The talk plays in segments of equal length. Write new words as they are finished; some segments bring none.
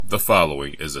The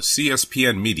following is a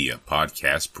CSPN Media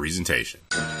podcast presentation.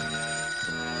 Good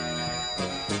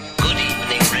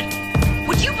evening, Rick.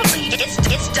 Would you believe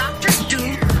it's Dr.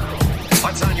 Doom?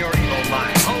 What's on your evil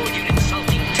mind? Hold your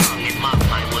insulting tongue and mark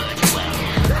my words well.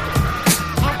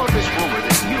 How about this rumor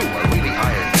that you are really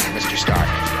Iron Man, Mr. Stark?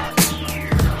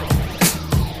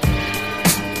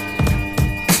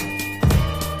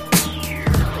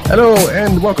 Hello,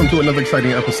 and welcome to another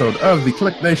exciting episode of the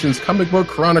Click Nation's Comic Book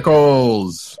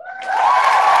Chronicles.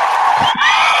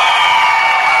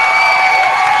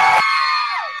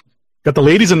 Got the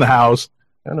ladies in the house.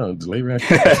 I know, delay rack.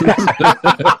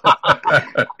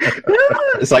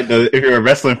 It's like if you're a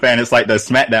wrestling fan, it's like the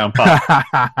SmackDown pop.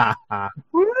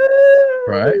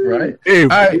 Right. Hey,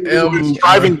 I we're am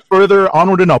striving further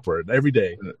onward and upward every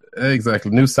day. Exactly.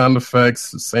 New sound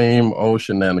effects, same old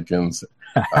shenanigans.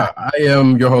 I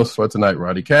am your host for tonight,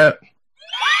 Roddy Cat.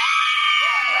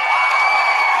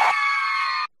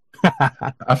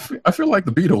 I feel like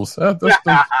the Beatles.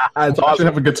 I should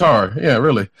have a guitar. Yeah,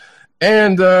 really.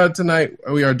 And tonight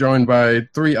we are joined by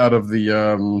three out of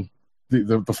the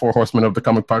four horsemen of the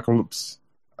comic apocalypse.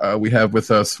 We have with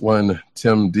us one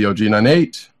Tim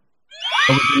DOG98.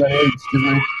 Excuse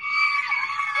me.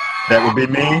 That would be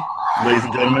me, ladies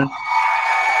and gentlemen.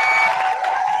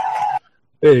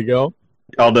 There you go.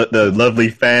 All the lovely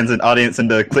fans and audience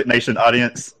and the Click Nation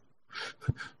audience.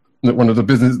 One of the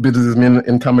businessmen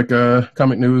in comic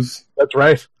news. That's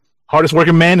right. Hardest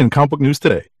working man in comic book news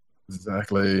today.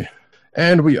 Exactly.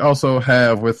 And we also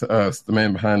have with us the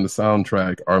man behind the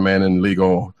soundtrack, our man in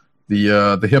legal,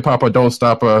 the hip hopper, don't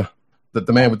stopper,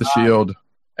 the man with the shield,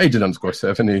 Agent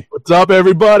 _70. What's up,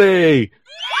 everybody?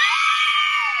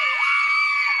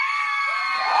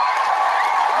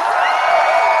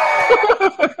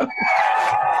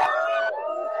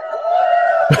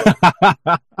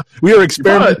 We are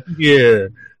experimenting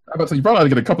here. You probably ought to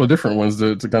get a couple of different ones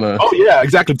to kind of... Oh, yeah,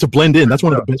 exactly, to blend in. That's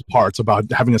one of the best parts about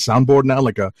having a soundboard now,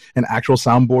 like an actual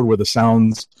soundboard where the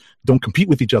sounds don't compete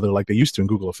with each other like they used to in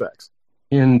Google Effects.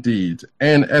影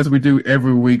And as we do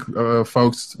every week,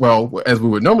 folks, well, as we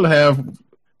would normally have,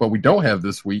 what we don't have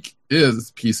this week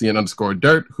is PCN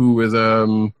 _Dirt, who is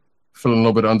feeling a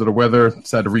little bit under the weather,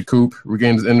 decided to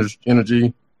regain his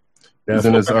energy. He's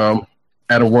in his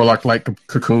Adam Warlock-like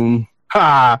cocoon.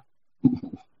 Ha!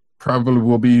 Probably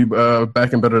will be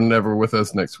back and better than ever with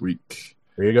us next week.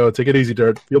 There you go. Take it easy,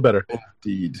 Dirt. Feel better.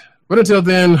 Indeed. But until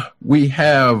then, we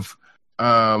have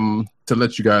to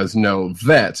let you guys know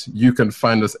that you can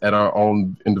find us at our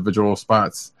own individual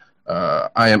spots.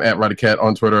 I am at RoddyCat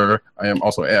on Twitter. I am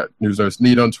also at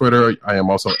NewsNurseNeed on Twitter. I am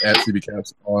also at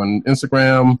CBCaps on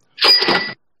Instagram.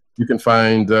 You can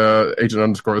find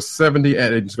Agent _70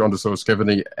 at Agent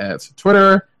 _70 at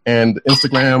Twitter and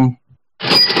Instagram.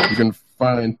 You can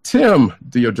find Tim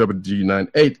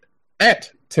DOG98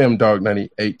 at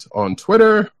TimDog98 on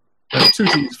Twitter. That's 2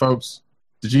 G's, folks.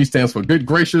 The G stands for good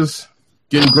gracious,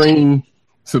 getting green.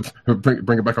 So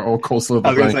bring it back our old Cold Slither.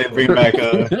 I was going to say, bring back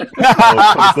Cold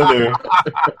Slither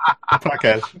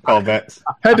podcast callbacks.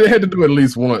 Had to do it at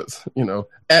least once,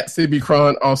 At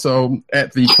CBCron, also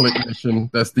at the Click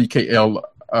Nation. That's the KLIQNATION.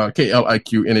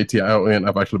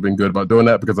 I've actually been good about doing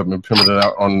that because I've been pimming it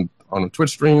out on the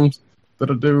Twitch streams that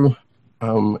I do.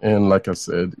 And like I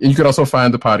said, you can also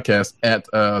find the podcast at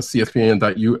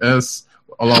CSPN.us,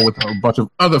 along with a bunch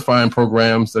of other fine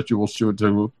programs that you will sure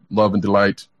to love and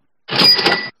delight.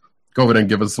 Go over there and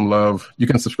give us some love. You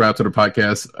can subscribe to the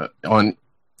podcast on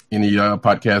any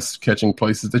podcast catching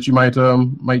places that you might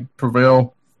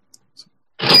prevail,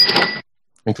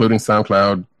 including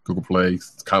SoundCloud, Google Play,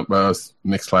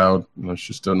 Mixcloud. I'm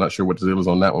still not sure what the deal is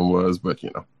on that one was, but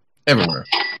everywhere.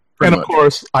 And of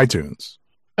course, iTunes.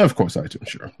 Of course, iTunes,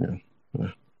 sure. Yeah.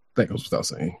 That goes without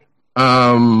saying.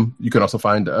 You can also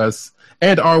find us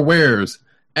and our wares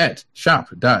at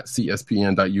shop.cspn.us.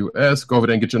 Go over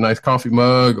there and get your nice coffee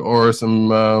mug or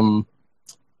some...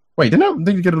 did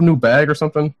you get a new bag or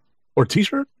something? Or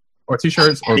t-shirt? Or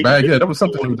t-shirts or bag. Yeah, that was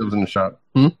something new that was in the shop.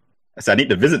 I need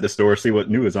to visit the store, see what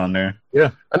new is on there.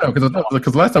 Yeah. I know,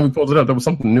 because last time we pulled it up, there was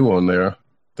something new on there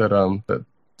that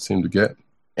seemed to get.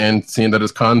 And seeing that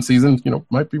it's con season,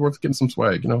 might be worth getting some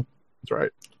swag, That's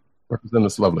right. Represent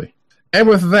us lovely. And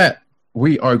with that,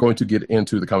 we are going to get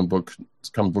into the comic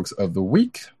books of the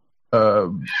week.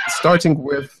 Starting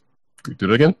with...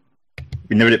 Do it again?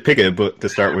 We never did pick a book to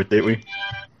start with, did we?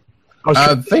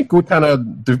 I think we kind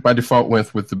of, by default,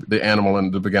 went with the animal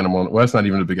and the big animal. Well, it's not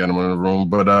even the big animal in the room,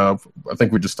 but I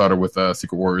think we just started with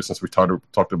Secret Warriors since we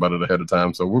talked about it ahead of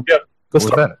time. So we're let's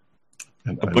start.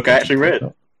 That. A book I actually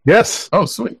read. Yes. Oh,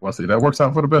 sweet. Well, see, that works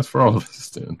out for the best for all of us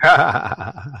then.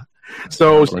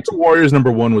 So, Secret Warriors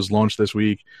 #1 was launched this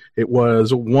week. It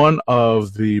was one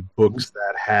of the books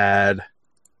that had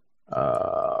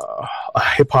a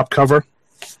hip hop cover.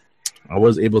 I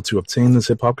was able to obtain this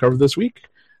hip hop cover this week.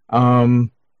 I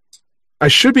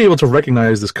should be able to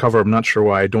recognize this cover. I'm not sure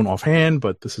why I don't offhand,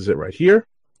 but this is it right here.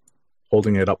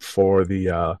 Holding it up for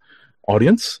the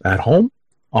audience at home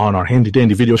on our handy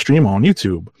dandy video stream on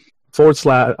YouTube.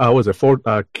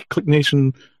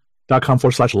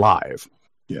 clicknation.com/live.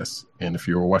 Yes, and if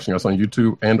you're watching us on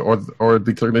YouTube and or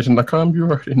the clicknation.com, you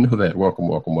already know that. Welcome,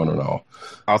 one and all.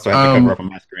 I also have the cover up on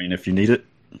my screen if you need it.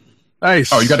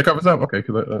 Nice. Oh, you got the covers up? Okay,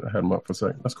 because I had them up for a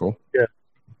sec. That's cool. Yeah. In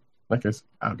that case,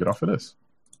 I'll get off of this.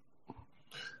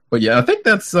 But yeah, I think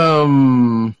that's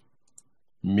Migos.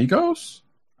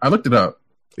 I looked it up.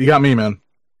 You got me, man.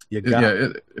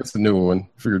 It's the new one. I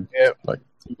figured,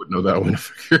 you would know that one.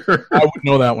 I would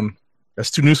know that one.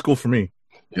 That's too new school for me.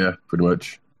 Yeah, pretty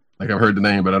much. Like I've heard the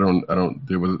name, but I don't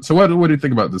deal with it. So what do you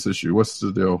think about this issue? What's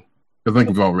the deal? Because I think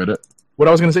we've all read it. What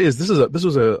I was going to say is this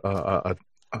was a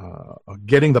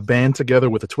getting the band together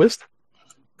with a twist.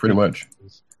 Pretty much.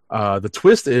 The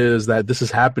twist is that this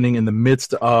is happening in the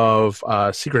midst of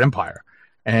Secret Empire,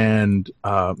 and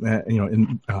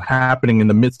happening in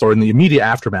the midst or in the immediate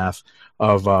aftermath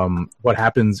of what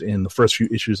happens in the first few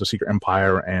issues of Secret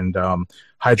Empire and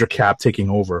Hydra Cap taking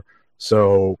over.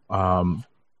 So,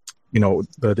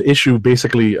 the issue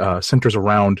basically centers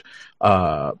around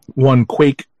one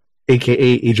Quake, aka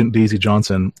Agent Daisy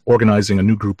Johnson, organizing a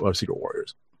new group of Secret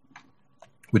Warriors.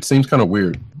 Which seems kind of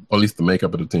weird, or at least the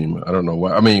makeup of the team. I don't know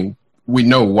why. I mean, we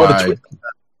know why.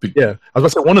 Yeah, I was about to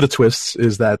say one of the twists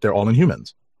is that they're all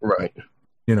Inhumans. Right.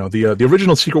 The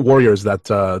original Secret Warriors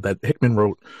that Hickman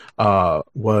wrote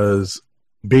was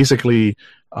basically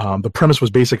the premise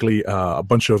was basically a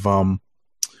bunch of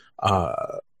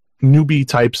newbie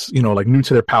types, like new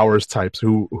to their powers types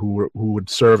who would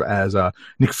serve as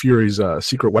Nick Fury's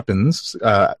secret weapons,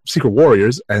 Secret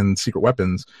Warriors and secret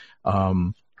weapons.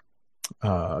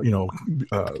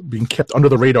 Being kept under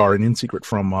the radar and in secret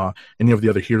from any of the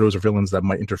other heroes or villains that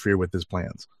might interfere with his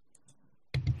plans.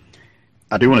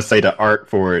 I do want to say the art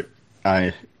for it,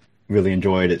 I really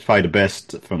enjoyed. It's probably the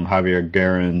best from Javier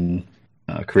Guerin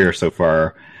career so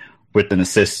far, with an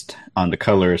assist on the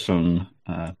colors from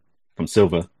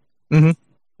Silva.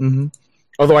 Mm-hmm. Mm-hmm.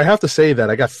 Although I have to say that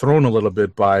I got thrown a little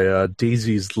bit by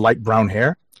Daisy's light brown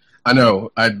hair. I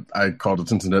know. I called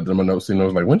attention to that in my notes, and I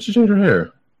was like, when did she change her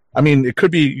hair? I mean, it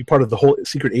could be part of the whole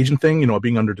secret agent thing,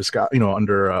 being under disguise,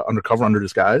 undercover, under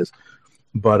disguise.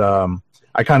 But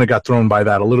I kind of got thrown by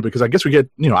that a little bit because I guess we get,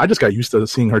 I just got used to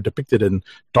seeing her depicted in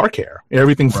dark hair.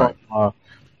 Everything from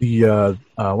the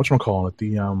whatchamacallit,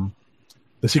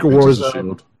 the Secret Wars.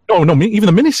 Even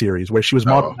the miniseries where she was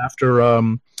modeled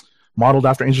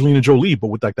after Angelina Jolie, but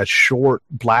with like that short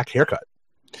black haircut.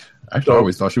 Actually, I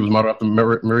always thought she was modeled after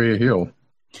Maria Hill.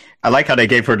 I like how they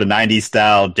gave her the 90s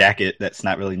style jacket that's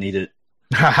not really needed.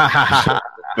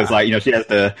 It's like, she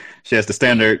has the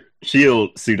standard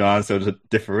shield suit on, so to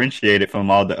differentiate it from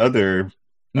all the other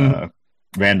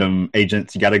random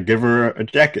agents, you got to give her a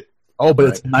jacket. Oh, but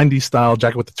it's 90s style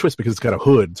jacket with the twist because it's got a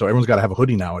hood, so everyone's got to have a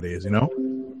hoodie nowadays,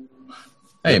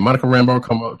 Hey, Monica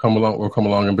Rambeau will come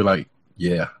along and be like,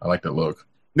 yeah, I like that look.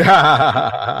 There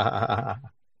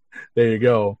you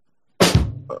go.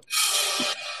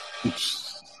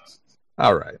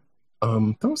 All right.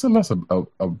 There was something else about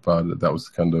it that was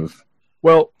kind of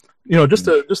just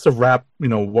to wrap,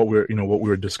 what we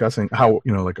were discussing, how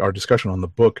like our discussion on the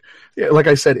book. Yeah, like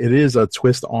I said, it is a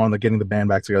twist on the getting the band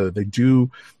back together. They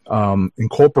do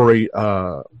incorporate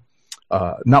not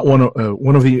one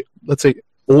of the, let's say,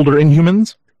 older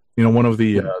Inhumans. One of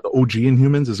the OG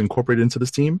Inhumans is incorporated into this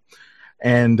team,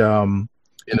 and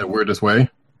in the weirdest way.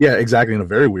 Yeah, exactly, in a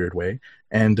very weird way.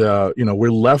 And we're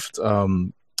left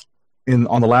on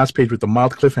the last page with the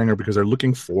mild cliffhanger because they're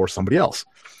looking for somebody else,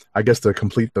 I guess, to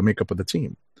complete the makeup of the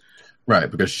team. Right,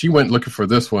 because she went looking for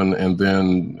this one, and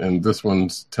this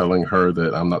one's telling her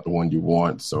that I'm not the one you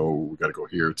want, so we got to go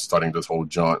here, starting this whole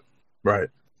jaunt. Right.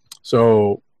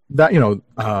 So that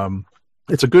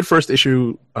it's a good first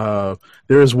issue.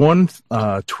 There is one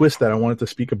twist that I wanted to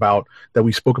speak about that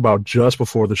we spoke about just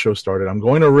before the show started. I'm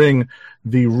going to ring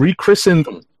the rechristened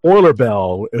spoiler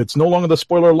bell. It's no longer the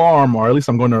spoiler alarm, or at least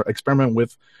I'm going to experiment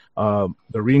with the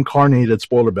reincarnated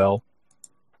spoiler bell.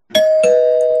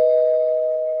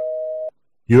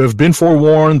 You have been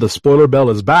forewarned. The spoiler bell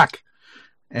is back.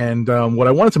 And what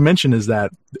I wanted to mention is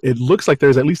that it looks like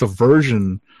there's at least a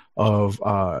version of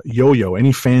Yo-Yo.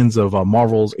 Any fans of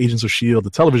Marvel's Agents of S.H.I.E.L.D., the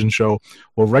television show,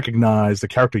 will recognize the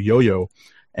character Yo-Yo.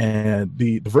 And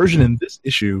the version in this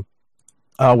issue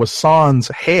was Sans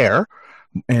hair,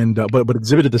 and but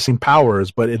exhibited the same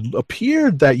powers. But it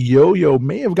appeared that Yo-Yo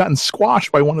may have gotten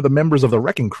squashed by one of the members of the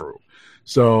Wrecking Crew.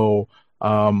 So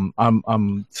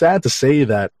I'm sad to say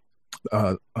that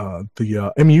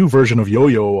the MU version of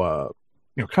Yo-Yo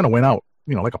kind of went out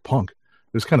like a punk.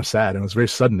 It was kind of sad, and it was very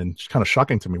sudden and kind of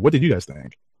shocking to me. What did you guys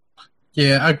think?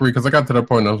 Yeah, I agree, because I got to that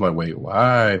point and I was like, wait,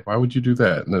 why? Why would you do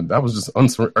that? And that was just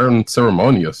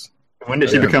unceremonious. When did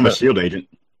she become a S.H.I.E.L.D. agent?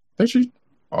 I think she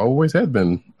always had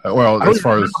been. Well, as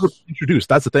far as introduced,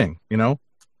 that's the thing, Right.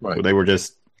 Well, they were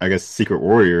just, I guess, secret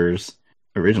warriors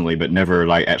originally, but never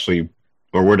actually,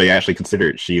 or were they actually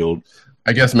considered S.H.I.E.L.D.?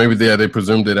 I guess maybe they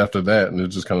presumed it after that, and it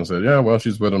just kind of said, yeah, well,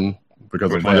 she's with them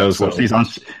because of that. So. Well,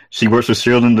 she works with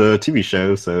S.H.I.E.L.D. in the TV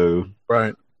show, so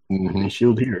right,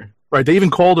 S.H.I.E.L.D. here. Right, they even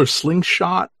called her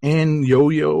Slingshot and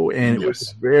Yo-Yo, and it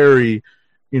was very,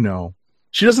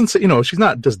 she doesn't say, she's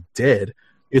not just dead.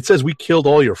 It says we killed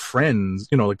all your friends.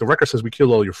 Like the record says we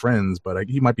killed all your friends, but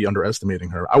he might be underestimating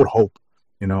her. I would hope.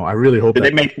 I really hope. Did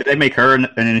they make her an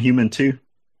Inhuman too?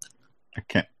 I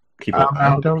can't keep up.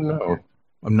 I don't know.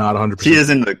 I'm not 100%. She is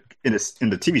in the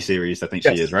TV series. I think she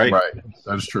is, right? Right,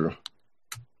 that is true.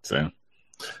 So.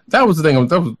 That was the thing.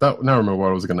 Now I remember what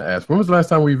I was going to ask. When was the last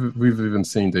time we've even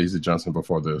seen Daisy Johnson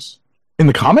before this? In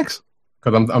the comics?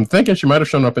 Because I'm thinking she might have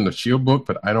shown up in the S.H.I.E.L.D. book,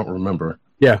 but I don't remember.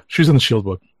 Yeah, she was in the S.H.I.E.L.D.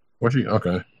 book. Was she?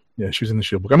 Okay. Yeah, she was in the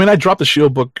S.H.I.E.L.D. book. I mean, I dropped the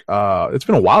S.H.I.E.L.D. book. It's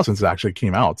been a while since it actually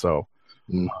came out, so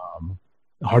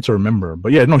hard to remember.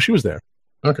 But yeah, no, she was there.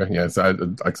 Okay, yeah. So I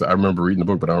remember reading the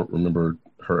book, but I don't remember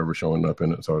her ever showing up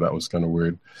in it, so that was kind of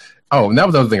weird. Oh, and that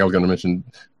was the other thing I was going to mention.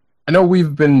 I know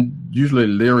we've been usually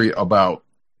leery about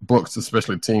books,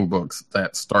 especially teen books,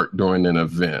 that start during an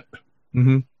event.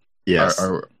 Mm-hmm. Yes.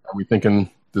 Are we thinking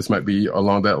this might be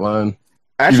along that line?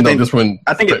 I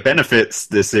think it benefits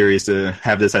this series to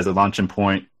have this as a launching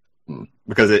point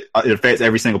because it affects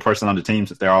every single person on the team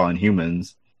since they're all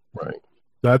Inhumans. Right.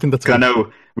 I think that's. I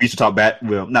know we used to talk bad.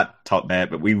 Well, not talk bad,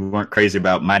 but we weren't crazy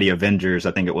about Mighty Avengers.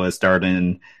 I think it was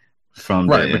starting from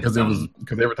because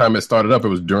every time it started up, it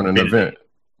was during an event.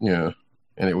 Yeah.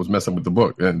 And it was messing with the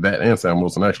book, and Sam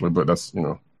Wilson actually, but that's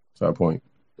side point.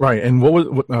 Right, and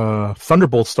what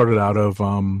Thunderbolt started out of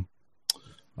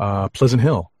Pleasant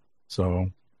Hill,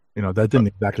 so that didn't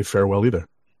exactly fare well either.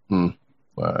 Well,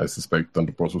 I suspect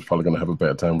Thunderbolt was probably going to have a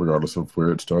bad time regardless of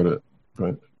where it started.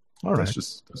 But all right, that's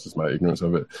just my ignorance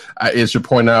of it. It should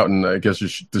point out, and I guess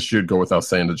this should go without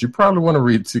saying, that you probably want to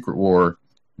read Secret War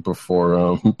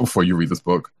before you read this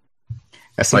book.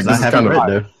 That's like this is kind of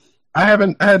read, I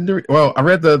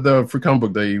read the Free Comic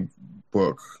Book Day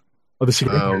book. Oh, the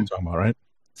Secret Empire you're talking about, right?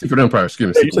 Secret Empire,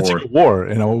 excuse me. Secret War.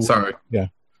 Sorry. Yeah.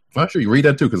 I'm sure you read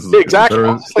that too, because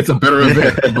exactly. It's a better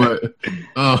event. But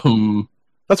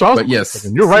that's what I was. But yes,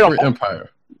 you're right on Empire.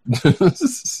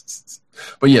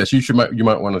 But yes, you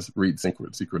might want to read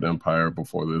Secret Empire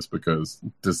before this because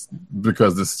this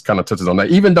kind of touches on that,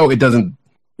 even though it doesn't.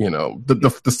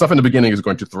 The stuff in the beginning is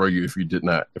going to throw you if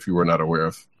you were not aware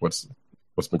of what's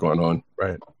been going on.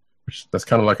 Right. That's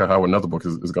kind of like how another book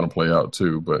is going to play out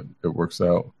too, but it works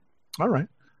out. All right.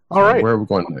 Where are we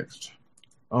going next?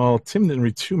 Oh, Tim didn't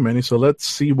read too many, so let's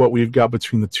see what we've got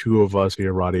between the two of us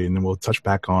here, Roddy, and then we'll touch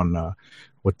back on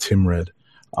what Tim read.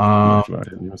 I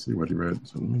didn't even see what he read.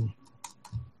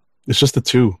 It's just the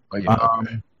two. Oh, yeah,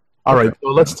 okay. All right. So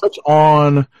let's touch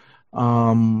on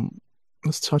one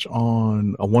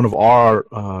of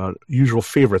our usual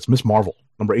favorites, Miss Marvel,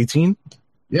 number 18.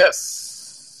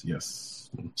 Yes.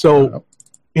 So,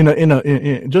 in a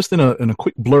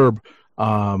quick blurb,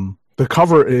 the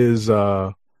cover is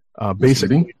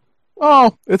basically. Misleading?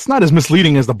 Oh, it's not as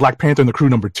misleading as the Black Panther and the Crew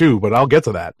number 2, but I'll get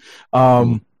to that.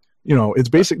 It's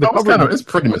basically the cover. It's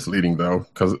pretty misleading though,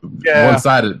 because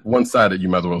one-sided. You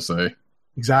might as well say.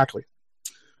 Exactly.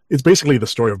 It's basically the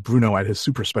story of Bruno at his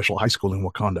super special high school in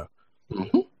Wakanda,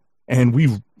 and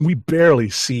we barely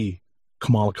see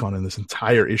Kamala Khan in this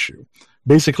entire issue.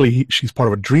 Basically, she's part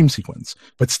of a dream sequence,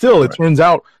 but still, it turns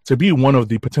out to be one of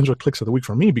the potential clicks of the week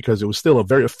for me because it was still a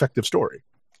very effective story.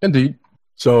 Indeed.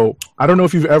 So I don't know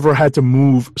if you've ever had to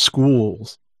move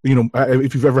schools,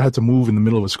 if you've ever had to move in the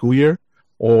middle of a school year,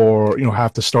 or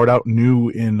have to start out new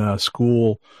in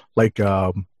school, like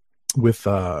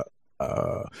without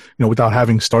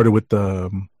having started with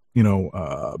the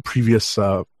previous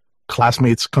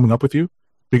classmates coming up with you.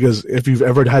 Because if you've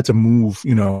ever had to move,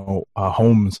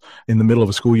 homes in the middle of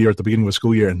a school year, at the beginning of a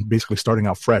school year, and basically starting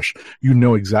out fresh, you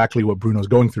know exactly what Bruno's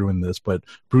going through in this. But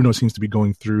Bruno seems to be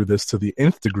going through this to the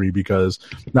nth degree because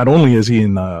not only is he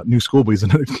in a new school, but he's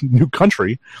in a new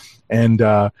country, and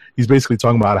he's basically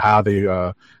talking about how they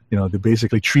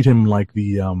basically treat him like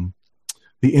the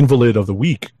invalid of the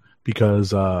week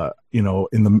because in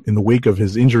the wake of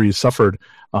his injuries suffered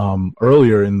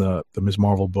earlier in the Ms.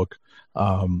 Marvel book,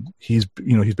 he's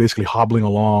basically hobbling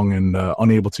along and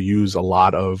unable to use a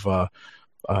lot of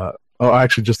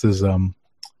actually just as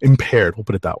impaired. We'll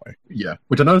put it that way. Yeah,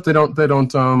 which I noticed they don't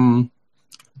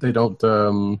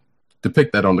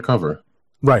depict that on the cover.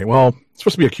 Right. Well, it's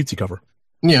supposed to be a cutesy cover.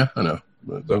 Yeah, I know.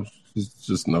 It's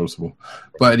just noticeable.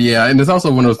 But yeah, and it's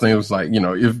also one of those things like,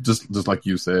 if just like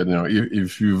you said,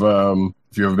 if you've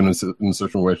ever been in a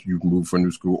situation where you've moved for a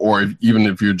new school, or even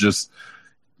if you're just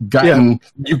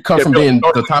you come from being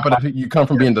the top of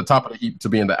the heap to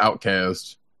being the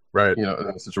outcast, right? In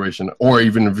a situation, or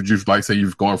even if you like say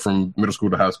you've gone from middle school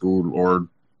to high school, or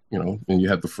and you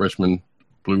had the freshman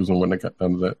blues and whatnot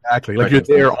under that. Exactly, like you're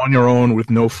there on your own with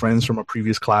no friends from a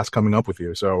previous class coming up with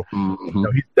you. So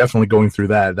he's definitely going through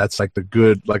that. That's like a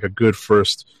good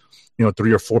first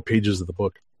 3 or 4 pages of the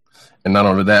book. And not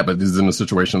only that, but he's in a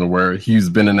situation where he's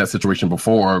been in that situation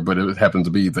before, but it happens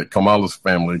to be that Kamala's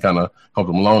family kind of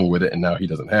helped him along with it, and now he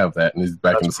doesn't have that, and he's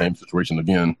back in the same situation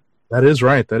again. That is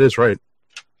right. Right.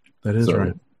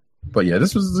 But yeah,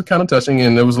 this was kind of touching,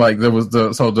 and it was like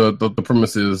the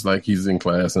premise is like he's in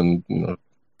class and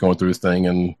going through his thing,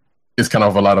 and it's kind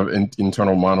of a lot of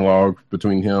internal monologue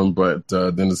between him. But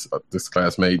then this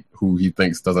classmate who he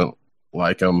thinks doesn't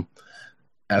like him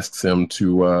asks him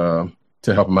to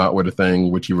help him out with a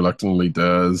thing, which he reluctantly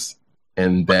does.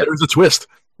 And that there's a twist.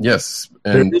 Yes,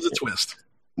 and there is a twist.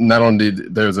 Not only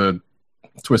there's a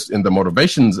twist in the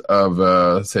motivations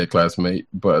of said classmate,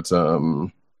 but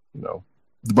the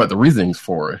reasonings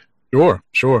for it.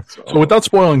 Sure. So without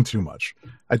spoiling too much,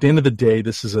 at the end of the day,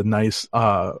 this is a nice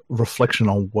reflection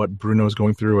on what Bruno is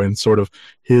going through and sort of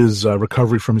his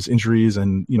recovery from his injuries,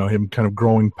 and him kind of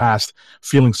growing past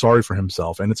feeling sorry for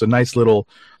himself. And it's a nice little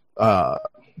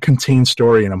contained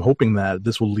story, and I'm hoping that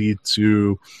this will lead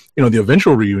to the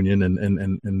eventual reunion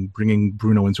and bringing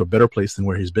Bruno into a better place than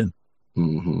where he's been.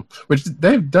 Mm-hmm. Which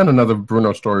they've done another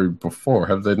Bruno story before,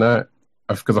 have they not?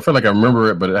 Because I feel like I remember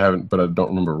it, but I don't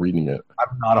remember reading it.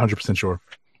 I'm not 100% sure.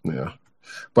 Yeah,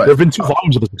 but there have been 2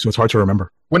 volumes of this, so it's hard to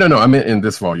remember. Well, no, I meant in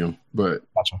this volume, but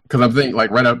gotcha. Because I'm thinking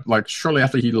shortly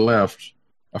after he left,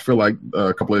 I feel like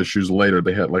a couple of issues later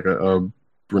they had like a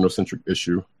Bruno-centric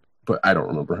issue, but I don't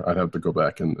remember. I'd have to go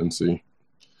back and see.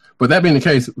 But that being the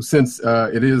case, since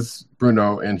it is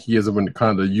Bruno and he is a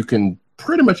Wakanda, you can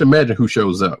pretty much imagine who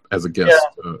shows up as a guest,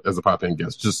 as a pop-in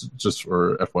guest, just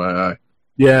for FYI.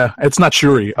 Yeah, it's not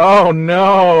Shuri. Oh,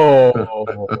 no.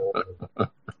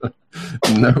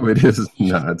 No, it is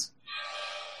not.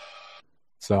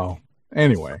 So,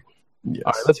 anyway. Yes.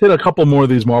 All right, let's hit a couple more of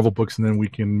these Marvel books, and then we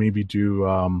can maybe do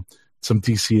some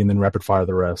DC and then rapid fire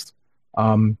the rest.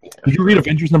 Did you read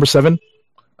Avengers number 7?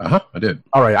 I did.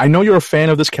 All right, I know you're a fan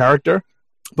of this character,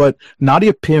 but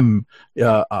Nadia Pym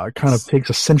kind of takes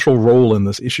a central role in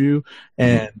this issue.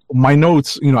 And my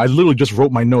notes, I literally just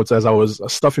wrote my notes as I was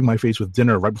stuffing my face with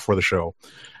dinner right before the show.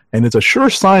 And it's a sure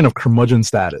sign of curmudgeon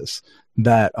status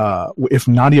that if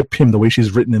Nadia Pym, the way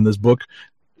she's written in this book,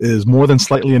 is more than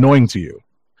slightly annoying to you.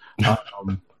 I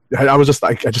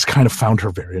just kind of found her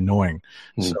very annoying.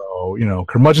 So,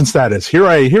 curmudgeon status.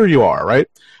 Here you are, right?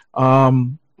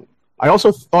 I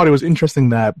also thought it was interesting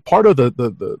that part of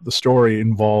the story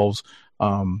involves,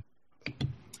 the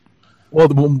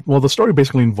story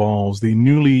basically involves the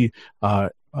newly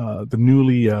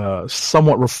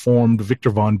somewhat reformed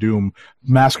Victor Von Doom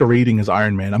masquerading as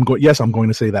Iron Man. I'm going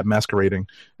to say that masquerading.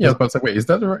 Yeah, but wait, is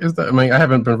that? I mean, I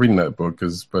haven't been reading that book,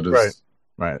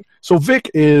 right. So Vic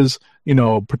is,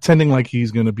 pretending like he's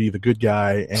going to be the good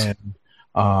guy, and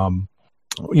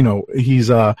he's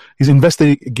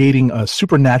investigating a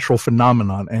supernatural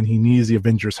phenomenon, and he needs the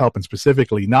Avengers' help, and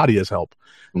specifically Nadia's help.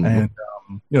 Mm-hmm. And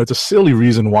it's a silly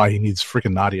reason why he needs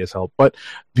freaking Nadia's help, but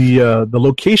the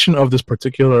location of this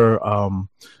particular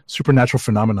supernatural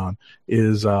phenomenon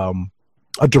is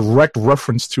a direct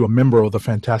reference to a member of the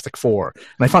Fantastic Four.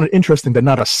 And I found it interesting that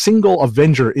not a single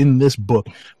Avenger in this book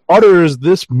utters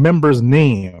this member's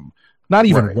name, not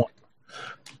even one.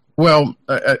 Well,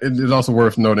 it is also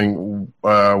worth noting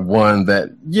one that,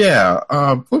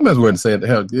 we might as well say it.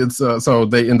 Hell, it's so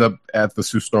they end up at the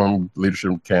Sue Storm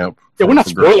leadership camp. Yeah, we're not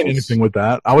spoiling anything with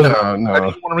that. I didn't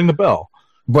want to ring the bell.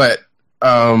 But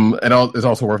it's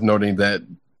also worth noting that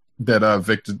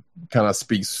Victor kind of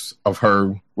speaks of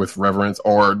her with reverence,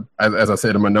 or as I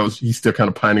said in my notes, he's still kind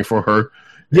of pining for her.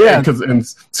 Yeah,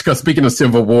 because speaking of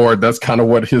Civil War, that's kind of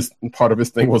what part of his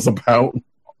thing was about.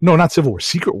 No, not Civil War,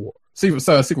 Secret War.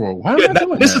 Secret War. Why am I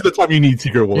doing this is the time you need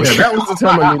Secret War. Yeah, that was the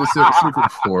time I needed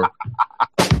Secret War.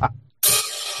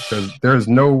 because there is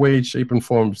no way, shape, and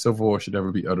form Civil War should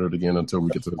ever be uttered again until we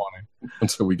get to the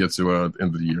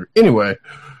end of the year. Anyway,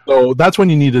 so that's when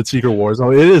you needed Secret Wars.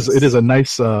 Oh, it is a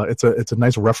nice it's a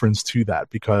nice reference to that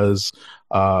because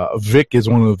Vic is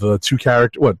one of the few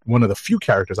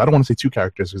characters. I don't want to say two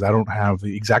characters because I don't have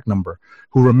the exact number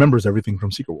who remembers everything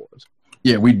from Secret Wars.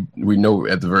 Yeah, we know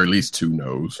at the very least two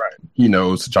knows. Right. He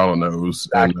knows. T'Challa knows.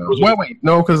 And,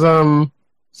 no, because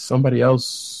somebody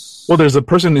else. Well, there's a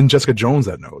person in Jessica Jones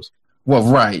that knows. Well,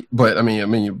 right, but I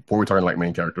mean, we're talking like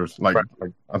main characters. Like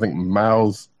I think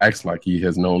Miles acts like he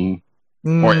has known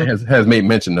or has made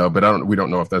mention of, but we don't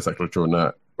know if that's actually true or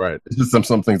not. Right. It's just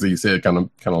some things that you said kind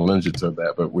of lends you to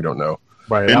that, but we don't know.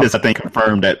 Right. Bendis, I think,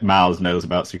 confirmed that Miles knows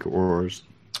about Secret Wars.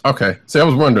 Okay. See, I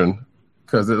was wondering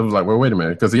because it was like, well, wait a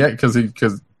minute, because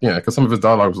some of his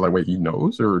dialogue was like, wait, he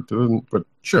knows or doesn't? But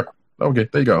sure, okay,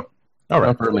 there you go. All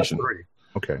right, confirmation.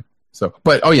 Okay. So,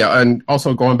 but and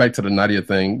also going back to the Nadia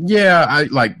thing, yeah, I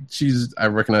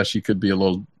recognize she could be a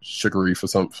little sugary for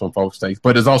some folks' takes,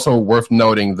 but it's also worth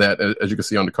noting that, as you can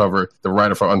see on the cover, the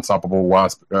writer for Unstoppable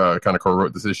Wasp kind of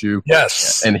co-wrote this issue.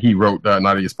 Yes, and he wrote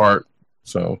Nadia's part.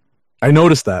 So I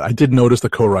noticed that. I did notice the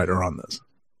co-writer on this.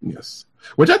 Yes,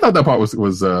 which I thought that part was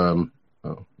I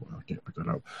can't pick that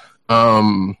up.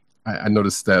 I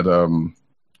noticed that.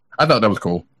 I thought that was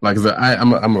cool. Like,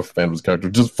 I'm a fan of this character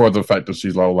just for the fact that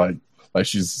she's all like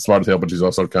she's smart as hell, but she's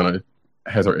also kind of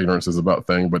has her ignorances about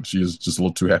things, but she's just a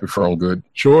little too happy for her own good.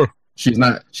 Sure, she's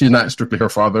not strictly her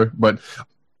father, but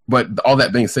all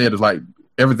that being said is like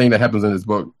everything that happens in this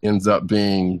book ends up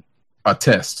being a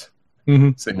test.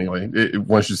 Mm-hmm. Seemingly,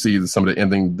 once you see some of the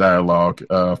ending dialogue,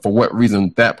 for what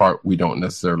reason that part we don't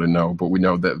necessarily know, but we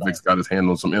know that Vic's got his hand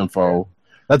on some info.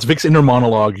 That's Vic's inner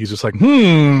monologue. He's just like,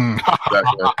 Exactly.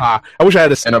 I wish I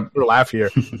had a laugh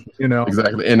here.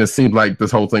 Exactly. And it seemed like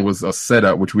this whole thing was a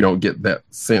setup, which we don't get that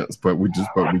sense, but we get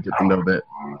to know that.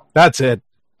 That's it.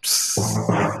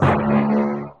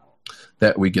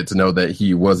 That we get to know that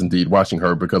he was indeed watching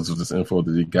her because of this info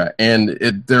that he got. And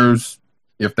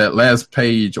if that last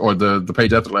page or the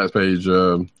page after the last page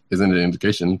is any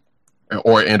indication,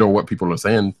 or what people are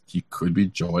saying, he could be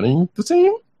joining the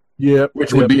team. Yeah,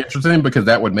 which would be interesting because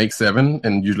that would make 7,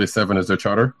 and usually 7 is their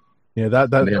charter. Yeah, that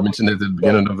they have mentioned it at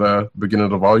the beginning of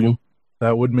the volume.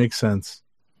 That would make sense.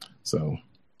 So,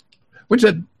 which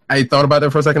I thought about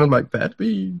that for a second. I'm like, that'd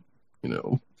be, I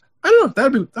don't know,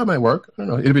 that might work. I don't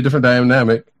know, it'd be a different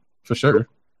dynamic for sure.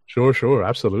 Sure,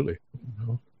 absolutely,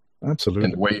 absolutely.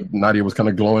 And the way Nadia was kind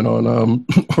of glowing on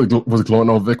was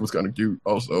glowing on Vic was kind of cute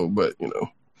also, but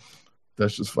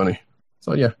that's just funny.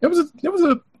 So yeah, it was a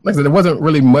like I said, there wasn't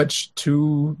really much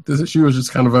to this issue. It was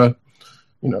just kind of a,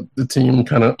 the team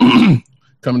kind of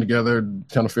coming together,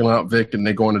 kind of feeling out Vic, and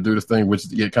they going to do this thing, which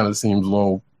it kind of seems a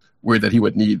little weird that he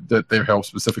would need their help,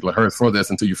 specifically hers, for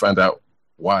this until you find out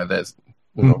why that's,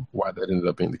 why that ended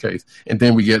up being the case. And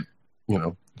then we get, we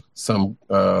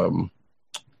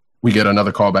get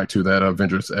another callback to that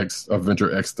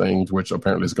Avenger X thing, which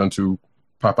apparently is going to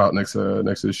pop out next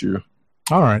issue.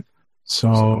 All right.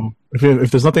 So if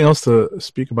there's nothing else to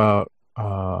speak about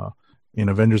in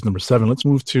Avengers number 7, let's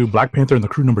move to Black Panther and the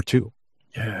Crew number 2.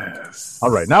 Yes.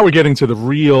 All right. Now we're getting to the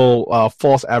real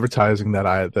false advertising that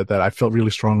I felt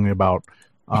really strongly about.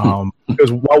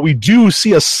 Because while we do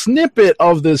see a snippet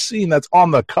of this scene that's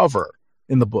on the cover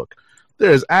in the book,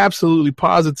 there is absolutely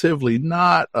positively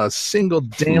not a single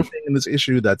damn thing in this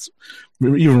issue that's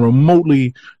even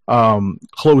remotely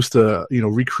close to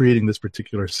recreating this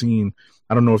particular scene.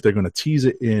 I don't know if they're going to tease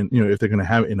it in, if they're going to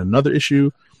have it in another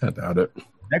issue. I doubt it.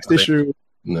 Next issue,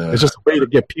 it's just a way to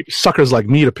get suckers like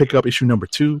me to pick up issue number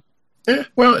 2.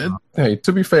 Hey,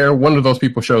 to be fair, one of those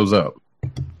people shows up.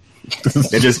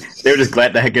 They're just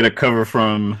glad to get a cover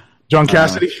from John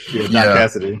Cassidy.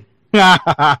 Cassidy. Yeah,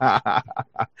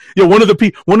 one of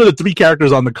the 3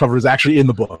 characters on the cover is actually in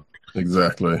the book.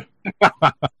 Exactly.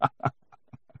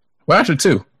 Well, actually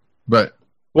 2, but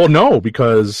no,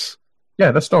 because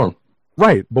that's Storm.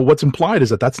 Right, but what's implied is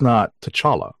that that's not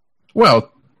T'Challa.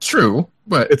 Well, true,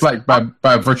 but it's like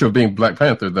by virtue of being Black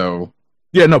Panther, though.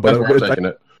 Yeah, no, but I'm taking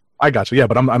it. I got you. Yeah,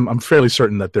 but I'm fairly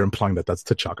certain that they're implying that that's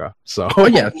T'Chaka. So. Oh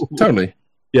yeah, totally.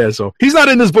 Yeah, so he's not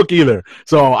in this book either.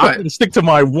 So I'm going to stick to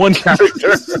my one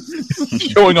character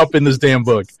showing up in this damn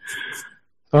book.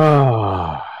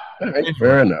 Fair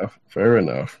enough.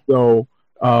 So,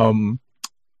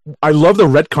 I love the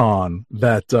retcon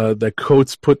that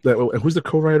Coates put. Who's the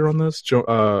co-writer on this?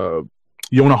 Yona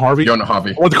Harvey. Yona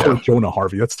Harvey. I want to call it Yona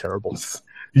Harvey. That's terrible.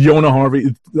 Yona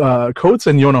Harvey. Coates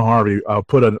and Yona Harvey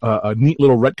put a neat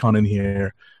little retcon in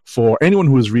here for anyone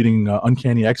who is reading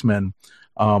Uncanny X-Men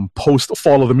post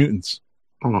Fall of the Mutants.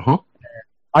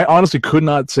 I honestly could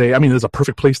not say. I mean, there's a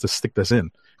perfect place to stick this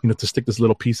in. To stick this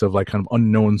little piece of like kind of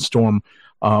unknown Storm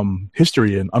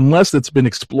history in, unless it's been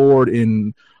explored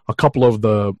in a couple of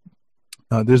the.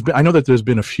 I know that there's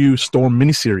been a few Storm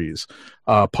miniseries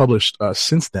published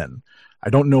since then. I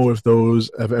don't know if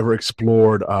those have ever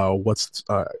explored what's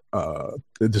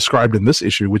described in this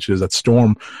issue, which is that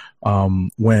Storm,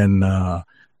 when the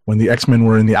X-Men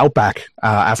were in the Outback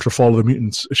after Fall of the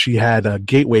Mutants, she had a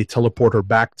gateway teleport her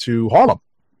back to Harlem,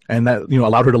 and that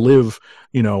allowed her to live.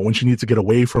 When she needs to get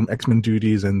away from X-Men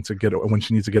duties and when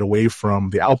she needs to get away from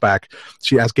the Outback,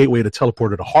 she asked Gateway to teleport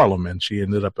her to Harlem, and she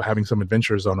ended up having some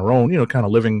adventures on her own. Kind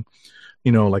of living,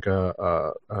 like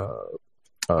a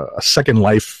second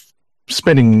life.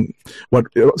 Spending what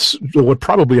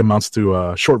probably amounts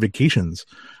to short vacations,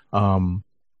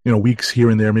 weeks here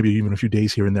and there, maybe even a few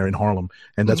days here and there in Harlem,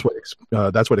 and that's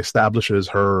what establishes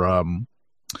her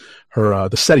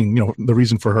the setting. The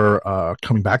reason for her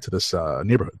coming back to this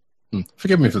neighborhood.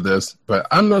 Forgive me for this, but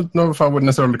I don't know if I would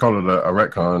necessarily call it a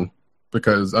retcon,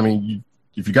 because I mean,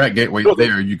 if you got Gateway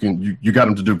there, you got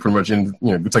him to do pretty much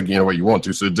take what you want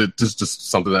to. So this is just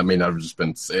something that may not have just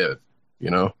been said,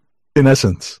 In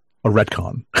essence. A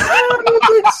retcon.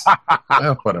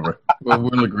 Yeah, whatever.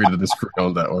 We'll agree to disagree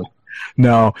on that one.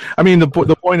 No, I mean the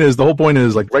whole point is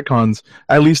like retcons.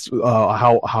 At least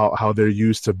how they're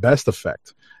used to best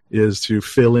effect is to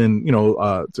fill in,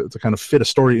 to kind of fit a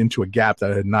story into a gap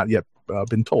that had not yet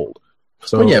been told.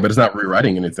 So well, yeah, but it's not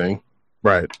rewriting anything,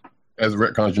 right? As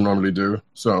retcons you normally do.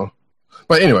 So,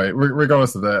 but anyway,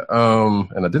 regardless of that,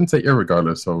 and I didn't say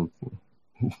irregardless. So,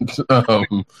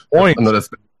 point. I know that's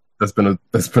been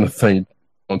a thing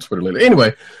on Twitter lately.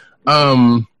 Anyway,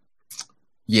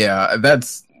 yeah,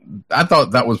 I thought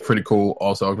that was pretty cool.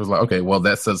 Also, I was like, okay, well,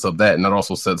 that sets up that, and that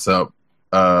also sets up,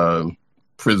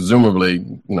 presumably,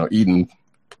 Eden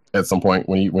at some point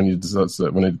when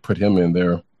they put him in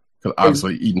there, because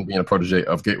obviously Eden being a protege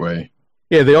of Gateway.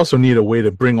 Yeah, they also need a way to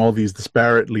bring all these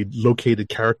disparately located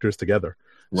characters together.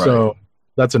 Right. So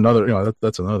that's another,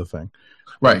 that's another thing.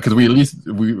 Right, because we at least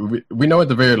we know at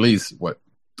the very least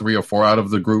 3 or 4 out of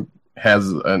the group has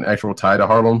an actual tie to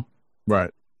Harlem. Right.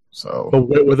 So,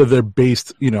 but whether they're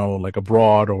based, like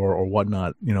abroad or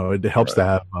whatnot, it helps to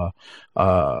have,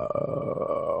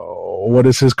 what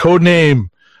is his code name?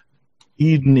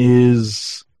 Eden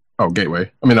is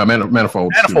Gateway. I mean,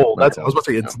 Manifold. Manifold. That's I was about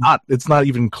to say. It's not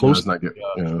even close. No, it's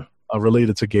not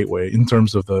related to Gateway in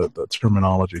terms of the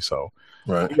terminology. So,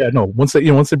 right. Yeah. No. Once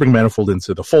they bring Manifold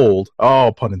into the fold.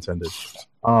 Oh, pun intended.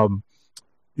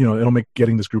 It'll make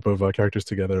getting this group of characters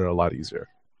together a lot easier.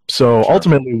 So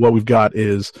ultimately, what we've got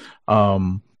is,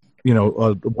 what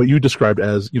you described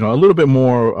as, a little bit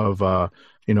more of,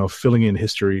 filling in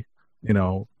history.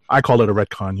 I call it a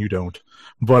retcon. You don't,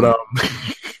 but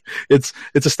it's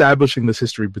establishing this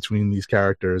history between these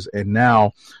characters, and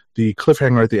now the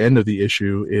cliffhanger at the end of the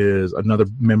issue is another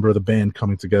member of the band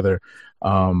coming together.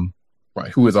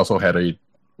 Right, who has also had a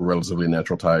relatively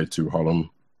natural tie to Harlem,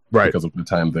 right, because of the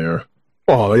time there.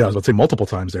 Oh yeah, I was going to say multiple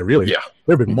times there. Really, yeah,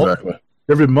 there have been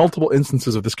multiple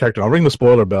instances of this character. I'll ring the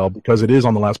spoiler bell because it is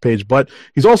on the last page, but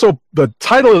he's also in the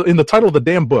title of the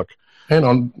damn book, and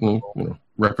on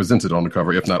represented on the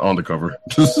cover, if not on the cover.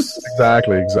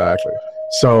 Exactly.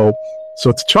 So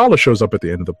T'Challa shows up at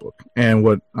the end of the book, and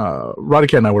what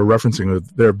Radhika and I were referencing,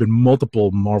 there have been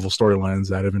multiple Marvel storylines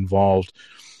that have involved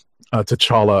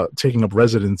T'Challa taking up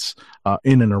residence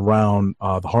in and around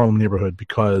the Harlem neighborhood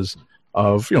because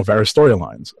of various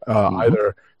storylines,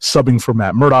 either subbing for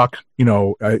Matt Murdock,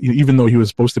 even though he was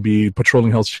supposed to be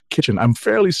patrolling Hell's Kitchen. I'm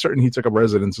fairly certain he took up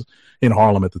residence in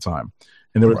Harlem at the time,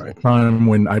 and there was a time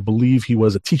when I believe he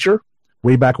was a teacher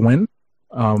way back when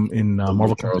in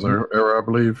Marvel Charles era, I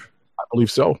believe. I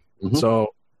believe so. Mm-hmm.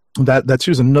 So that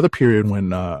too is another period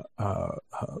when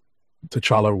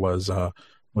T'Challa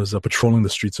was patrolling the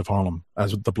streets of Harlem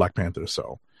as the Black Panther.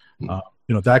 So.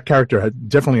 That character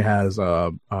definitely has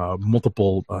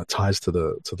multiple ties to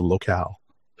the locale.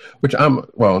 Which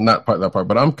not part that part,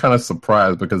 but I'm kind of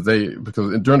surprised because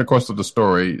during the course of the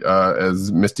story,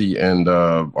 as Misty and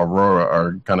Aurora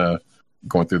are kind of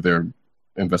going through their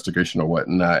investigation or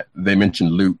whatnot, they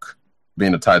mentioned Luke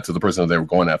being tied to the person that they were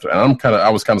going after, and I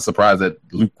was kind of surprised that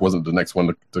Luke wasn't the next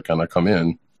one to kind of come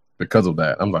in because of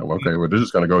that. I'm like, well, okay, well, they're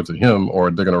just going to go to him, or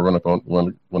they're going to run up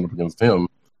against him.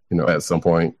 At some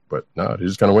point, but no, he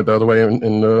just kind of went the other way, and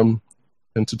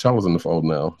T'Challa's in the fold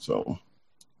now. So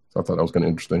I thought that was kind of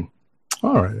interesting.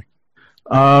 All right,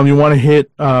 you want to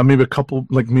hit maybe a couple,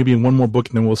 maybe in one more book,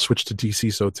 and then we'll switch to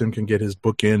DC so Tim can get his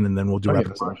book in, and then we'll do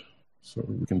rapid fire. So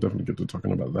we can definitely get to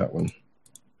talking about that one.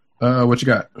 What you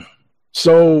got?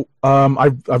 So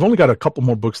I've only got a couple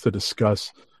more books to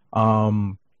discuss.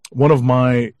 One of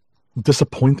my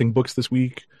disappointing books this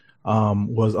week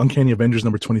was Uncanny Avengers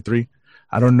number 23.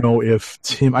 I don't know if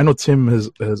Tim. I know Tim has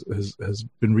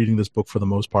been reading this book for the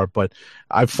most part, but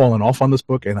I've fallen off on this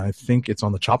book, and I think it's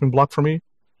on the chopping block for me.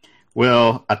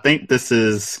 Well, I think this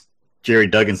is Jerry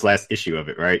Duggan's last issue of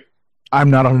it, right? I'm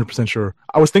not 100% sure.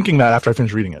 I was thinking that after I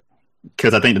finished reading it.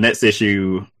 Because I think the next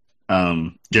issue,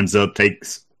 Jim Zub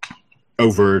takes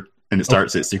over, and it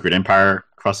starts at Secret Empire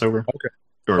crossover.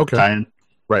 Or tie-in.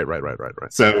 Right.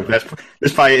 So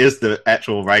this probably is the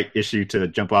actual right issue to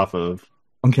jump off of.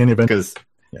 Uncanny Avengers.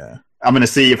 Because I'm going to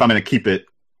see if I'm going to keep it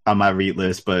on my read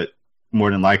list, but more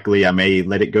than likely I may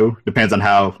let it go. Depends on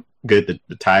how good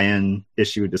the tie-in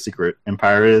issue with the Secret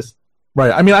Empire is.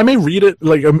 Right. I mean, I may read it.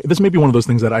 Like this may be one of those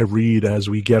things that I read as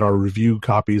we get our review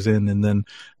copies in, and then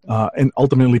and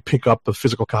ultimately pick up the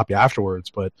physical copy afterwards.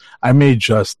 But I may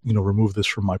just remove this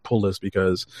from my pull list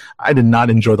because I did not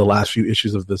enjoy the last few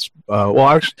issues of this. Well,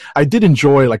 actually, I did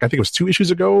enjoy I think it was 2 issues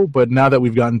ago. But now that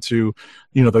we've gotten to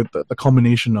the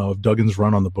culmination of Duggan's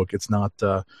run on the book, it's not.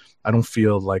 I don't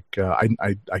feel like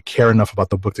I care enough about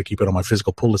the book to keep it on my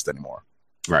physical pull list anymore.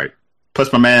 Right.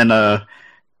 Plus, my man.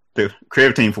 The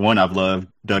creative team, for one, I've loved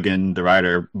Duggan, the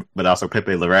writer, but also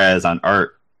Pepe Larraz on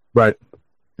art. Right.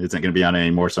 Isn't going to be on it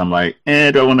anymore, so I'm like,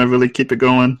 do I want to really keep it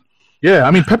going? Yeah,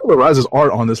 I mean, Pepe Larraz's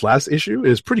art on this last issue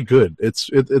is pretty good. It's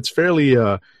fairly,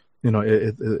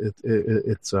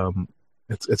 it's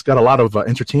got a lot of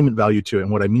entertainment value to it.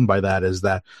 And what I mean by that is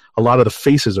that a lot of the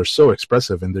faces are so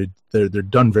expressive, and they're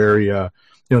done very,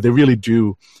 they really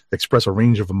do express a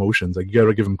range of emotions. Like, you got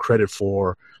to give them credit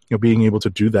for being able to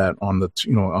do that on the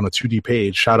on a 2D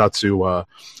page. Shout out to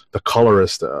the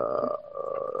colorist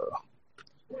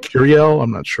Curiel.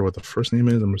 I'm not sure what the first name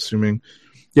is. I'm assuming,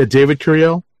 David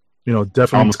Curiel.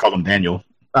 Definitely. I almost called him Daniel.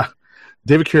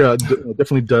 David Curiel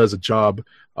definitely does a job,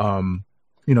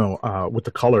 with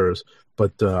the colors.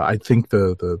 But I think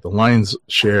the lion's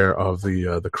share of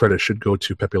the credit should go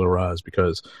to Pepe Larraz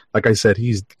because, like I said,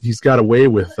 he's got a way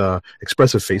with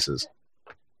expressive faces.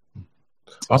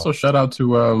 Also, shout out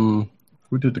to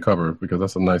who did the cover because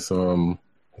that's a nice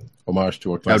homage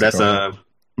to a classic. That's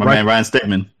my man Ryan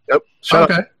Stegman. Yep.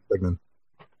 Shout out to Stegman.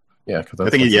 Yeah, because I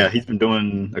think he's been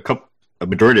doing a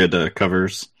majority of the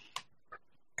covers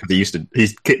because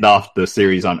he's kicked off the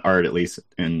series on art at least,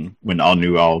 and when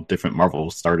all different Marvel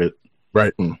started.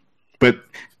 Right. But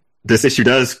this issue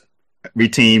does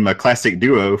reteam a classic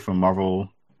duo from Marvel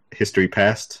history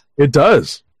past. It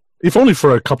does, if only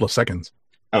for a couple of seconds.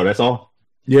 Oh, that's all.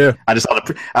 Yeah, I just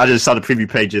saw the preview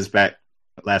pages back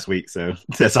last week, so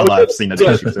that's all I've seen of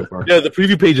the issue so far. Yeah, the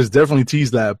preview pages definitely tease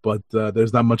that, but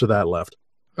there's not much of that left.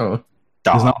 Oh,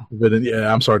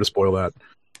 I'm sorry to spoil that.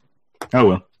 Oh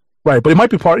well, right, but it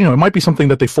might be part. It might be something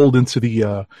that they fold into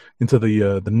the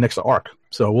next arc.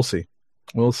 So we'll see.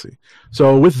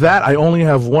 So with that, I only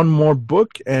have one more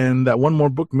book, and that one more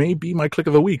book may be my click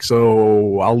of the week.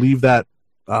 So I'll leave that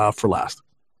for last.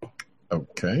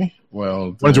 Okay.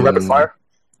 Well, want to do rapid fire?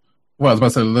 Well, I was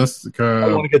about to say,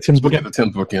 I want to get Tim's book in. The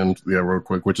Tim's book in, real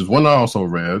quick, which is one I also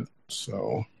read.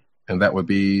 So, and that would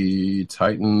be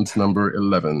Titans number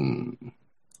 11,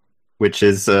 which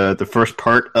is the first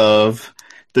part of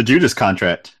the Judas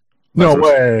contract. No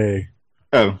way.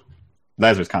 Oh,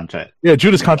 Lazarus contract. Yeah,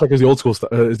 Judas contract is the old school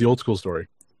story.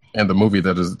 And the movie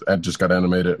that just got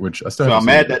animated, which I still. So I'm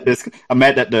mad that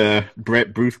the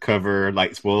Brett Booth cover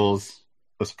spoils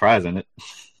the surprise in it.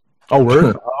 Oh,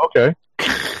 word. Okay.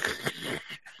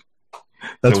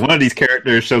 So one of these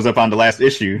characters shows up on the last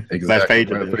issue, last page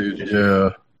of the issue.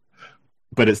 Yeah.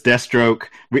 But it's Deathstroke.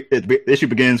 The issue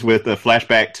begins with a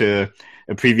flashback to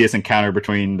a previous encounter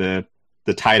between the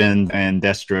Titan and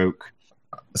Deathstroke.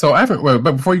 So I haven't. Well,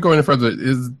 but before you go any further,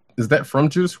 is that from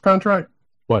Judas Contract?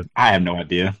 What? I have no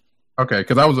idea. Okay,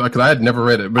 because I had never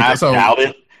read it. But, I doubt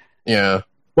it. Yeah.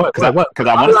 What? Because I want to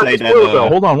say that.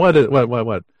 Hold on. What? I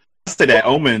say that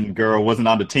Omen girl wasn't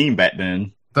on the team back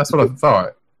then. That's what I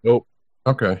thought. Nope.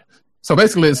 Okay. So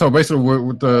basically, with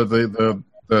the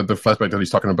flashback that he's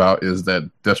talking about is that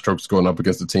Deathstroke's going up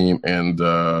against the team, and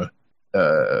you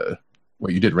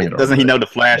did ring it. Doesn't he know the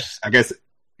Flash? I guess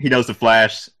he knows the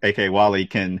Flash, aka Wally,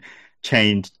 can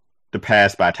change the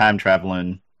past by time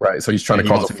traveling. Right. So he's trying to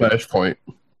cause a flashpoint.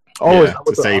 To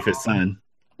save his son.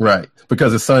 Right,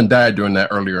 because his son died during that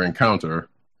earlier encounter,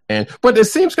 but it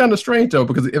seems kind of strange though,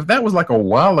 because if that was like a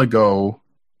while ago.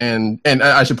 And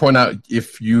I should point out,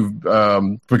 if you've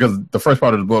because the first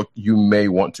part of the book, you may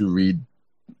want to read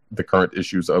the current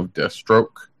issues of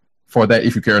Deathstroke for that,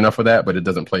 if you care enough for that, but it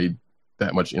doesn't play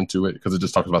that much into it because it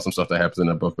just talks about some stuff that happens in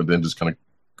that book, but then just kind of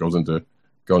goes into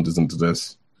going into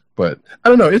this. But I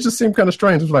don't know. It just seemed kind of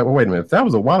strange. It was like, well, wait a minute. If that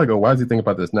was a while ago, why is he thinking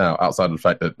about this now? Outside of the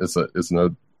fact that it's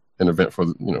an event for,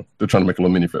 they're trying to make a little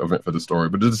mini event for the story.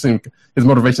 But it just seemed, his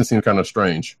motivation seemed kind of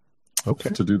strange. Okay.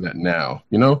 To do that now,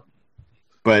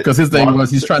 But because his thing was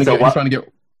he's trying to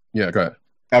get. Yeah, go ahead.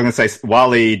 I was gonna say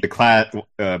Wally declined.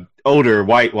 Older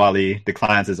white Wally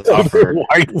declines his offer.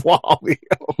 White Wally.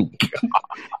 Oh, God.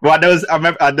 Well,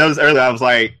 I noticed earlier. I was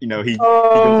like, he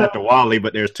goes after Wally,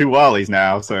 but there's two Wallies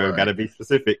now, so Right. got to be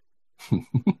specific.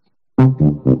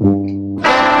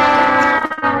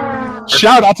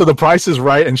 Shout out to The Price is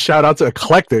Right, and shout out to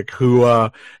Eclectic, who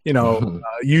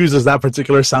uses that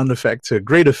particular sound effect to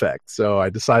great effect. So I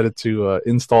decided to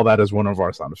install that as one of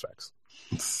our sound effects.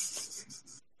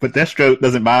 But Deathstroke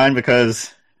doesn't mind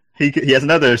because he has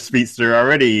another speedster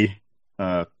already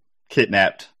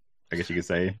kidnapped, I guess you could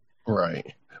say.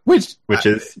 Right. Which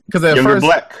is because at younger first,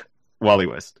 black Wally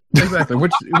West. exactly.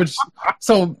 Which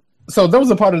so there was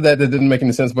a part of that didn't make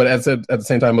any sense, but at the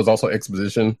same time it was also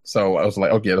exposition. So I was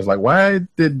like, okay, I was like, why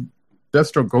did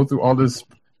Deathstroke go through all this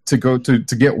to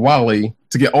get Wally,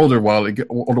 to get older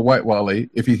white Wally,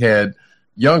 if he had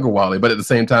younger Wally, but at the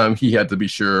same time he had to be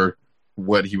sure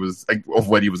what he was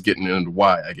getting and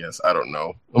why, I guess. I don't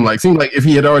know. I'm like, seemed like if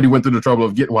he had already went through the trouble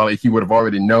of getting Wally, he would have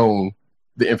already known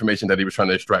the information that he was trying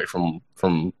to extract from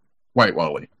white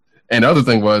Wally. And the other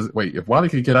thing was, wait, if Wally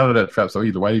could get out of that trap so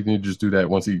easily, why didn't he just do that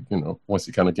once he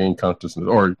kind of gained consciousness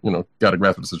or, got a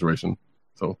grasp of the situation?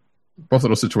 So both of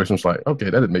those situations, like, okay,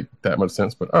 that didn't make that much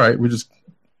sense, but all right,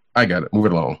 I got it. Move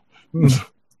it along.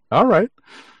 All right.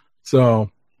 So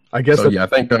I guess. I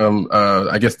think,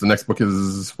 I guess the next book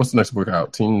is, what's the next book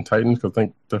out? Teen Titans? Because I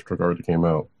think Deathstroke already came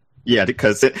out. Yeah,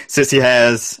 because since he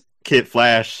has Kid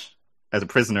Flash as a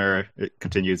prisoner, it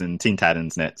continues in Teen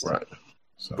Titans next. Right.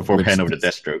 So, before panning over to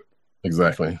Deathstroke.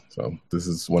 Exactly. So this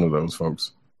is one of those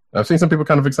folks. I've seen some people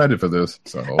kind of excited for this.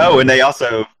 So. Oh, and they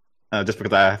also, just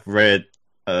because I've read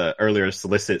earlier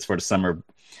solicits for the summer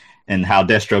and how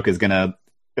Deathstroke is going to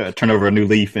turn over a new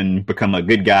leaf and become a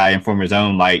good guy and form his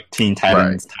own like Teen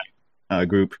Titans type,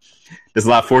 group. There's a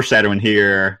lot of foreshadowing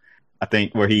here, I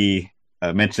think, where he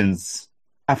mentions,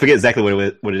 I forget exactly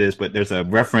what it is, but there's a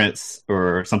reference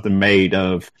or something made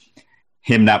of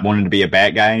him not wanting to be a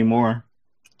bad guy anymore.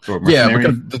 Yeah,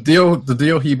 because the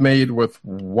deal he made with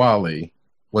Wally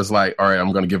was like, all right,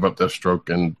 I'm going to give up Deathstroke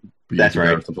and be or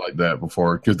something like that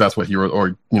before, because that's what he wrote,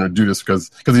 or do this because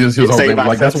he was hoping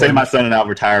like that's save my son and I'll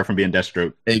retire from being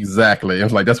Deathstroke. Exactly,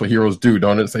 it's like that's what heroes do,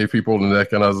 don't it? Save people and that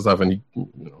kind of stuff. And he,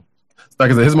 like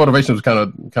I said, his motivation was kind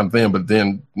of thin, but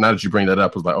then now that you bring that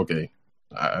up, it's like okay,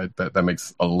 that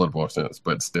makes a little more sense,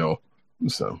 but still,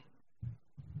 so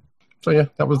yeah,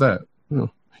 that was that.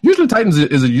 Usually Titans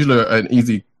is usually an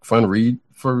easy, fun read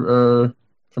for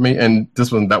me, and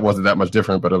this one that wasn't that much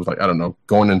different. But I was like, I don't know,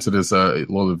 going into this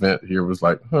little event here was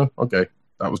like, okay,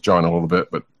 that was jarring a little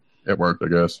bit, but it worked, I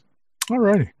guess. All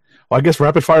righty. Well, I guess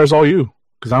rapid fire is all you,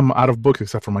 because I'm out of books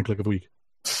except for my click of the week.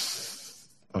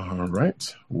 All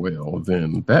right. Well,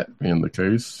 then that being the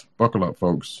case, buckle up,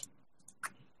 folks.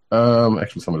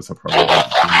 Actually, some of this I probably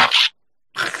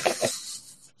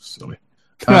silly.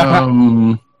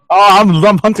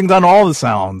 I'm hunting down all the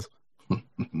sounds.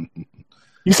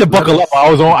 You said buckle up.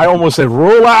 I almost said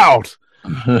roll out.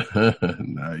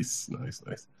 Nice.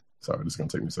 Sorry, this is gonna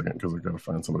take me a second because I gotta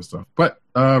find some of the stuff. But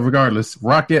regardless,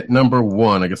 Rocket number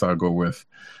 1, I guess I'll go with.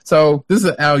 So this is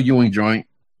an Al Ewing joint.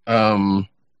 So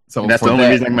that's the only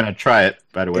reason I'm gonna try it,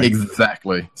 by the way.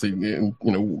 Exactly. So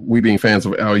we being fans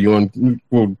of Al Ewing,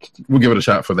 we'll give it a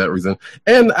shot for that reason.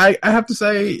 And I have to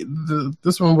say,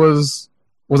 this one was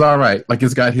all right. Like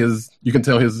it's got you can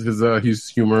tell his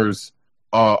humors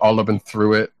all up and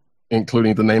through it,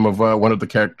 including the name of one of the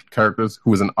characters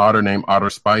who is an otter named Otter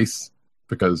Spice,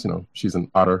 because she's an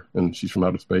otter and she's from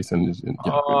outer space. And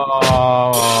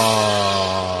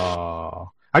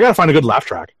I gotta find a good laugh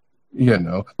track.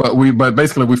 But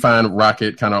basically we find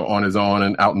Rocket kind of on his own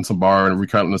and out in some bar and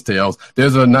recounting his tales.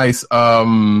 There's a nice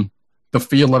the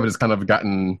feel of it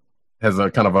has a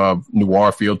kind of a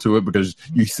noir feel to it, because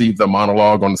you see the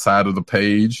monologue on the side of the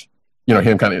page,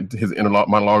 him kind of his inner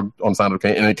monologue on the side of the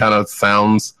page, and it kind of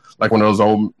sounds like one of those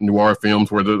old noir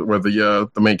films where the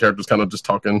main character's kind of just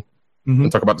talking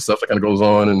and talk about the stuff that kind of goes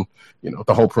on, and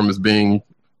the whole premise being,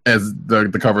 as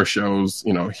the cover shows,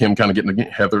 him kind of getting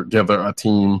together a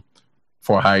team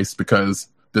for a heist, because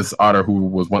this otter who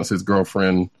was once his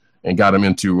girlfriend and got him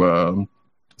into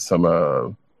some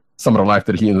of the life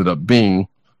that he ended up being,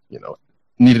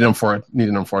 needed him for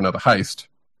another heist.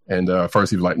 And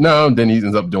first he was like, no, then he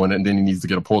ends up doing it, and then he needs to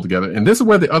get a pull together. And this is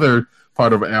where the other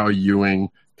part of Al Ewing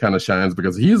kind of shines,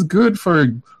 because he is good for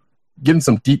getting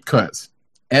some deep cuts.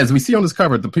 as we see on this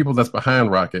cover, the people that's behind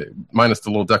Rocket, minus the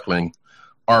little duckling,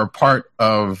 are part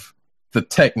of the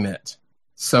TechNet.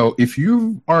 So if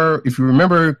you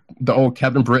remember the old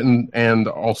Captain Britain and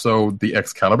also the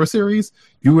Excalibur series,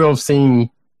 you will have seen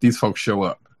these folks show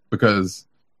up because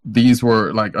these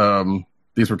were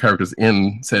characters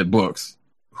in said books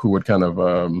who would kind of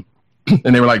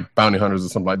and they were like bounty hunters or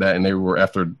something like that, and they were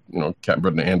after Captain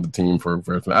Britain and the team for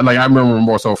I remember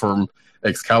more so from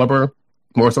Excalibur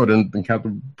more so than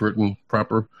Captain Britain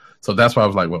proper. So that's why I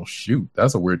was like, well, shoot,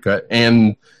 that's a weird cut.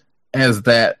 And as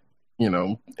that,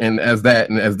 and as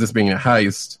this being a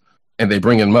heist, and they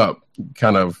bring him up,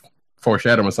 kind of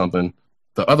foreshadowing something.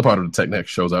 The other part of the TechNet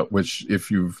shows up, which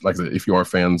if you are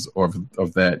fans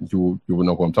of that, you will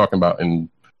know who I'm talking about and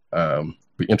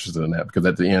be interested in that, because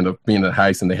at the end of being a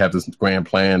heist and they have this grand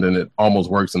plan and it almost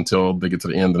works until they get to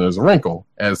the end and there's a wrinkle,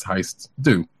 as heists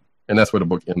do, and that's where the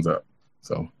book ends up.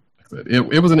 So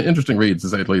it was an interesting read, to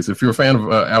say the least. If you're a fan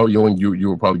of Al Ewing, you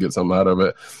will probably get something out of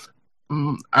it.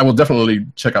 I will definitely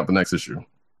check out the next issue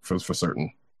for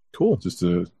certain. Cool. Just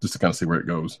to kind of see where it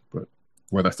goes, but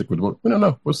whether I stick with the book, we don't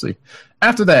know. We'll see.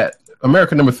 After that,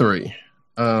 America number 3.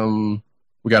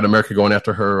 We got America going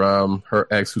after her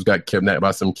ex, who's got kidnapped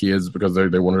by some kids because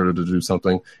they wanted her to do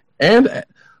something. And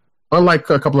unlike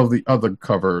a couple of the other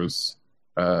covers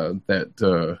or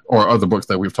other books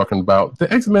that we've talking about,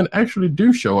 the X-Men actually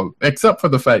do show up, except for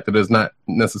the fact that it's not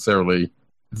necessarily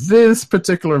this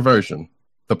particular version.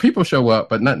 The people show up,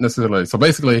 but not necessarily. So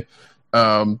basically,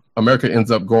 America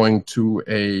ends up going to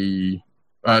a...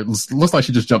 looks like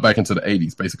she just jumped back into the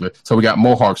 80s, basically. So we got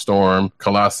Mohawk Storm,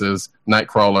 Colossus,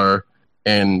 Nightcrawler,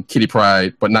 and Kitty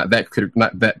Pryde, but not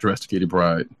that dressed Kitty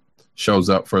Pryde shows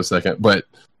up for a second. But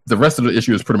the rest of the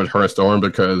issue is pretty much her and Storm,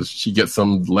 because she gets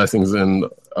some lessons in...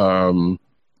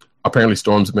 apparently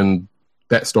Storm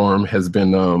has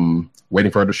been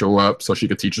waiting for her to show up so she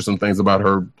could teach her some things about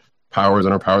her powers,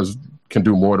 and her powers can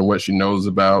do more than what she knows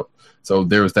about. So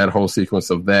there's that whole sequence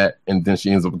of that, and then she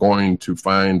ends up going to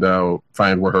find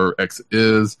where her ex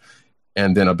is,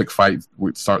 and then a big fight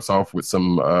starts off with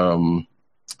some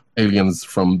aliens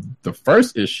from the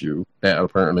first issue that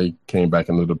apparently came back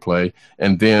into the play,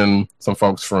 and then some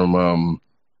folks from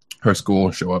her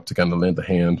school show up to kind of lend a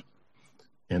hand,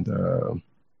 and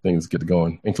things get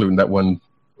going, including that one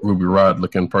Ruby Rod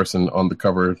looking person on the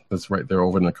cover that's right there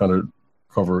over in the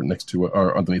cover next to it,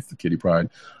 or underneath the Kitty Pryde.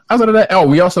 Outside of that,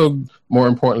 we also, more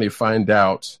importantly, find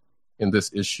out in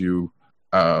this issue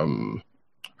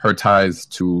her ties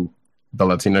to the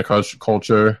Latina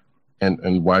culture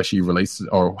and why she relates,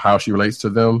 or how she relates to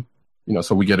them.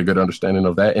 So we get a good understanding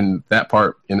of that, and that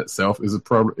part in itself is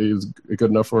good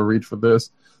enough for a read for this.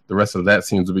 The rest of that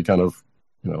seems to be kind of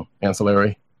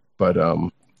ancillary, but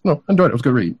no, I enjoyed it. It was a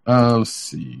good read. Let's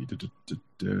see.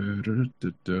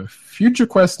 Future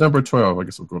Quest number 12. I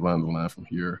guess we'll go down the line from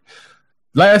here.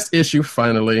 Last issue,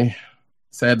 finally.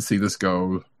 Sad to see this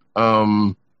go.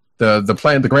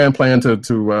 The grand plan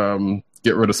to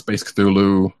get rid of Space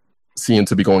Cthulhu seemed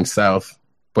to be going south,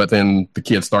 but then the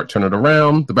kids start turning it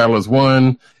around. The battle is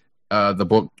won. The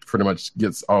book pretty much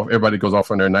gets off. Everybody goes off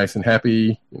on there nice and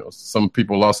happy. Some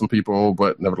people lost some people,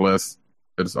 but nevertheless,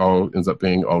 it all ends up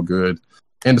being all good.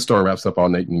 And the story wraps up all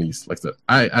neat and nice. Like that,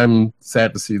 I'm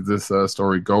sad to see this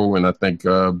story go, and I think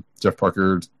Jeff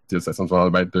Parker did say something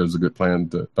about it. There's a good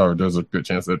plan, or there's a good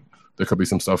chance that there could be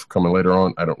some stuff coming later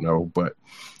on. I don't know, but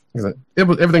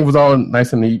everything was all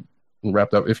nice and neat and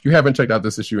wrapped up. If you haven't checked out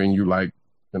this issue and you like,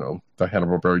 the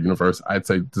Hanna-Barbera universe, I'd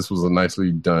say this was a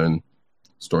nicely done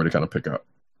story to kind of pick up.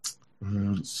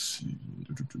 Let's see.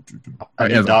 I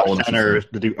need Doc Tanner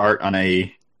to do art on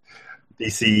a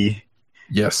DC.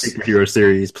 Yes. Superhero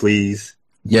series, please.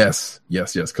 Yes,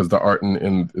 because the art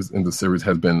in the series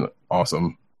has been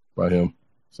awesome by him.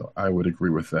 So I would agree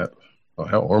with that.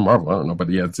 Or Marvel, I don't know, but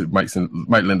yeah, it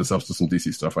might lend itself to some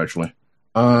DC stuff actually.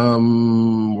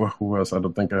 Who else? I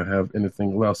don't think I have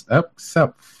anything else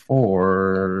except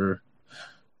for.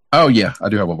 Oh yeah, I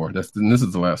do have one more. This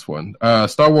is the last one.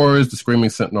 Star Wars: The Screaming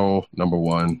Sentinel number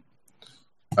 1.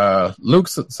 Luke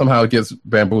somehow gets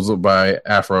bamboozled by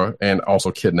Aphra and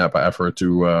also kidnapped by Aphra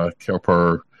to help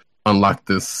her unlock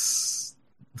this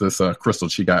crystal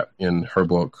she got in her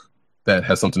book that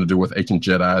has something to do with ancient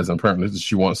Jedis, and apparently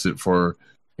she wants it for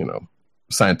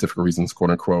scientific reasons, quote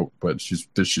unquote. But she's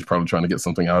probably trying to get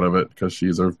something out of it because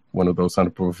she's one of those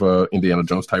type of Indiana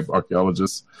Jones type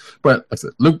archaeologists. But like I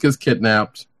said, Luke gets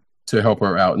kidnapped to help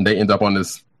her out, and they end up on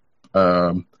this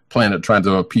planet trying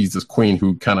to appease this queen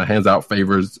who kind of hands out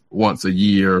favors once a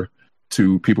year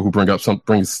to people who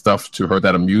bring stuff to her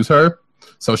that amuse her.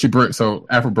 So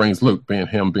Aphra brings Luke, being a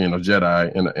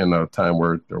Jedi in a time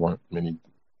where there weren't many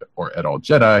or at all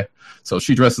Jedi. So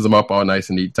she dresses him up all nice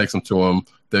and neat, takes him to him.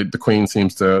 The queen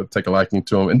seems to take a liking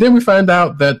to him. And then we find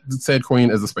out that the said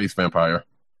queen is a space vampire.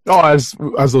 Oh, as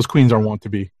those queens are wont to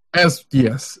be.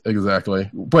 Yes, exactly.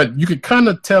 But you could kind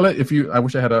of tell it if you. I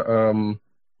wish I had a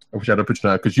picture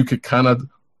now, because you could kind of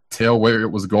tell where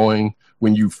it was going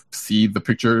when you see the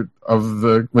picture of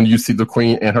when you see the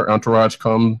queen and her entourage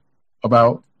come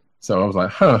about. So I was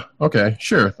like, okay,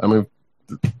 sure. I mean,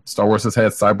 Star Wars has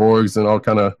had cyborgs and all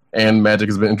kind of, and magic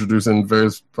has been introduced in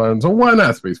various forms. So why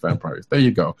not space vampires? There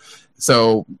you go.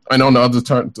 So, and on the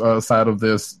other side of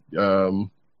this, Leia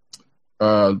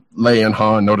and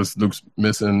Han notice Luke's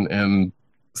missing, and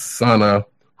Sana,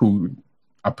 who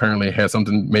apparently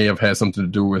may have had something to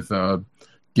do with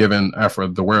giving Aphra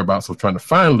the whereabouts of trying to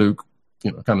find Luke,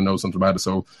 kind of knows something about it.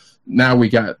 So now we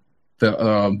got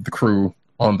the crew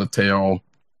on the tail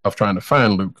of trying to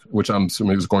find Luke, which I'm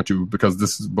assuming is going to, because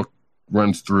this book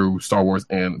runs through Star Wars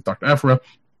and Dr. Aphra,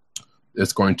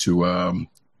 it's going to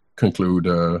conclude,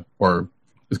 or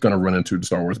it's going to run into the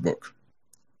Star Wars book.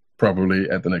 Probably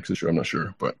at the next issue, I'm not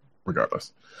sure, but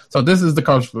regardless. So this is the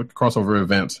crossover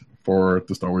event for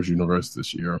the Star Wars universe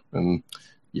this year. And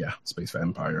yeah, Space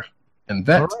Vampire. And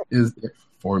that is it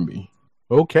for me.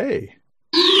 Okay.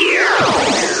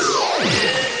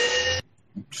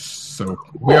 So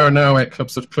we are now at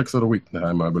Clicks of the Week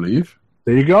time, I believe.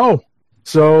 There you go.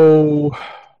 So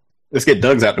let's get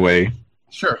Doug's out the way.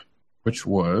 Sure. Which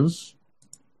was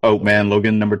Oak Man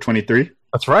Logan number 23.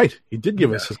 That's right. He did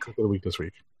give us his Click of the Week this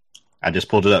week. I just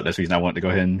pulled it up. That's the reason I wanted to go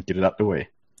ahead and get it out the way.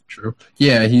 True.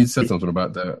 Yeah, he said something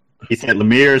about that. He said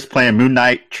Lemire's playing Moon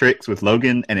Knight tricks with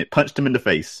Logan, and it punched him in the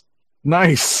face.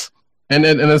 Nice. And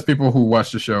as people who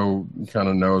watch the show kind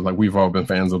of know, like, we've all been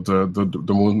fans of the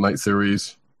Moon Knight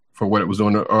series for what it was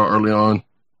doing early on.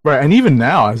 Right, and even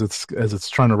now, as it's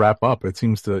trying to wrap up, it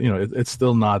seems to, it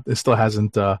still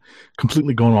hasn't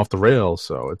completely gone off the rails.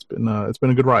 So it's been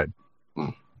a good ride.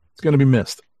 It's going to be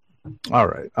missed. All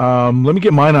right, let me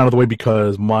get mine out of the way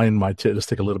because mine might just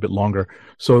take a little bit longer.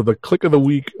 So the Click of the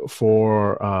Week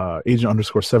for Agent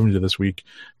 _70 this week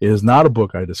is not a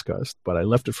book I discussed, but I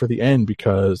left it for the end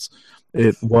because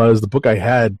it was the book I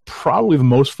had probably the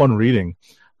most fun reading,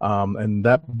 and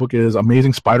that book is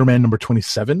Amazing Spider-Man number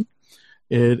 27.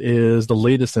 It is the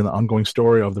latest in the ongoing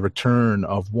story of the return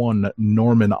of one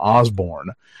Norman Osborn,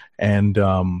 and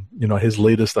his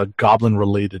latest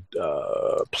goblin-related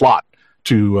plot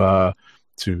to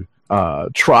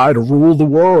try to rule the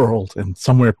world. And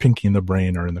somewhere Pinky and the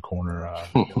Brain are in the corner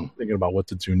thinking about what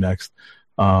to do next.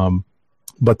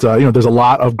 But there's a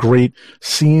lot of great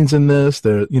scenes in this.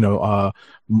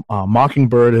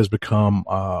 Mockingbird has become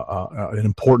an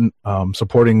important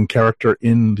supporting character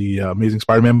in the Amazing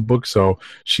Spider-Man book, so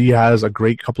she has a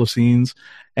great couple of scenes.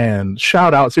 And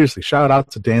shout out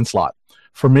to Dan Slott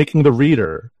for making most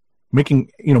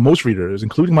readers,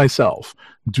 including myself,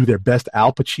 do their best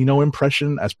Al Pacino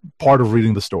impression as part of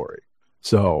reading the story.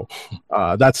 So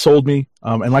that sold me.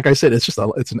 And like I said, it's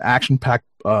an action-packed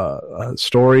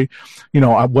story.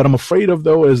 What I'm afraid of,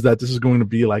 though, is that this is going to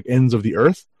be like Ends of the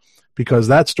Earth, because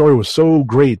that story was so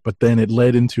great, but then it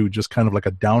led into just kind of like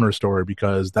a downer story,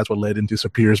 because that's what led into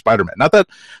Superior Spider-Man. Not that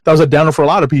was a downer for a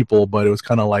lot of people, but it was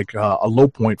kind of like a low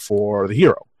point for the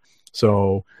hero.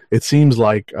 So it seems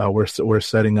like we're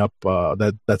setting up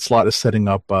that Slot is setting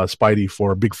up Spidey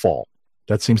for a big fall.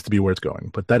 That seems to be where it's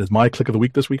going. But that is my Click of the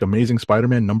Week this week, Amazing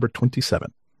Spider-Man number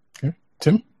 27. Okay.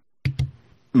 Tim?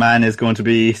 Mine is going to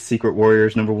be Secret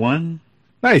Warriors number 1.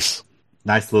 Nice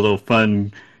Little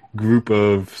fun group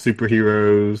of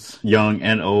superheroes, young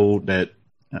and old, that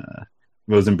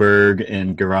Rosenberg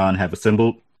and Garan have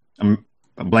assembled. I'm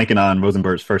blanking on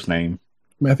Rosenberg's first name.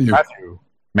 Matthew.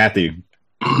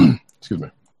 Excuse me.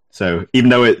 So even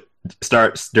though it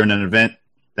starts during an event,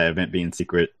 that event being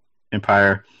Secret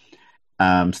Empire,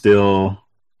 I'm still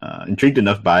intrigued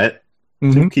enough by it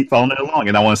to keep following it along.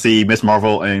 And I want to see Miss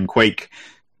Marvel and Quake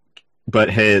butt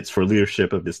heads for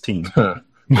leadership of this team.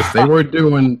 Yes, they were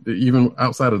doing, even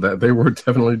outside of that, they were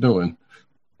definitely doing.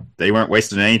 They weren't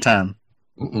wasting any time.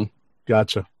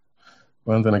 Gotcha.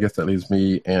 Well, then I guess that leaves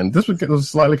me. And this was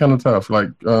slightly kind of tough. Like,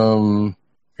 I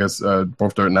guess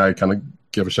both Dirt and I kind of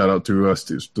give a shout out to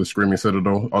the Screaming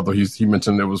Citadel, although he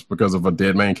mentioned it was because of a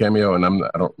Dead Man cameo, and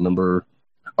I don't remember.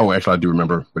 Oh, actually, I do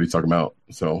remember what he's talking about.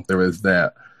 So there is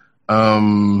that.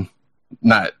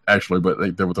 Not actually,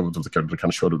 but there was a character that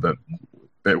kind of showed up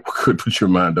that could put your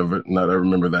mind of it. Not I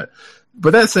remember that.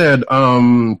 But that said, I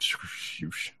don't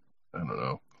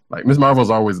know. Like, Miss Marvel's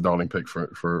always a darling pick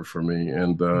for me,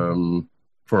 and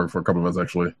for a couple of us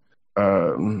actually.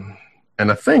 And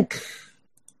I think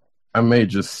I may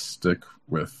just stick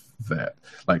with that.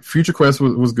 Like Future Quest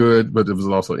was good, but it was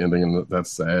also ending, and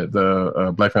that's sad.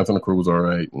 The Black Panther and the Crew was all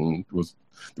right, and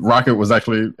Rocket was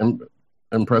actually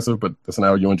impressive, but that's not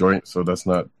how you enjoy it, so that's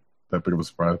not that big of a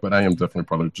surprise. But I am definitely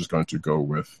probably just going to go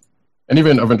with, and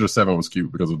even Avengers 7 was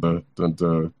cute because of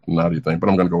the naughty thing, but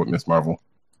I'm going to go with Miss Marvel,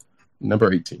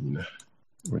 number 18,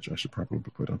 which I should probably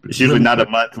put up. It's usually not a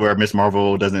month where Miss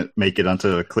Marvel doesn't make it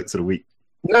onto Clicks of the Week.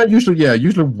 Not usually, yeah.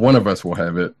 Usually one of us will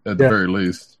have it at the very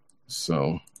least.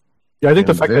 So, yeah, I think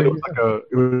the fact that it was like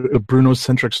a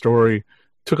Bruno-centric story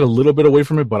took a little bit away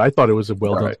from it, but I thought it was a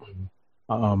well done.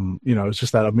 It's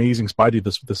just that amazing Spidey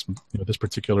this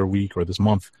particular week or this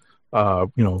month. They're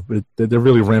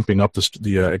really ramping up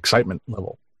the excitement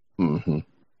level. Mm-hmm.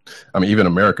 I mean, even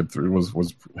America 3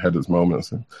 had its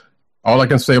moments. All I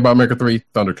can say about America 3,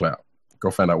 Thundercloud.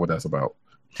 Go find out what that's about.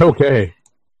 Okay.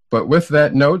 But with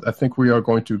that note, I think we are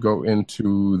going to go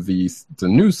into the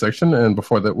news section, and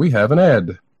before that, we have an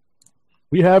ad.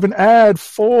 We have an ad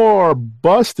for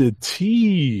Busted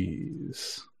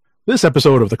Tees. This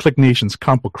episode of the Click Nation's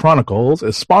Comic Book Chronicles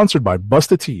is sponsored by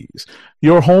Busted Tees,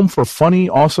 your home for funny,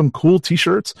 awesome, cool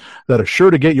t-shirts that are sure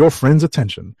to get your friends'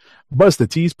 attention.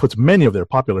 Busted Tees puts many of their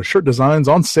popular shirt designs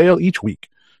on sale each week.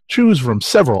 Choose from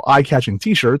several eye-catching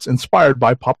t-shirts inspired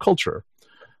by pop culture.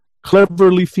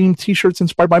 Cleverly themed t-shirts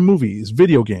inspired by movies,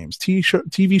 video games,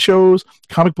 TV shows,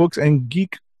 comic books, and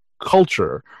geek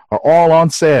culture are all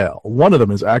on sale. One of them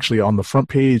is actually on the front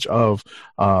page of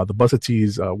the Busted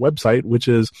Tees website, which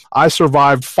is I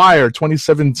Survived Fire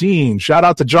 2017. Shout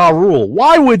out to Ja Rule.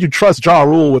 Why would you trust Ja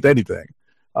Rule with anything?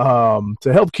 To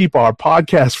help keep our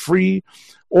podcast free,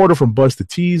 order from Busted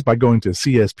Tees by going to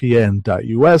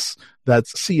cspn.us.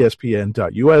 That's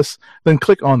cspn.us. Then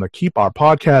click on the Keep Our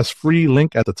Podcast Free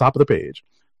link at the top of the page.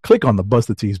 Click on the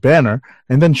Busted Tees banner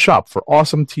and then shop for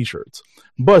awesome t-shirts.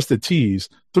 Busted Tees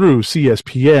through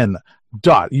cspn.us.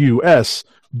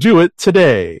 Do it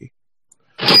today.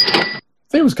 I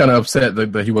think he was kind of upset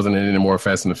that he wasn't in any more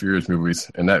Fast and the Furious movies,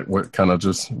 and that what kind of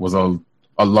just was a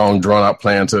long drawn out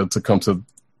plan to come to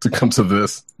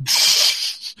this.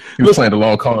 He was playing the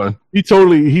long con.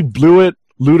 He blew it.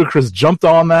 Ludacris jumped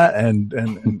on that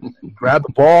and grabbed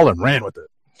the ball and ran with it.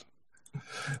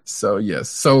 So yes,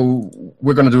 so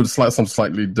we're going to do something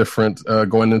slightly different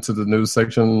going into the news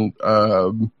section.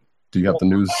 Do you have the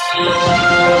news?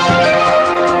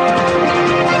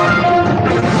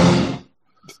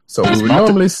 So we would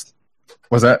normally.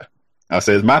 What's that? I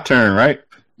say it's my turn, right?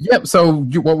 Yep. So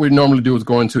what we normally do is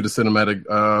go into the cinematic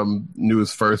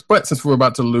news first. But since we're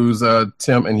about to lose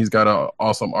Tim, and he's got an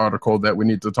awesome article that we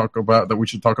need to talk about, that we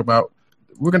should talk about,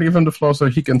 we're going to give him the floor so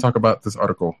he can talk about this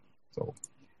article. So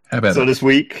have at it. So this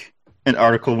week, an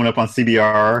article went up on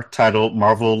CBR titled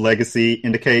 "Marvel Legacy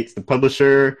Indicates the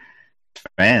Publisher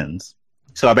Fans."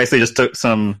 So I basically just took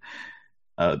some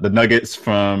the nuggets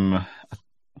from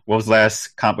what was the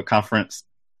last comic book conference,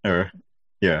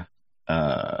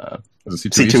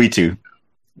 C2E2,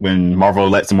 when Marvel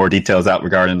let some more details out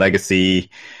regarding Legacy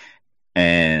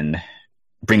and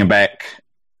bringing back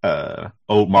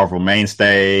old Marvel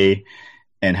mainstay,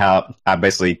 and how I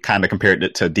basically kind of compared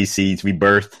it to DC's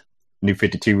Rebirth, New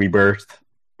 52 Rebirth,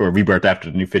 or Rebirth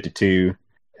after the New 52,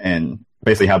 and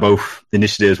basically how both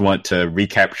initiatives want to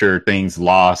recapture things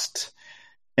lost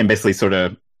and basically sort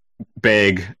of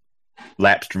beg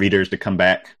lapsed readers to come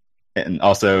back. And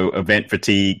also event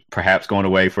fatigue, perhaps going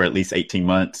away for at least 18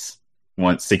 months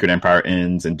once Secret Empire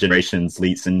ends and Generations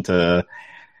leads into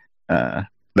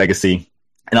Legacy.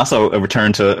 And also a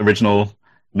return to original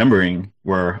numbering,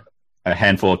 where a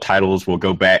handful of titles will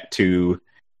go back to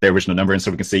their original numbering,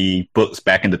 so we can see books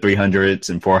back in the 300s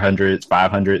and 400s,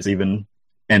 500s even.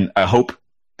 And I hope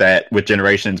that with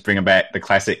Generations bringing back the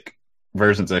classic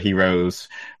versions of heroes,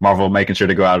 Marvel making sure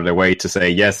to go out of their way to say,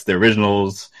 yes, the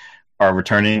originals are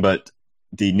returning, but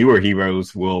the newer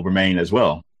heroes will remain as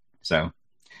well. So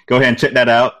go ahead and check that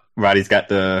out. Roddy's got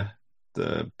the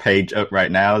page up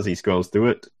right now as he scrolls through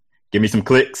it. Give me some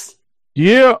clicks.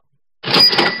 Yeah.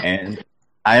 And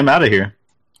I am out of here.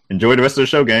 Enjoy the rest of the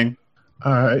show, gang.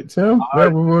 All right, Tim.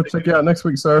 We'll check you out next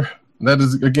week, sir. That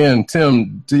is, again,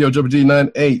 Tim,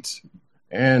 DOWG98,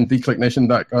 and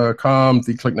theclicknation.com,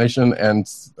 theclicknation, and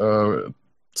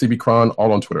CBCron,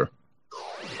 all on Twitter.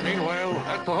 Meanwhile,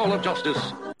 at the Hall of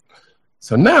Justice.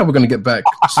 So now we're going to get back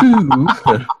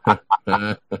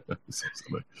to...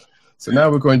 So now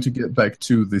we're going to get back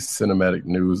to the cinematic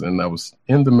news, and I was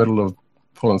in the middle of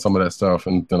pulling some of that stuff,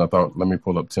 and then I thought, let me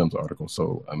pull up Tim's article.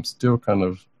 So I'm still kind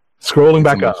of... scrolling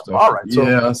back up. Stuff. All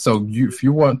right. So if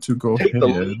you want to go take ahead. The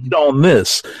lead on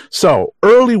this. So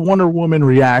early Wonder Woman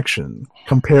reaction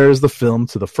compares the film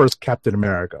to the first Captain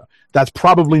America. That's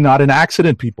probably not an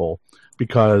accident, people.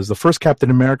 because the first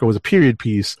Captain America was a period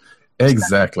piece.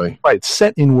 Exactly. Right,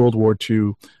 set in World War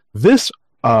II. This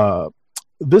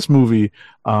movie,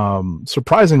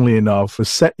 surprisingly enough, was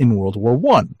set in World War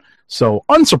One. So,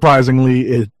 unsurprisingly,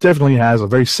 it definitely has a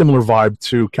very similar vibe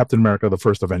to Captain America: The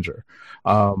First Avenger.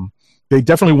 They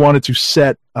definitely wanted to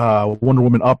set Wonder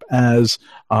Woman up as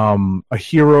a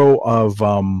hero of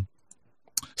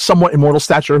somewhat immortal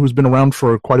stature who's been around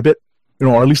for quite a bit,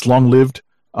 or at least long-lived.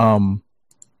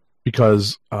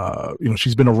 Because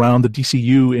she's been around the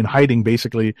DCU in hiding,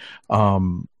 basically,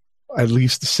 at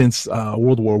least since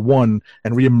World War One,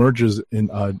 and reemerges in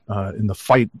the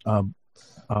fight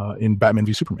in Batman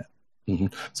v Superman. Mm-hmm.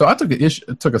 So I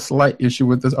took a slight issue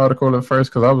with this article at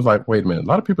first because I was like, wait a minute, a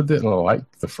lot of people didn't like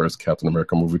the first Captain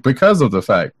America movie because of the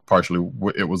fact, partially,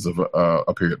 it was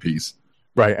a period piece.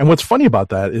 Right, and what's funny about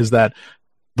that is that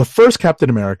the first Captain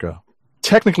America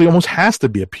technically almost has to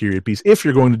be a period piece if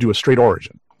you're going to do a straight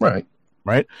origin.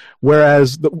 Right.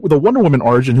 Whereas the Wonder Woman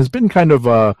origin has been kind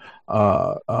of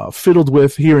fiddled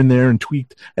with here and there and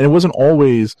tweaked, and it wasn't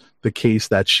always the case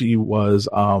that she was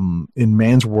in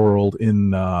man's world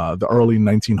in the early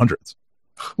 1900s.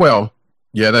 Well,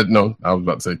 yeah, I was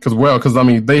about to say because I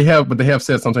mean they have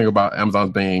said something about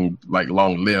Amazons being like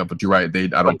long lived, but you're right.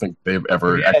 I don't think they've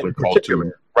ever actually called to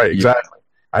it. Right, exactly.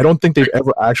 Yeah. I don't think they've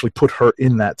ever actually put her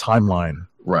in that timeline.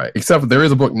 Right, except for there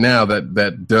is a book now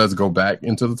that does go back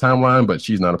into the timeline, but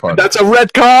she's not a part of it. That's a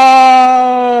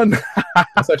retcon!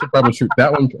 That's actually probably true.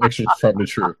 That one actually is probably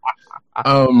true.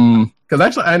 Because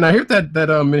actually, and I hear that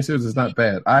miniseries is not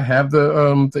bad. I have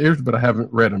the issues, but I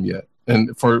haven't read them yet.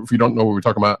 And if you don't know what we're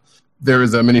talking about, there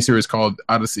is a miniseries called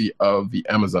Odyssey of the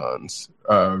Amazons,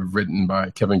 written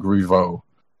by Kevin Griveau,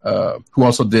 who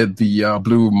also did the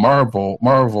Blue Marvel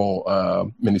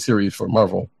miniseries for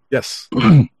Marvel. Yes.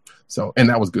 So, and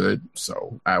that was good.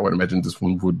 So I would imagine this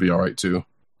one would be all right too.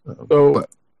 But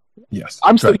yes,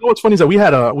 I'm still. You know what's funny is that we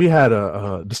had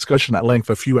a discussion at length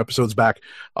a few episodes back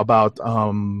about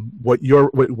what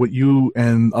you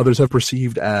and others have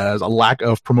perceived as a lack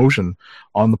of promotion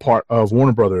on the part of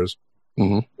Warner Brothers.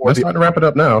 Mm-hmm. Let's try to wrap it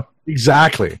up now.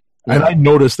 Exactly. Yeah. And I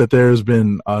noticed that there's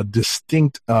been a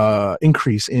distinct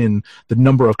increase in the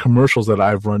number of commercials that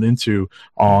I've run into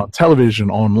on television,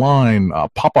 online,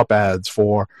 pop-up ads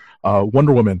for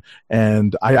Wonder Woman.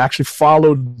 And I actually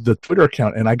followed the Twitter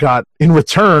account, and I got, in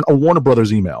return, a Warner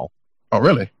Brothers email. Oh,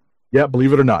 really? Yeah,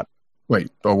 believe it or not. Wait,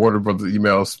 a Warner Brothers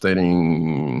email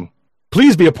stating...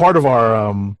 Please be a part of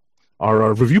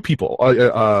our review people.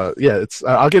 It's.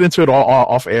 I'll get into it all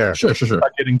off air. Sure. I'm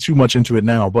not getting too much into it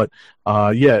now, but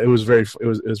it was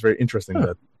very interesting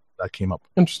that came up.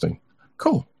 Interesting.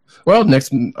 Cool. Well,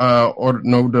 next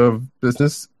note of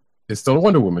business is still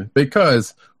Wonder Woman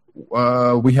because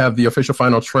we have the official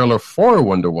final trailer for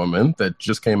Wonder Woman that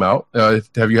just came out.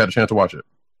 Have you had a chance to watch it?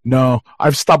 No,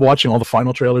 I've stopped watching all the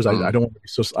final trailers. I don't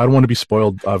want to be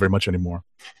spoiled very much anymore.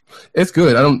 It's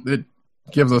good. It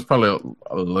gives us probably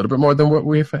a little bit more than what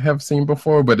we have seen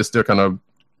before, but it still kind of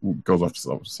goes off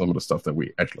some of the stuff that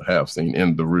we actually have seen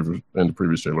in the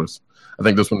previous trailers. I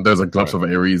think this one, there's a glimpse of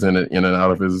Ares in and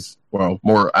out of his,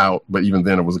 more out, but even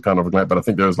then it was a kind of a glimpse. But I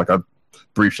think there's like a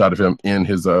brief shot of him in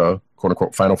his quote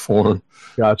unquote final form.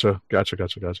 Gotcha.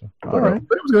 All right.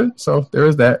 But it was good. So there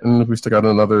is that. And we still got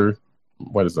another,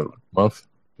 what is it, month?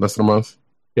 Less than a month?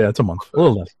 Yeah, it's a month. A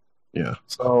little less. Yeah.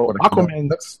 So Aquaman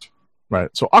next. Right.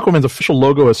 So Aquaman's official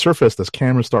logo has surfaced as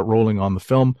cameras start rolling on the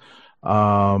film.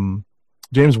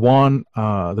 James Wan,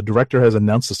 the director, has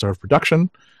announced the start of production,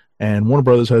 and Warner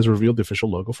Brothers has revealed the official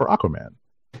logo for Aquaman.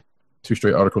 2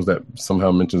 straight articles that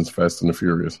somehow mentions Fast and the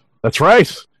Furious. That's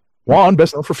right. Wan,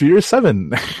 best known for Furious 7.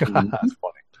 That's funny.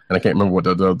 And I can't remember what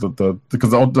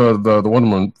because all the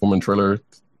Wonder Woman trailer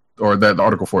or that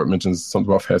article for it mentions something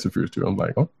about Fast and Furious 2. I'm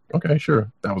like, oh, okay, sure.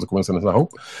 That was a coincidence, I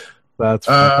hope. That's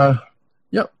funny.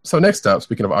 Yep. So next up,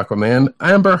 speaking of Aquaman,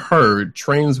 Amber Heard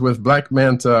trains with Black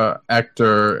Manta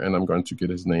actor, and I'm going to get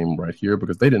his name right here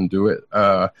because they didn't do it,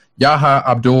 Yahya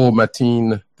Abdul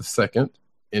Mateen II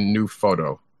in new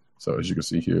photo. So as you can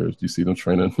see here, you see them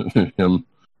training him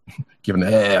giving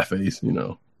the ass face,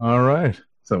 All right.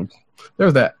 So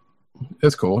there's that.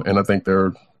 It's cool. And I think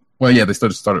they still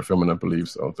just started filming, I believe.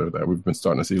 So there's that. We've been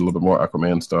starting to see a little bit more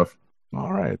Aquaman stuff.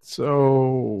 All right.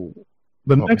 So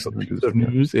the next piece of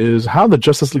news is how the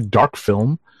Justice League Dark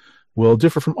film will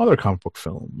differ from other comic book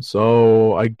films.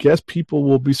 So I guess people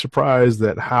will be surprised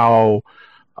at how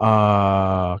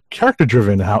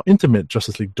character-driven, how intimate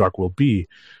Justice League Dark will be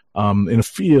in a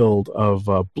field of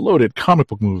bloated comic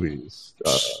book movies.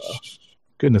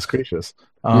 Goodness gracious.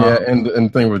 Yeah, and the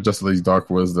thing with Justice League Dark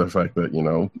was the fact that,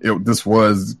 this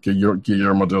was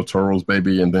Guillermo del Toro's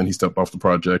baby, and then he stepped off the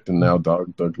project, and now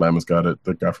Doug Lammons got it,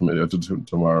 the guy from Edge of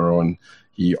Tomorrow, and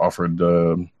he offered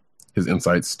his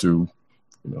insights to,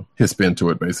 his spin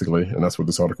to it, basically, and that's what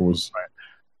this article was. Right.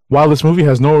 While this movie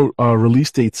has no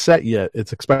release date set yet,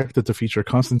 it's expected to feature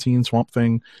Constantine, Swamp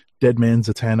Thing, Deadman,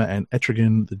 Zatanna, and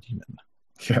Etrigan the Demon.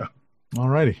 Yeah.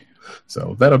 Alrighty.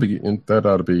 So that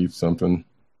ought to be something.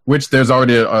 Which there's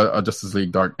already a Justice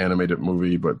League Dark animated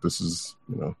movie, but this is,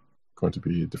 going to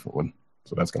be a different one.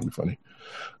 So that's going to be funny.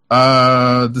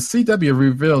 The CW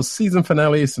reveals season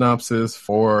finale synopsis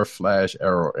for Flash,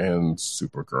 Arrow, and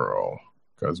Supergirl,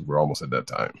 because we're almost at that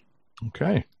time.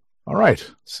 Okay. All right.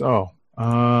 So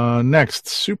next,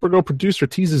 Supergirl producer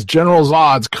teases General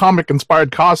Zod's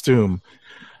comic-inspired costume.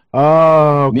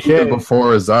 Okay.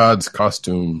 Before Zod's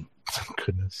costume.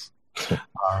 Goodness.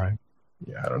 All right.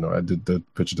 Yeah, I don't know. The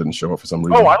picture didn't show up for some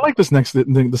reason. Oh, I like this next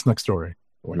story.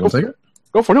 You want to take it?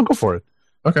 Go for it. No, go for it.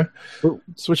 Okay.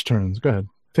 Switch turns. Go ahead.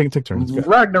 Take turns.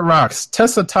 Ragnarok's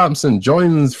Tessa Thompson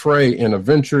joins fray in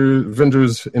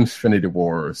Avengers Infinity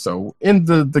War. So in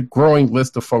the growing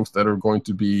list of folks that are going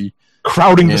to be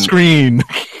crowding the screen.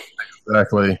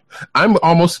 Exactly. I'm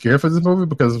almost scared for this movie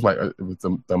because with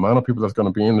the amount of people that's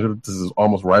going to be in it, this is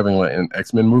almost rivaling an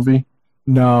X-Men movie.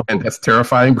 No. And that's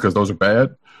terrifying because those are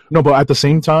bad. No, but at the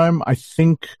same time, I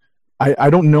think I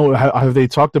don't know. Have they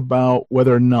talked about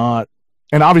whether or not?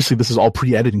 And obviously, this is all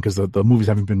pre-editing because the movies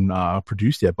haven't been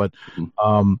produced yet. But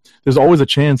there's always a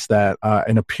chance that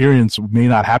an appearance may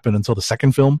not happen until the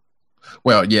second film.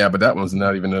 Well, yeah, but that one's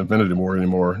not even Infinity War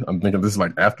anymore. I'm thinking this is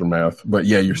like Aftermath. But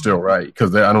yeah, you're still right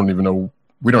because I don't even know.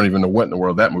 We don't even know what in the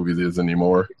world that movie is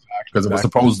anymore because it was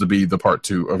supposed to be the part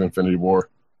 2 of Infinity War.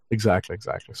 Exactly.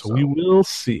 So we will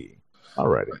see.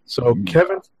 Alrighty. So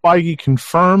Kevin Feige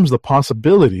confirms the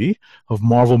possibility of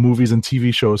Marvel movies and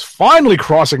TV shows finally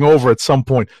crossing over at some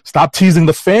point. Stop teasing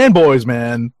the fanboys,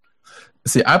 man.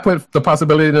 See, I put the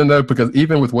possibility in there because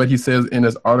even with what he says in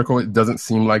his article, it doesn't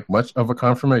seem like much of a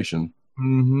confirmation.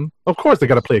 Mm-hmm. Of course, they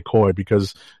got to play it coy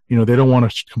because they don't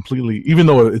want to completely. Even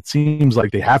though it seems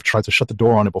like they have tried to shut the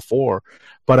door on it before,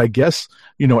 but I guess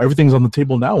everything's on the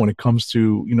table now when it comes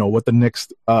to what the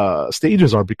next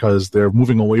stages are because they're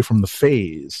moving away from the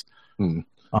phase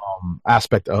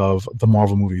aspect of the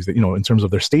Marvel movies that in terms of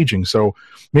their staging. So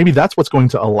maybe that's what's going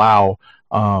to allow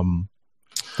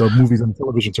the movies and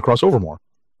television to cross over more.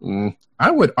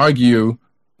 I would argue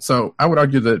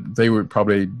that they would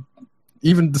probably.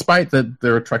 Even despite that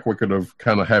their track record of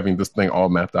kind of having this thing all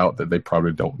mapped out, that they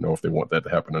probably don't know if they want that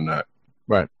to happen or not.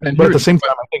 Right. But at the same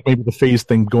time, I think maybe the phase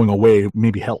thing going away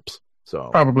maybe helps. So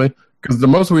probably. Because the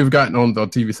most we've gotten on the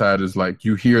TV side is like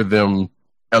you hear them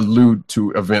allude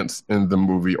to events in the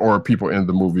movie or people in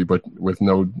the movie, but with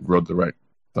no real direct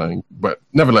thing. But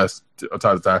nevertheless,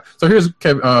 time to time. So here's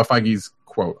Feige's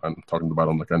quote. I'm talking about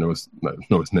him like I know his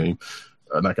name.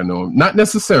 Like I know him. Not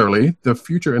necessarily the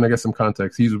future, and I guess some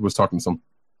context. He was talking to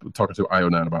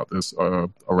IO9 about this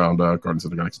around Guardians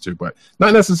of the Galaxy 2, but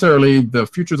not necessarily. The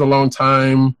future's a long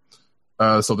time.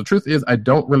 So the truth is, I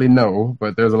don't really know,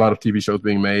 but there's a lot of TV shows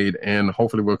being made, and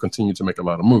hopefully we'll continue to make a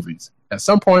lot of movies. At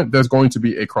some point, there's going to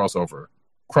be a crossover,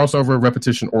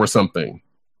 repetition, or something.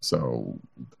 So,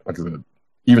 like I said,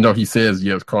 even though he says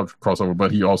yes, crossover,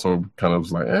 but he also kind of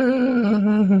was like,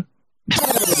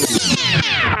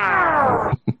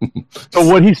 So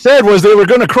what he said was they were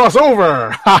going to cross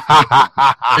over.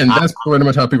 And that's pretty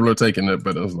much how people are taking it.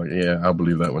 But I was like, yeah, I'll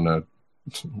believe that when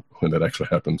that actually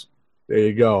happens. There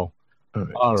you go.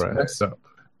 All right. So next up,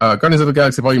 Guardians of the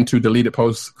Galaxy Volume 2 deleted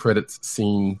post-credits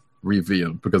scene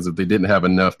revealed because if they didn't have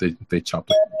enough, they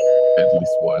chopped it at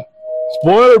least one.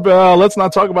 Spoiler bell. Let's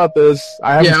not talk about this.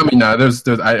 I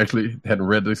actually hadn't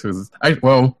read this because I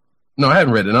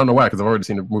hadn't read it. I don't know why because I've already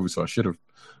seen the movie, so I should have.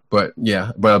 But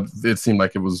yeah, but it seemed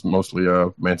like it was mostly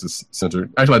Mantis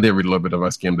centered. Actually, I did read a little bit of it. I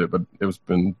skimmed it, but it was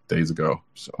been days ago.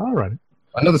 So all right,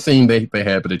 another scene they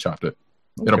had, but they chopped it.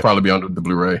 Okay. It'll probably be on the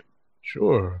Blu-ray.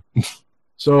 Sure.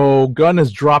 So Gunn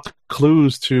has dropped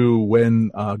clues to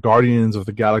when Guardians of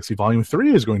the Galaxy Volume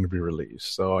 3 is going to be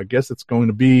released. So I guess it's going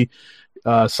to be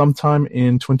sometime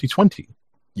in 2020.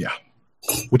 Yeah.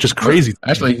 Which is crazy.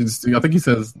 Actually, I think he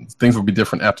says things will be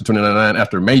different after 2099,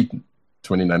 after May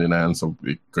 2099, so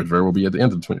it could very well be at the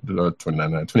end of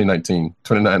 2019.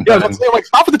 Yeah, let's say like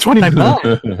stop at the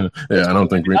 2099. Yeah, I don't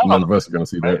think none of us are going to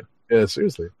see that. Yeah,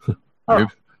 seriously. Maybe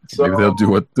they'll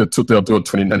do a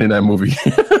 2099 movie.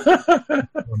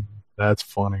 That's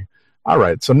funny. All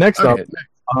right, so next up,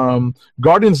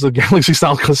 Guardians of the Galaxy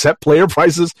style cassette player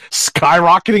prices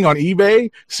skyrocketing on eBay.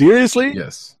 Seriously?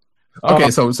 Yes.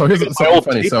 Okay, so here's something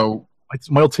funny. So it's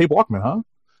my old tape Walkman, huh?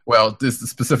 well, this is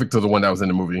specific to the one that was in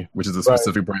the movie, which is a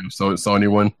specific brand of Sony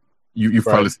one. You've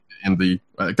probably seen it in the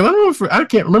because I don't know if I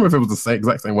can't remember if it was the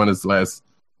exact same one as the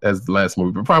last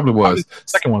movie, but probably was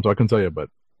second one, so I can tell you. But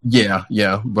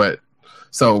yeah. But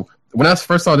so when I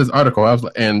first saw this article, I was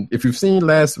like, and if you've seen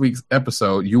last week's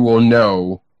episode, you will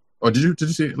know. Or did you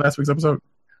see last week's episode?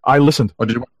 I listened. Or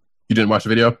you didn't watch the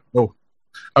video? No.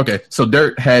 Okay, so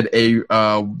Dirt had a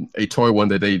toy one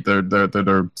that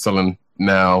they're selling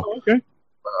now. Oh, okay.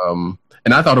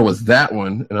 And I thought it was that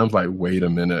one, and I was like, wait a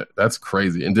minute, that's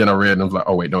crazy. And then I read, and I was like,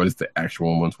 oh wait, no, it's the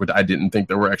actual ones, which I didn't think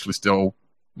they were actually still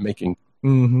making.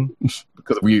 Mm-hmm.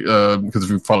 Because if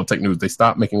you follow tech news, they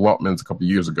stopped making Walkmans a couple of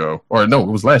years ago, or no,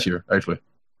 it was last year actually,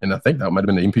 and I think that might have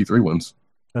been the MP3 ones.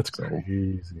 That's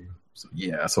crazy. So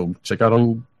yeah, so check out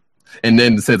on. And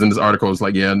then it says in this article, it's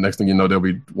like, yeah, next thing you know, they'll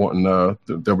be wanting,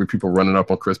 there'll be people running up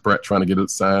on Chris Pratt trying to get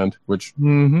it signed, which,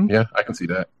 yeah, I can see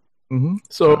that. Mm-hmm.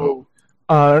 So,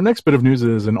 our next bit of news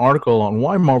is an article on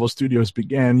why Marvel Studios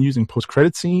began using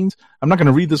post-credit scenes. I'm not going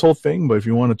to read this whole thing, but if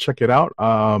you want to check it out,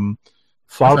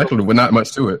 actually, we're not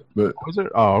much to it. But was it?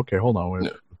 Oh, okay, hold on.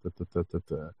 Wait.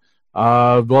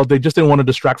 Yeah. Well, they just didn't want to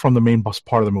distract from the main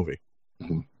part of the movie.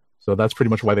 Mm-hmm. So that's pretty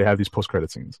much why they have these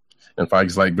post-credit scenes. And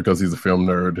Feig's like, because he's a film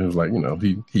nerd, he was like,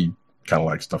 he kind of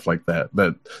likes stuff like that.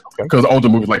 Because older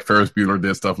movies like Ferris Bueller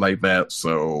did stuff like that,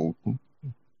 so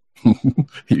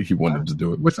he wanted to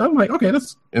do it. Which I'm like, okay,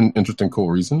 that's an interesting, cool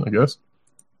reason, I guess.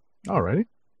 Alrighty.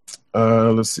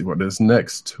 Let's see what is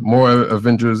next. More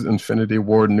Avengers Infinity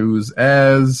War news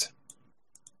as...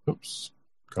 Oops.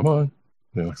 Come on.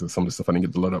 Yeah, like some of the stuff I didn't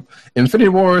get to load up. Infinity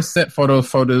War set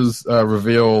photos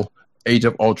reveal Age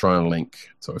of Ultron link.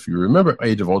 So if you remember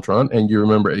Age of Ultron and you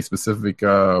remember a specific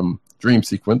dream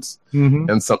sequence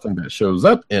and something that shows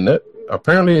up in it,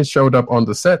 apparently it showed up on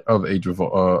the set of Age of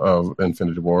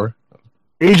Infinity War.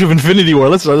 Age of Infinity War.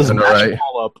 Let's match right. it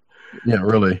all up. Yeah,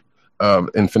 really.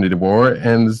 Infinity War,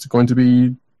 and it's going to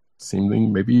be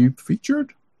seeming maybe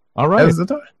featured. All right. As the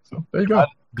time. So there you go.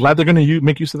 Glad they're going to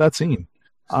make use of that scene.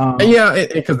 Yeah,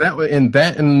 because that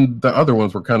and the other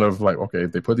ones were kind of like, okay,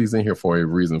 they put these in here for a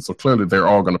reason. So clearly they're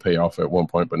all going to pay off at one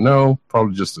point, but no,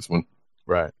 probably just this one.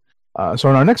 Right. So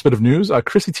in our next bit of news,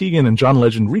 Chrissy Teigen and John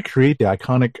Legend recreate the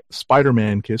iconic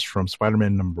Spider-Man kiss from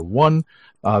Spider-Man #1,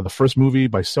 the first movie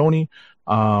by Sony.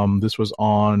 This was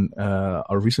on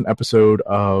a recent episode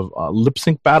of Lip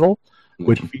Sync Battle,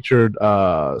 which featured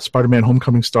Spider-Man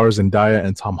Homecoming stars Zendaya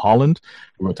and Tom Holland.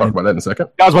 We're going to talk about that in a second.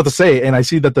 I was about to say, and I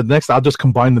see that the next, I'll just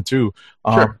combine the two.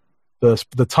 Sure.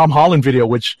 The Tom Holland video,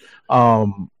 which I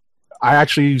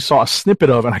actually saw a snippet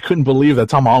of, and I couldn't believe that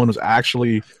Tom Holland was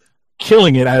actually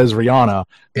killing it as Rihanna.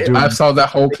 I saw that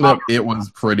whole clip. It was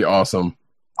pretty awesome.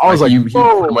 I was like,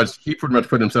 he pretty much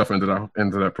put himself into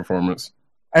that performance.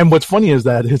 And what's funny is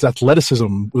that his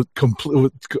athleticism was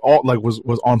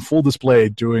was on full display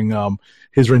during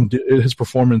his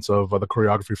performance of the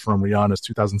choreography from Rihanna's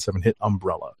 2007 hit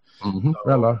Umbrella. Mm-hmm.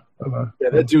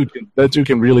 Yeah, that dude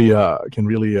can really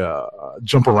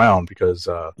jump around because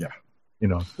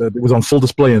it was on full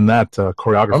display in that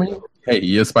choreography. I mean, hey,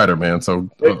 he is Spider-Man, so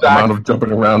the amount of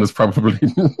jumping around is probably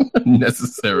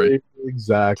necessary.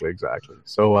 Exactly.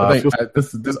 So I think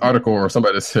this article or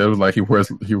somebody said like he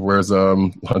wears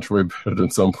lingerie better than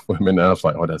some women. And I was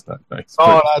like, oh, that's not nice.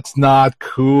 Oh, that's not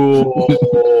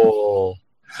cool.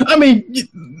 I mean,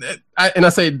 I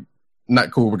say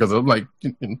not cool because of, like,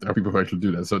 there are people who actually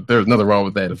do that. So there's nothing wrong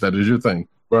with that if that is your thing.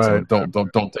 Right. So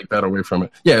don't take that away from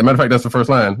it. Yeah, as a matter of fact, that's the first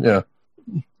line. Yeah.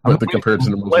 But the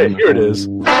comparison to here it is.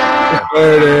 Yeah.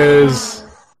 There it is.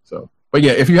 So, but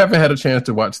yeah, if you haven't had a chance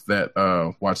to watch that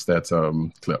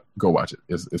clip, go watch it.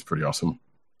 It's pretty awesome.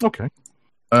 Okay.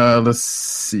 Let's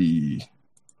see.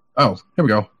 Oh, here we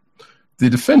go.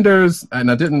 The Defenders, and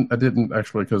I didn't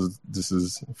actually because this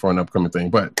is for an upcoming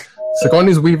thing, but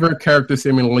Sigourney Weaver character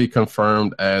seemingly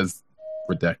confirmed as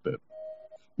redacted.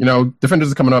 Defenders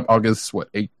is coming up August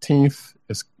 18th.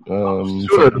 It's so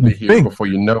it'll be here before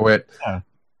you know it. Yeah.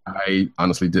 I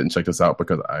honestly didn't check this out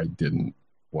because I didn't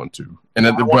want to,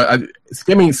 but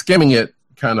skimming it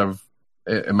kind of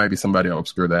it might be somebody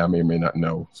obscure that I may or may not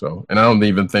know. So, and I don't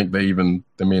even think they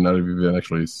may not have even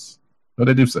actually. No,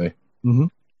 they do say. Mm-hmm.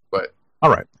 But all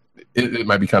right, it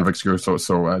might be kind of obscure. So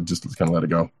I just kind of let it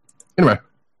go. Anyway,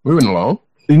 moving along.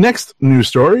 The next news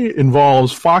story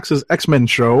involves Fox's X-Men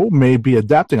show may be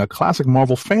adapting a classic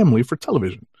Marvel family for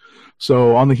television.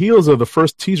 So on the heels of the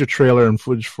first teaser trailer and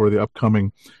footage for the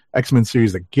upcoming X-Men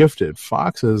series The Gifted,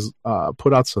 Fox has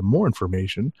put out some more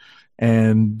information,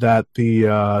 and that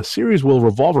the series will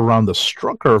revolve around the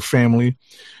Strucker family,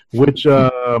 which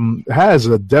has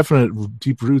a definite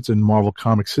deep roots in Marvel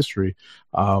Comics history.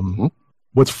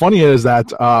 What's funny is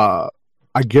that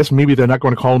I guess maybe they're not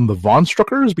going to call them the Von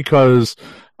Struckers because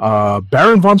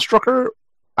Baron Von Strucker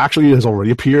actually has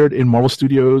already appeared in Marvel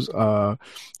Studios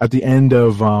at the end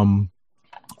of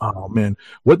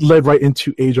what led right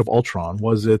into Age of Ultron?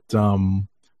 Was it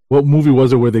what movie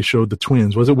was it where they showed the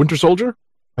twins? Was it Winter Soldier?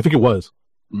 I think it was.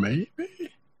 Maybe.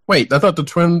 Wait, I thought the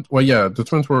twins. Well, yeah, the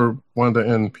twins were Wanda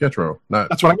and Pietro. Not.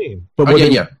 That's what I mean. But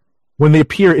when they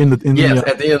appear in the at the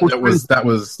end, that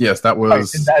was right.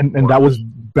 and that was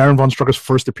Baron Von Strucker's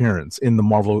first appearance in the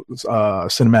Marvel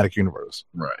cinematic universe.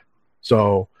 Right.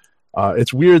 So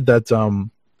it's weird that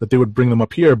that they would bring them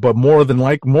up here, but more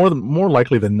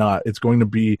likely than not, it's going to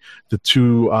be the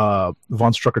two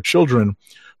Von Strucker children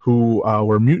who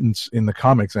were mutants in the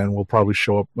comics and will probably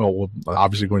show up. Well, we're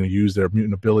obviously going to use their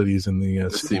mutant abilities in the.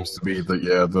 It seems to be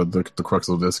the crux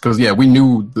of this because we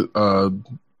knew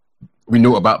we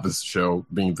knew about this show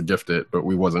being The Gifted, but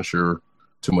we wasn't sure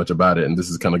too much about it, and this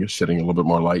is kind of shedding a little bit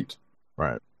more light,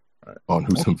 right, on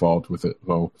who's involved with it.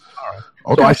 So, all right.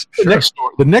 Okay, so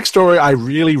the next story, I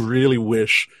really, really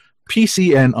wish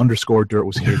PCN_Dirt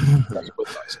was here.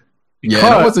 Yeah,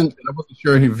 I wasn't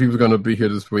sure if he was going to be here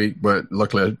this week, but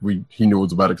luckily he knew it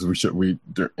was about it because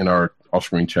in our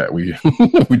off-screen chat we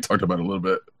we talked about it a little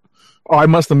bit. Oh, I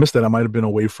must have missed it. I might have been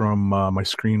away from my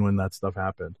screen when that stuff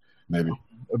happened. Maybe.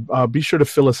 Be sure to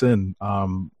fill us in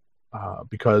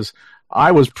because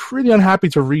I was pretty unhappy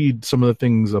to read some of the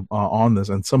things on this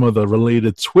and some of the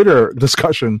related Twitter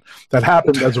discussion that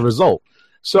happened as a result.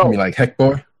 So, you mean like Heck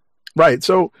Boy? Right.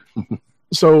 So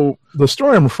the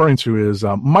story I'm referring to is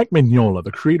Mike Mignola,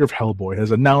 the creator of Hellboy,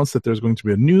 has announced that there's going to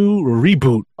be a new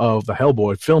reboot of the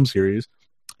Hellboy film series,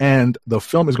 and the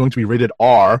film is going to be rated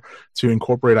R to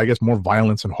incorporate, I guess, more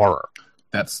violence and horror.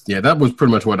 That was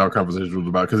pretty much what our conversation was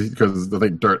about because I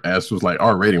think Dirt asked was like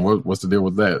R rating. What's the deal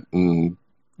with that? And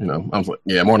I was like,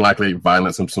 yeah, more than likely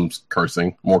violence and some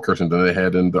cursing, more cursing than they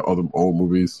had in the other old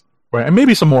movies, right? And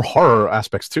maybe some more horror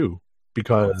aspects too,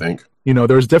 because I think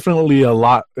there's definitely a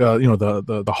lot.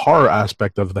 The horror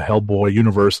aspect of the Hellboy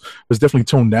universe was definitely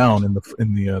toned down in the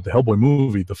Hellboy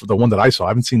movie, the one that I saw. I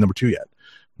haven't seen number 2 yet,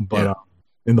 but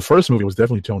in the first movie, it was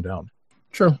definitely toned down.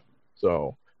 Sure.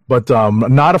 So. But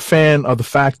not a fan of the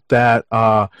fact that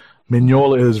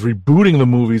Mignola is rebooting the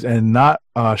movies and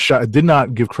did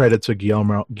not give credit to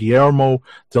Guillermo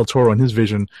del Toro and his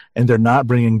vision, and they're not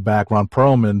bringing back Ron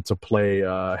Perlman to play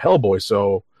Hellboy.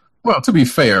 So, well, to be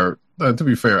fair, I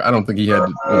don't think he had.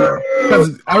 So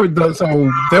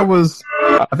there was,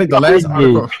 I think the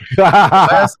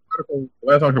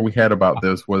last article we had about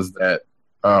this was that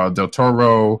del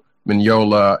Toro,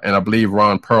 Mignola, and I believe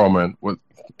Ron Perlman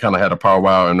kind of had a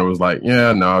powwow, and it was like,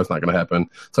 yeah, no, it's not going to happen.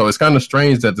 So it's kind of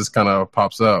strange that this kind of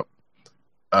pops up.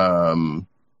 Not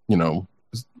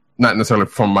necessarily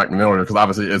from Mike Mignola, because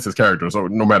obviously it's his character. So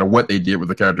no matter what they did with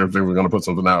the character, if they were going to put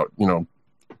something out,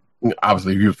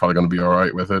 obviously he was probably going to be all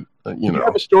right with it. Do you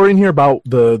have a story in here about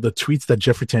the tweets that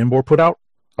Jeffrey Tambor put out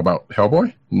about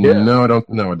Hellboy? Yeah. No, I don't.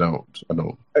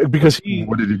 Because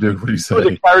what did he do? What did he say? He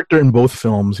was a character in both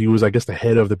films. He was, I guess, the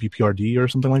head of the BPRD or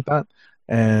something like that,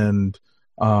 and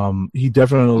he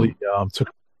definitely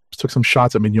took some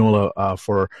shots at Mignola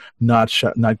for not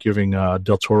giving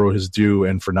Del Toro his due,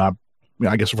 and for not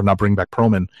bringing back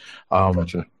Perlman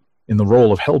in the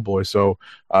role of Hellboy. So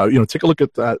take a look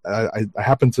at that. I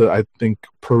happened to, I think,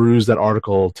 peruse that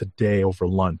article today over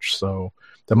lunch, so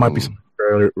that might be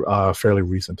fairly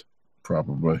recent.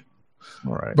 Probably.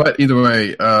 All right. But either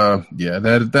way,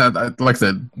 that like I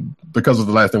said, because of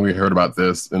the last thing we heard about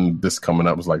this and this coming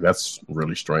up was like, that's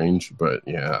really strange. But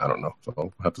yeah, I don't know. So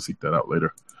I'll have to seek that out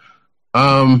later.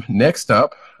 Next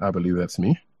up, I believe that's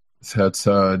me. It's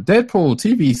a Deadpool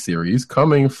TV series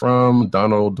coming from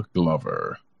Donald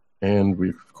Glover. And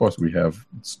we have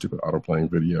stupid auto-playing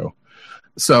video.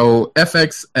 So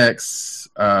FXX,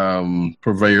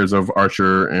 purveyors of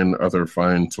Archer and other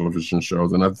fine television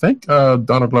shows, and I think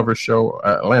Donald Glover's show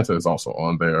Atlanta is also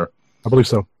on there. I believe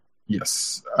so.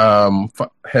 Yes,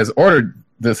 has ordered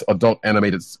this adult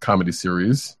animated comedy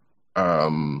series,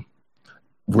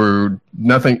 where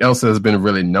nothing else has been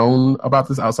really known about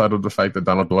this outside of the fact that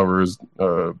Donald Glover is,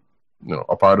 a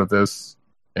part of this,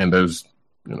 and there's,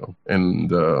 it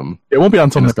won't be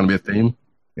until it's going to be a theme.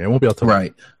 Yeah, it won't be until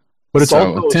right. But it's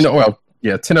also 10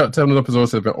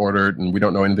 episodes have been ordered, and we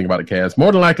don't know anything about the cast.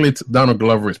 More than likely, Donald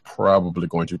Glover is probably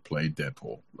going to play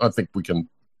Deadpool. I think we can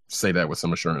say that with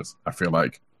some assurance. I feel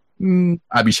like,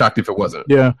 I'd be shocked if it wasn't.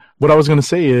 Yeah. What I was going to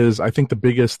say is, I think the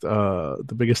biggest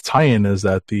tie-in is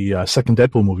that the second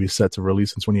Deadpool movie is set to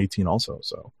release in 2018 also.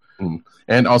 So,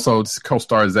 and also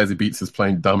co-star Zazie Beetz is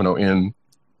playing Domino in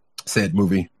said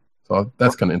movie. So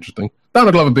that's kind of interesting.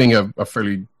 Donald Glover being a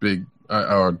fairly big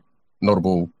or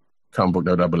notable comic book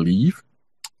nerd, I believe.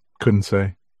 Couldn't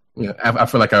say. Yeah, I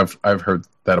feel like I've heard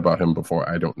that about him before.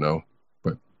 I don't know,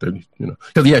 but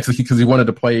because he wanted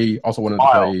to play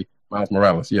Miles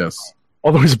Morales. Yes,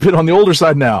 although he's a bit on the older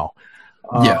side now.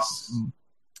 Yes.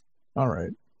 All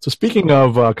right. So speaking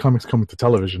of comics coming to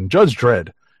television, Judge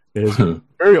Dredd is his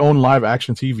very own live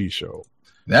action TV show.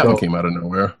 That one came out of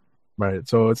nowhere. Right.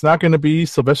 So it's not going to be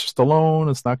Sylvester Stallone.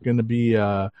 It's not going to be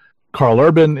Carl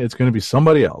Urban. It's going to be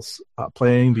somebody else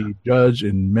playing the judge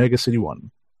in Mega City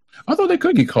 1. I thought they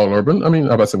could get Carl Urban. I mean,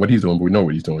 I'm about to say what he's doing, but we know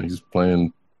what he's doing. He's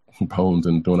playing Bones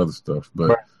and doing other stuff.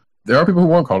 But there are people who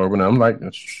want Carl Urban. I'm like,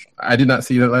 I did not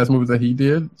see that last movie that he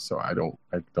did, so I don't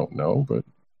know, but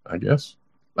I guess.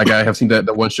 Like, I have seen that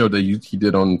one show that he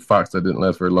did on Fox that didn't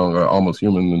last very long, Almost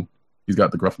Human, and he's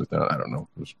got the gruffness down. I don't know.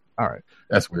 All right.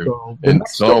 That's weird.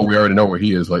 So we already know where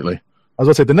he is lately. I was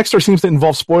going to say, the next story seems to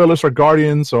involve spoilers for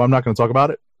Guardians, so I'm not going to talk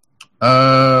about it.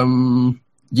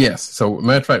 Yes. So,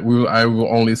 matter of fact, I will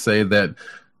only say that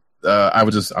I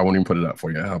won't even put it up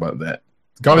for you. How about that?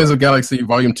 Guardians of the Galaxy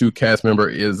Volume 2 cast member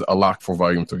is a lock for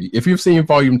Volume 3. If you've seen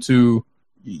Volume 2,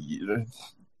 you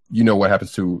know what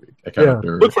happens to a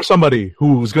character. Look for somebody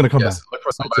who's going to come back. Look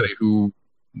for somebody who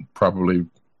probably,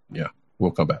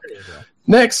 will come back.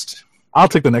 Next. I'll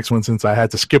take the next one since I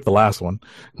had to skip the last one.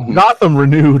 Gotham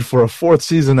renewed for a 4th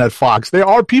season at Fox. There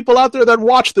are people out there that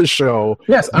watch this show.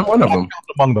 Yes, I'm one of them.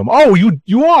 Among them. Oh,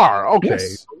 you are? Okay.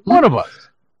 Yes. One of us.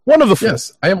 One of the 4.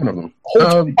 Yes, I am one of them.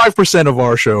 5% of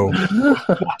our show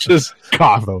watches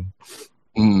Gotham.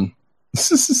 I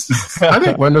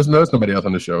think there's nobody else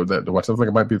on the show that watches. I think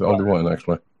it might be the only one,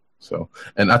 actually. So,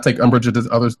 and I take umbrage at this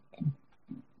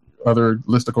other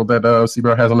listicle that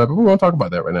CBR has on that, but we won't talk about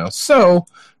that right now. So,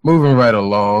 moving right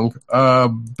along,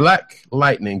 Black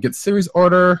Lightning gets series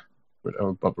order.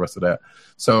 I'll bump the rest of that.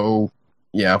 So,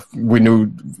 yeah, we knew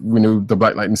the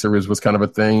Black Lightning series was kind of a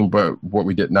thing, but what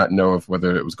we did not know of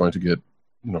whether it was going to get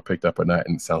picked up or not,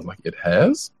 and it sounds like it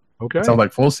has. Okay, it sounds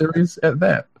like full series at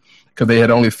that, because they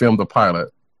had only filmed the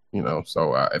pilot.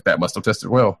 So if that must have tested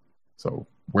well. So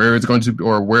where it's going to be,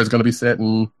 or where it's going to be set,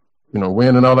 and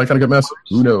when and all that kind of good mess,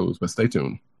 who knows? But stay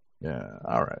tuned. Yeah.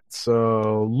 All right.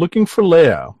 So, Looking for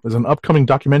Leia is an upcoming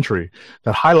documentary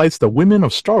that highlights the women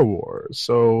of Star Wars.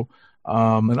 So,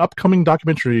 an upcoming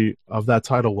documentary of that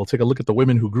title will take a look at the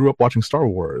women who grew up watching Star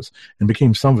Wars and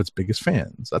became some of its biggest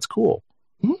fans. That's cool.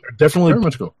 Mm-hmm. Definitely very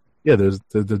much cool. Yeah, there's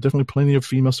definitely plenty of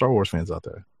female Star Wars fans out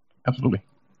there. Absolutely.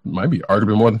 Might be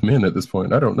arguably more than men at this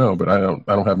point. I don't know, but I don't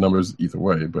have numbers either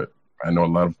way. But I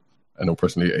know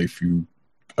personally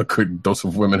a good dose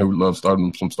of women who love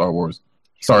some Star Wars.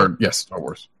 Star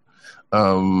Wars.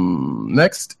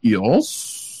 Next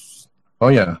is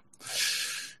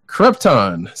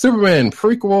Krypton Superman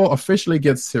prequel officially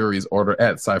gets series order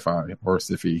at Sci-Fi or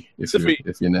Sci-Fi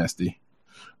if you're nasty.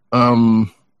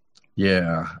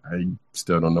 Yeah, I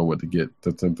still don't know what to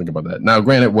think about that. Now,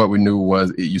 granted, what we knew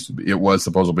was it was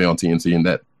supposed to be on TNT, and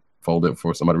that folded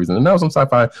for some other reason, and that was on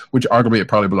Sci-Fi, which arguably it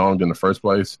probably belonged in the first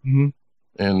place. Mm-hmm.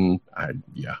 And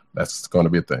that's going to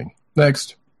be a thing.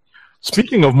 Next.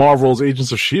 Speaking of Marvel's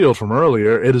Agents of S.H.I.E.L.D. from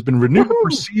earlier, it has been renewed for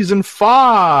season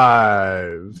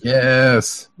 5.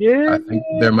 Yes. Yeah. I think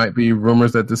there might be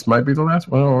rumors that this might be the last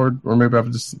one, or maybe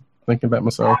I'm just thinking about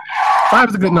myself. 5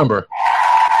 is a good number,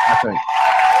 I think.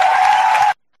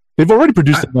 They've already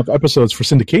produced enough episodes for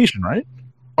syndication, right?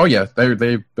 Oh, yeah.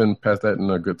 They've been past that in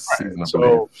a good season, I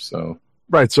believe. So.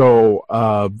 Right, so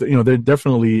they're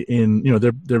definitely in.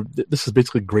 They're this is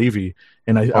basically gravy,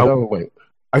 and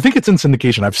I think it's in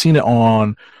syndication. I've seen it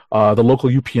on the local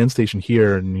UPN station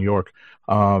here in New York.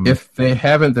 If they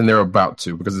haven't, then they're about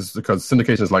to, because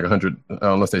syndication is like 100,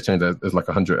 unless they change that, it's like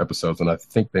 100 episodes, and I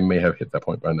think they may have hit that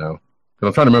point by now. Because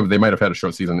I'm trying to remember, they might have had a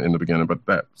short season in the beginning, but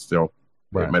that still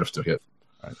might have still hit.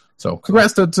 Right. So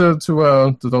congrats to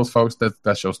those folks.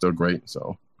 That show's still great.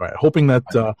 So. Right, hoping that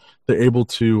they're able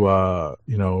to,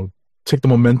 take the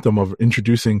momentum of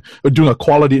doing a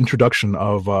quality introduction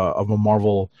of a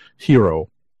Marvel hero,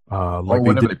 like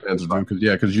whatever they plan to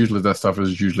do. Because usually that stuff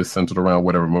is usually centered around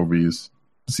whatever movies,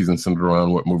 the season centered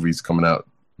around what movies coming out,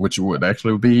 which would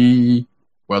actually be,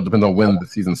 well, depends on when the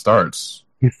season starts.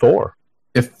 Thor,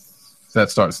 if that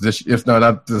starts this, if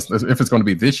it's going to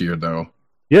be this year though.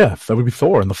 Yeah, that would be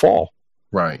Thor in the fall.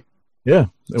 Right. Yeah.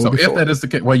 So if that is the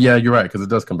case, well, yeah, you're right, because it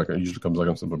does come back. It usually comes like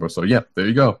on September. So yeah, there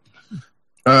you go.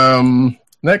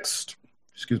 Next,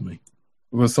 excuse me,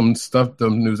 with some stuff, the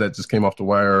news that just came off the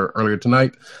wire earlier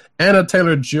tonight. Anna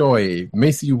Taylor-Joy,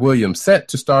 Macy Williams, set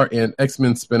to star in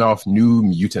X-Men spinoff New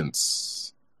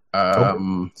Mutants.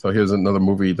 So here's another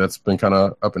movie that's been kind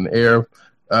of up in the air,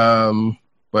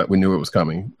 but we knew it was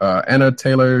coming. Anna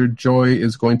Taylor-Joy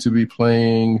is going to be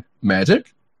playing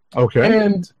Magic. Okay.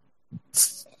 And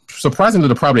surprisingly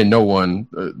to probably no one,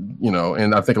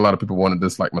 and I think a lot of people wanted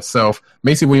this like myself,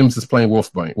 Macy Williams is playing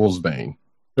Wolfsbane.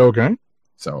 Okay.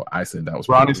 So I said that was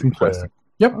Ronnie great casting.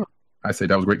 Yep. I said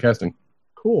that was great casting.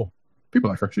 Cool. People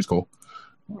like her. She's cool.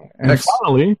 And Next.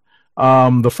 finally,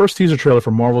 the first teaser trailer for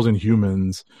Marvel's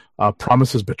Inhumans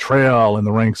promises betrayal in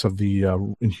the ranks of the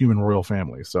Inhuman royal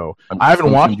family. So I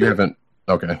haven't watched it.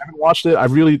 Okay. I haven't watched it. I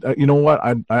really, you know what?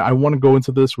 I want to go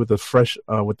into this with as fresh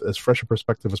a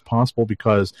perspective as possible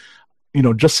because,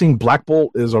 just seeing Black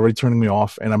Bolt is already turning me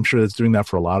off, and I'm sure it's doing that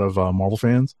for a lot of Marvel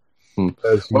fans.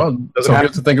 Well, so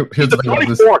here's the thing. About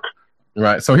this.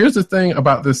 Right. So here's the thing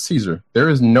about this teaser. There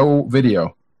is no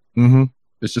video. Mm-hmm.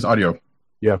 It's just audio.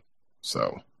 Yeah.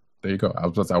 So there you go. I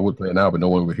would play it now, but no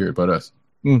one would hear it but us.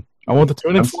 I want the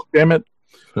tuning fork, damn it.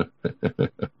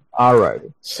 All right.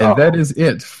 So. And that is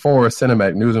it for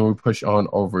Cinematic News, and we push on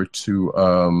over to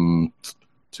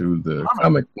the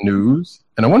comic news.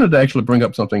 And I wanted to actually bring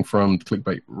up something from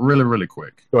Clickbait really, really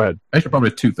quick. Go ahead. Actually,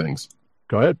 probably two things.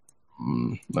 Go ahead.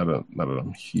 Not that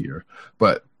I'm here.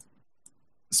 But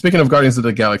speaking of Guardians of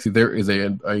the Galaxy, there is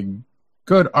a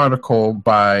good article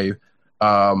by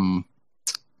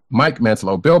Mike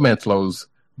Mantlo, Bill Mantlow's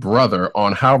brother,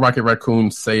 on how Rocket Raccoon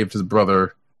saved his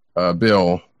brother,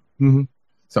 Bill. Mm-hmm.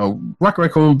 So Rocket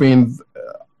Raccoon being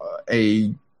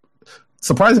a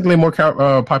surprisingly more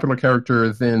popular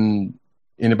character than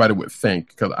anybody would think,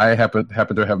 because I happen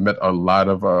to have met a lot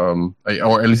of, or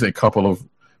at least a couple of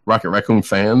Rocket Raccoon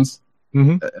fans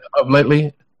of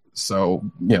lately. So,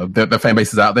 the fan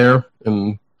base is out there,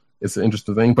 and it's an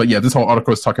interesting thing. But yeah, this whole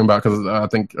article is talking about, because I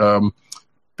think Bill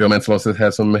Mantlo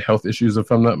had some health issues, if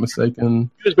I'm not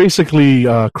mistaken. He was basically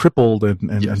crippled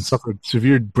and Yes. suffered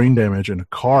severe brain damage in a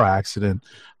car accident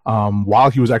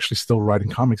while he was actually still writing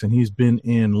comics, and he's been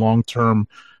in long-term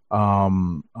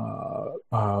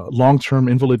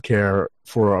invalid care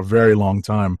for a very long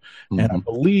time. Mm-hmm. And I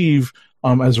believe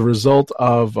as a result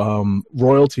of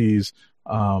royalties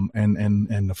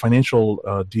and the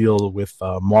financial deal with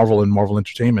Marvel and Marvel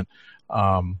Entertainment,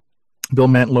 Bill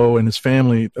Mantlo and his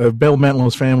family, Bill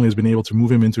Mantlow's family has been able to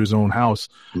move him into his own house,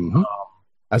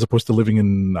 as opposed to living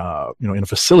in in a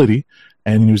facility.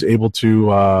 And he was able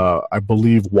to, I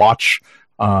believe, watch.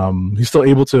 He's still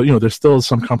able to, there's still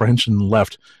some comprehension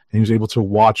left, and he was able to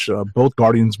watch both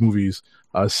Guardians movies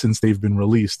since they've been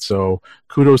released. So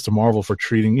kudos to Marvel for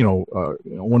treating,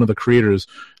 one of the creators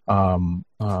of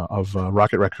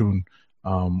Rocket Raccoon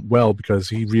well, because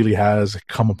he really has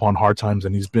come upon hard times,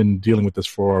 and he's been dealing with this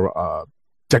for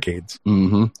decades.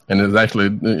 Mm-hmm. And it's actually,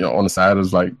 on the side,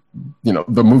 is like,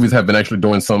 the movies have been actually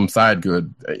doing some side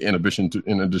good in addition to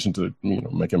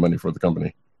making money for the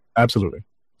company. Absolutely.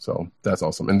 So that's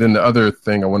awesome. And then the other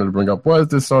thing I wanted to bring up was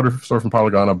this story from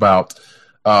Polygon about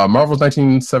Marvel's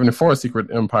 1974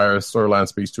 Secret Empire storyline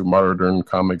speaks to modern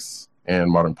comics and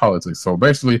modern politics. So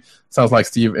basically, sounds like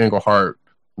Steve Englehart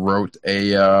was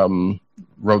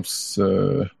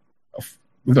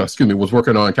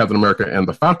working on Captain America and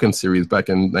the Falcon series back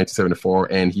in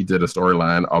 1974, and he did a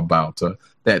storyline about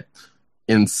that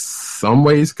in some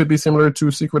ways could be similar to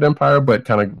Secret Empire, but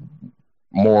kind of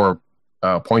more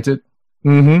pointed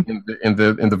in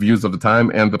the views of the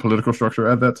time and the political structure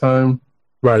at that time.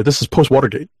 Right. This is post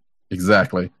Watergate.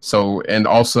 Exactly. So, and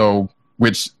also,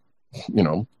 which, if you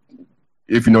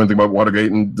know anything about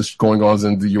Watergate and the going on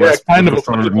in the U.S., kind of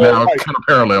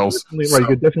parallels. Right, you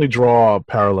could definitely draw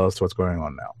parallels to what's going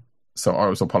on now. So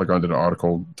Polygon did an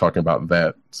article talking about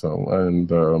that. So,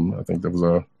 and I think there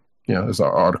was there's an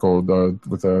article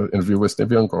with an interview with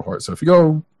Steve Englehart. So if you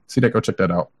go see that, go check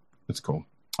that out. It's cool.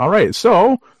 All right,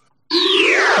 so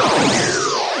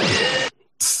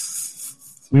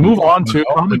we move on to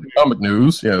comic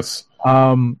news. Yes.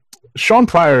 Sean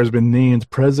Pryor has been named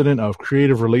president of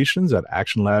creative relations at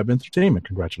Action Lab Entertainment.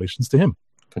 Congratulations to him.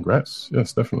 Congrats.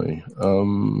 Yes, definitely.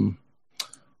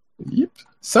 Yep.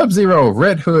 Sub-Zero,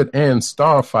 Red Hood, and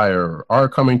Starfire are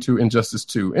coming to Injustice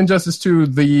 2. Injustice 2,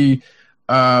 the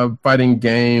fighting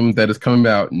game that is coming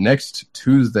out next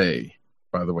Tuesday,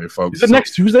 by the way, folks. Is it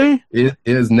next Tuesday? It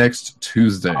is next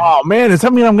Tuesday. Oh, man. Does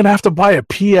that mean I'm going to have to buy a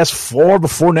PS4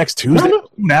 before next Tuesday?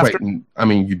 Wait, I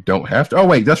mean, you don't have to. Oh,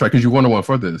 wait, that's right, because you wanted one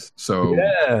for this. So,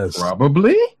 yes.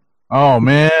 Probably. Oh,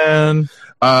 man.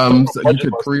 So you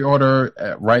could pre-order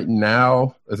right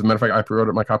now. As a matter of fact, I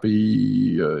pre-ordered my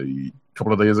copy a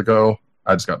couple of days ago.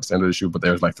 I just got the standard issue, but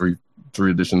there's like three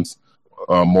editions,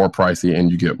 more pricey,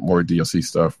 and you get more DLC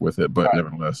stuff with it. But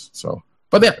nevertheless,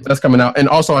 but yeah, that's coming out. And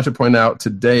also, I should point out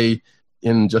today,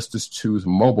 Injustice 2's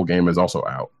mobile game is also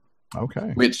out.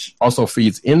 Okay, which also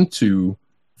feeds into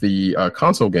the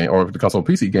console game or the console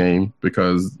PC game,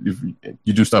 because if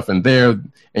you do stuff in there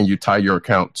and you tie your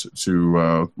account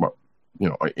to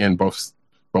in both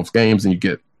games, and you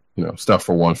get stuff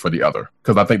for one for the other.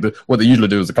 Because I think what they usually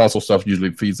do is the console stuff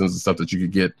usually feeds into stuff that you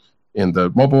could get in the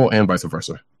mobile and vice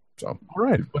versa. So all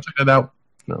right, go check that out.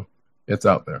 It's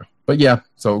out there. But yeah,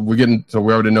 so we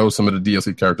already know some of the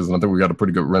DLC characters, and I think we got a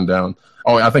pretty good rundown.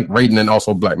 Oh, I think Raiden and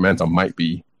also Black Manta might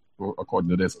be, according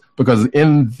to this, because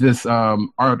in this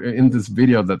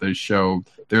video that they showed,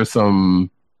 there's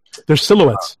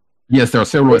silhouettes. Yes, there are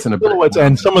silhouettes in the silhouettes,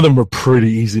 and some of them were pretty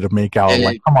easy to make out.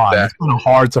 Like, come on, it's kind of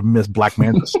hard to miss Black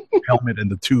Manta's helmet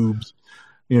and the tubes.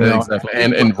 Exactly.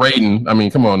 And Raiden, I mean,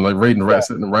 come on, like Raiden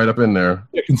sitting right up in there.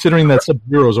 Yeah, considering that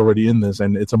Sub-Zero is already in this,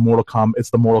 and it's the Mortal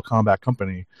Kombat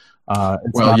company.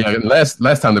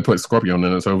 Last time they put Scorpion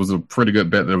in it, so it was a pretty good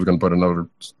bet that they was going to put another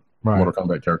Mortal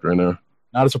Kombat character in there.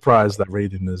 Not a surprise that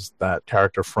Raiden is that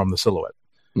character from the silhouette.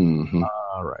 Mm-hmm.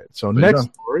 All right. So next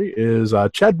story is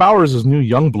Chad Bowers' new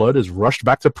Youngblood is rushed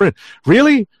back to print.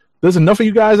 Really? There's enough of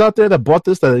you guys out there that bought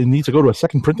this that it needs to go to a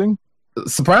second printing?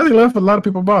 Surprisingly enough, a lot of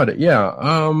people bought it. Yeah.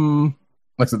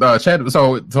 Like I said, Chad.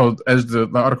 So as the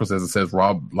article says, it says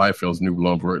Rob Liefeld's new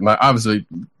Lumber. Now, obviously,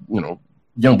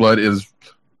 Youngblood is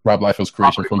Rob Liefeld's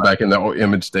creation from back in the old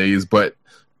Image days. But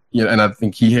and I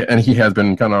think he has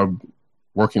been kind of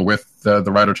working with the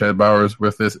writer Chad Bowers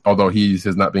with this, although he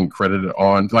has not been credited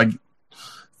on.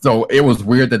 So it was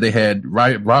weird that they had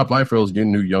Rob Liefeld's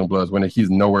new Youngbloods when he's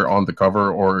nowhere on the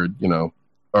cover or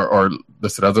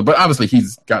listed as it. But obviously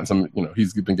he's gotten some,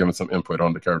 he's been given some input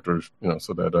on the characters,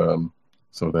 so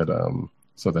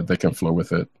that they can flow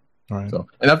with it. All right. So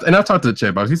and I've talked to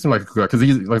Chad Bowers. He seemed like a cool guy because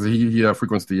he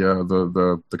frequents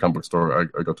the comic book store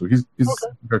I go to. He's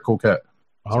a cool cat.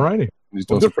 All righty. He's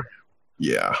doing good for him.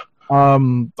 Yeah.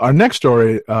 Our next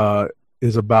story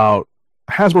is about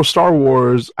Hasbro Star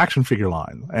Wars action figure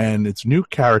line and its new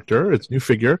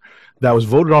figure that was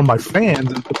voted on by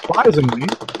fans, and surprisingly,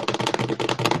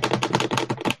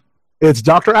 it's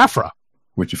Dr. Aphra.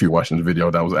 Which, if you're watching the video,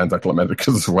 that was anticlimactic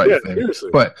because it's the right thing.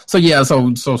 Seriously. But so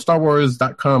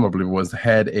StarWars.com, I believe,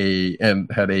 had a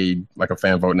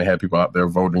fan vote, and they had people out there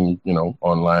voting,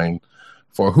 online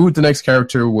for who the next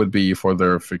character would be for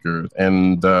their figure.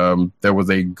 And there was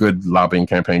a good lobbying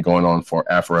campaign going on for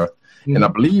Aphra. Mm-hmm. And I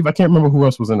believe, I can't remember who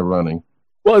else was in the running.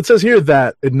 Well, it says here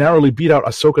that it narrowly beat out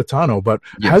Ahsoka Tano, but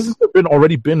hasn't there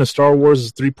already been a Star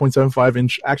Wars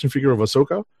 3.75-inch action figure of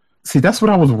Ahsoka? See, that's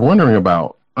what I was wondering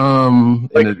about.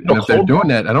 If they're doing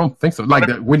that, I don't think so.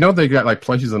 We know they got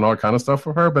plushies and all kind of stuff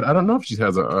for her, but I don't know if she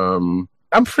has a.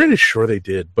 I'm pretty sure they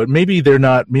did, but maybe they're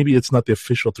not. Maybe it's not the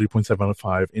official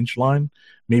 3.75-inch line.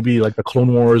 Maybe like the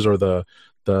Clone Wars or the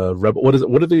Rebel. What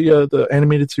are the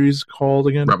animated series called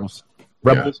again? Rebels.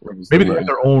 Yeah, Rebels. Maybe they have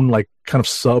their own kind of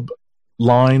sub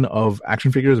line of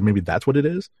action figures, and maybe that's what it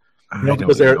is.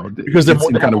 Because they're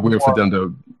kind of weird for them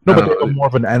to. No, but they have more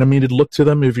of an animated look to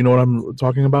them. If you know what I'm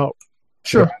talking about.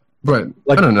 Sure, but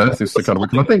I don't know. That's just kind of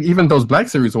weird. I think even those Black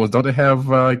Series ones, don't they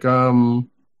have I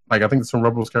think some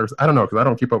Rebels characters. I don't know because I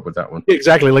don't keep up with that one.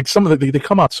 Exactly, like some of they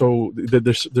come out so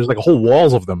there's like a whole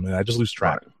walls of them, and I just lose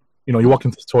track. Right. You walk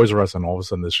into Toys R Us, and all of a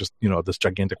sudden there's just this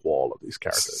gigantic wall of these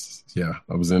characters. Yeah,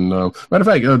 I was in. Matter of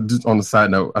fact, just on the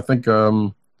side note, I think I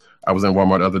was in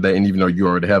Walmart the other day, and even though you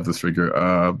already have this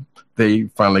figure, they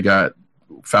finally got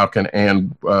Falcon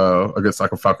and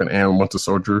Falcon and Winter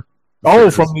Soldier.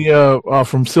 Oh, from the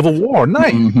from Civil War,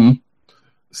 nice. Mm-hmm.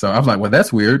 So I was like, well,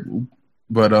 that's weird,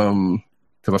 but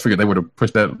because I figured they would have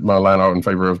pushed that line out in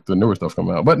favor of the newer stuff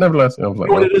coming out. But nevertheless, I was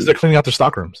like, what it is, they're cleaning out their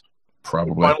stockrooms.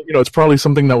 Probably, it's probably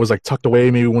something that was tucked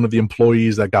away. Maybe one of the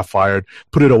employees that got fired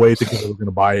put it away thinking they were going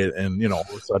to buy it, and all of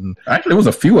a sudden, actually, it was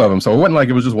a few of them, so it wasn't like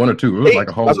it was just one or two. It was like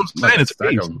a whole. That's what I'm saying. It's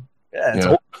stack of them.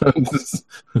 Yeah.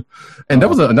 And there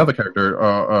was another character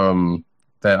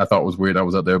that I thought was weird. I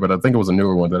was up there, but I think it was a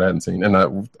newer one that I hadn't seen.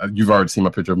 And you've already seen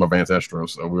my picture of my Vance Astro,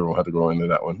 so we don't have to go into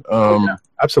that one.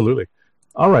 Absolutely.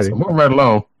 All righty. So moving right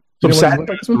along. Some sad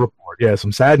news to report. Yeah,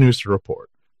 some sad news to report.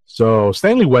 So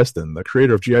Stanley Weston, the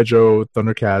creator of G.I. Joe,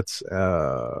 Thundercats,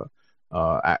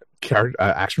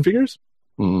 action figures,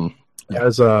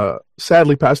 has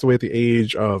sadly passed away at the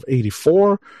age of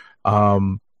 84.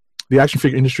 The action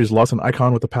figure industry has lost an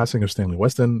icon with the passing of Stanley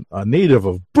Weston, a native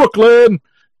of Brooklyn,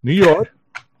 New York.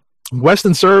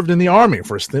 Weston served in the Army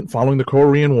for a stint following the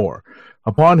Korean War.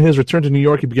 Upon his return to New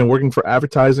York, he began working for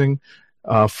advertising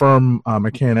firm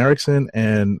McCann Erickson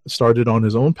and started on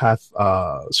his own path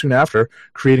soon after,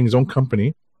 creating his own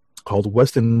company called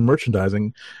Weston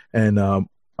Merchandising. And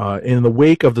in the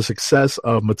wake of the success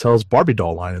of Mattel's Barbie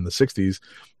doll line in the 60s,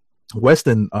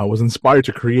 Weston was inspired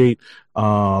to create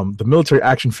the military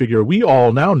action figure we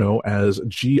all now know as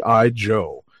G.I.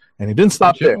 Joe. And he didn't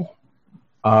stop there.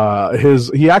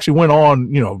 He actually went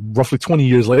on, roughly 20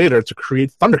 years later to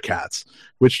create Thundercats,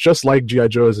 which, just like G.I.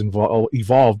 Joe, has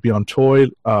evolved beyond toy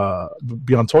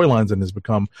lines and has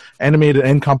become animated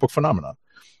and comic book phenomena.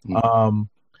 Mm-hmm.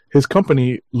 His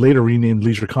company, later renamed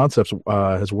Leisure Concepts,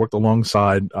 has worked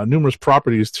alongside numerous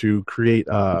properties to create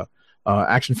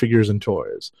action figures and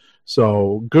toys.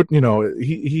 So good,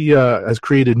 he has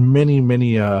created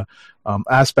many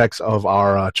aspects of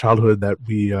our childhood that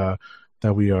we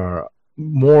are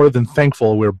more than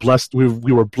thankful. We're blessed.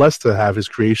 We were blessed to have his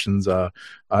creations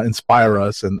inspire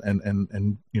us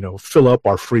and fill up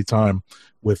our free time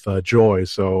with joy.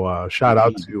 So shout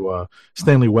out to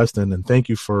Stanley Weston, and thank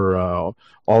you for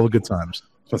all the good times.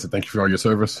 So thank you for all your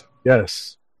service.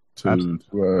 Yes, to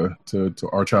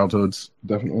our childhoods,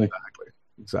 definitely.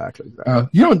 Exactly.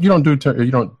 You don't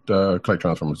collect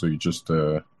Transformers, so you just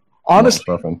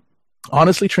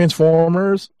honestly,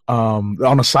 Transformers.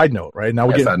 On a side note, right now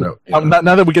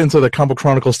now that we get into the Comic Book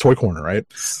Chronicles toy corner, right?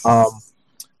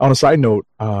 On a side note,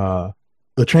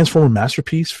 the Transformer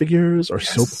Masterpiece figures are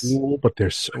so cool, but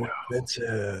they're so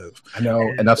expensive. I know,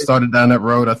 and I've started down that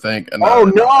road, I think. And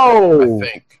no! I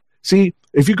think. See,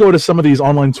 if you go to some of these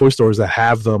online toy stores that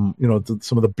have them,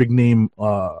 some of the big name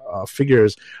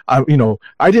figures, I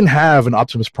didn't have an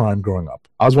Optimus Prime growing up.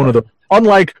 I was one of the,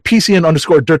 unlike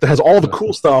PCN_Dirt that has all the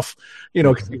cool stuff,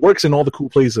 because he works in all the cool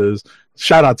places.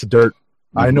 Shout out to Dirt.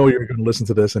 I know you're going to listen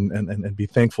to this and be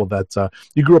thankful that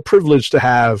you grew up privileged to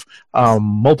have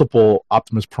multiple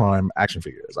Optimus Prime action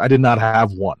figures. I did not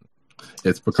have one.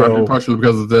 It's partially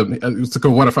because of it's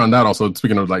what I found out. Also,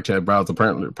 speaking of like Chad Bowers,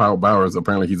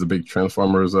 apparently he's a big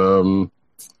Transformers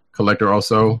collector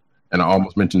also. And I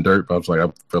almost mentioned Dirt, but I was like, I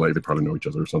feel like they probably know each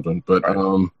other or something. But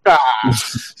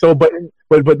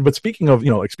but speaking of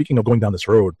going down this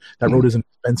road, that road is an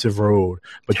expensive road.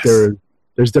 But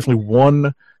there's definitely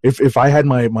one. If I had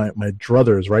my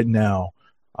druthers right now,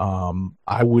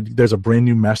 I would. There's a brand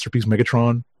new Masterpiece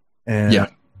Megatron, and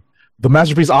the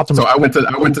Masterpiece Optimus. So I went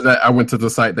to the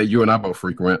site that you and I both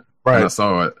frequent, right? And I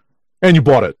saw it, and you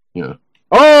bought it. Yeah.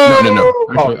 Oh no.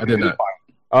 Actually, I did not.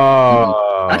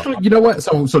 Actually, you know what?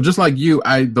 So just like you,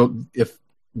 the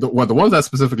ones I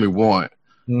specifically want,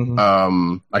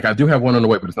 like I do have one on the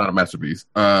way, but it's not a Masterpiece.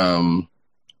 The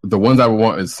ones I would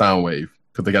want is Soundwave,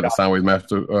 because they got the Soundwave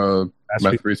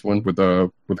Masterpiece one with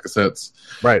the cassettes,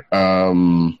 right?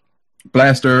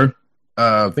 Blaster.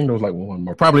 I think there was like one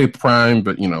more, probably Prime,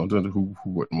 but who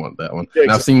wouldn't want that one? Yeah,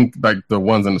 and I've seen like the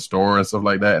ones in the store and stuff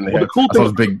like that, and they had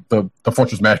those big the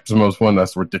Fortress Maximus one.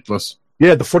 That's ridiculous.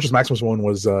 Yeah, the Fortress Maximus one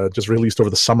was just released over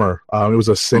the summer. It was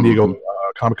a San Diego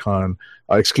Comic-Con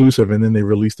exclusive, and then they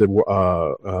released it.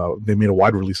 They made a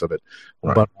wide release of it.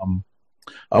 Right. But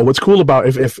what's cool about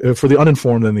if for the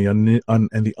uninformed and the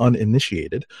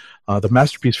uninitiated, the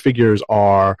Masterpiece figures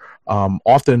are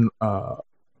often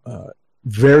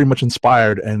very much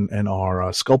inspired and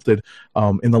are sculpted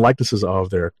in the likenesses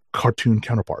of their cartoon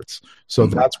counterparts. So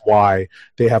that's why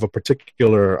they have a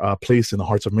particular place in the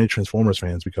hearts of many Transformers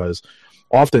fans, because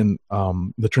often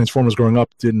the Transformers growing up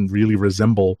didn't really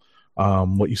resemble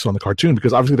what you saw in the cartoon,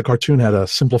 because obviously the cartoon had a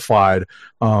simplified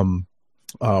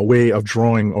way of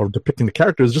drawing or depicting the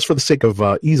characters just for the sake of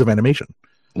ease of animation.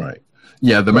 Right.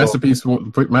 Yeah, the Masterpiece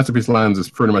lines is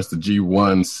pretty much the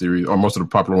G1 series, or most of the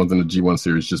popular ones in the G1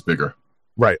 series, just bigger.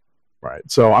 Right.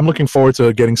 So I'm looking forward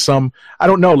to getting some. I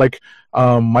don't know, like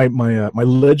my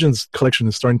Legends collection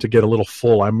is starting to get a little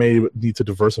full. I may need to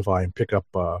diversify and pick up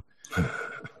a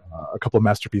couple of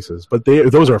Masterpieces, but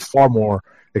those are far more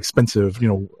expensive.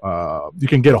 You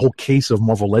can get a whole case of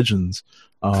Marvel Legends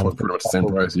for pretty much the same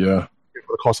price. Yeah,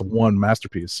 for the cost of one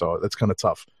Masterpiece. So that's kind of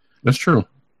tough. That's true.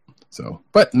 So,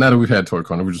 but now that we've had Toy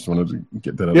Corner, we just wanted to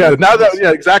get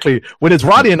that. Exactly. When it's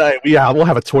Roddy and I, we'll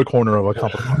have a Toy Corner of a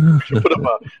Comic Con. We should put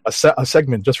up a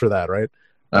segment just for that, right?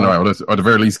 I know. Or at the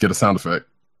very least, get a sound effect.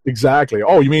 Exactly.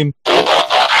 Oh, you mean?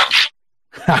 I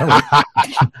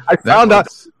found out.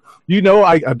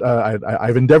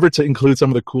 I've endeavored to include some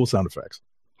of the cool sound effects.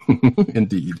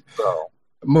 Indeed. So,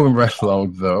 moving right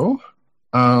along, though.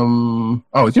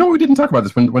 We didn't talk about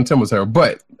this when Tim was here,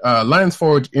 but Lions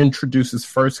Forge introduces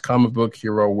first comic book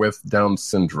hero with Down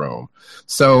syndrome.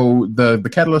 So the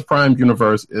Catalyst Prime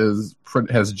universe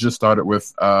has just started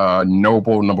with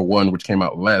Noble #1, which came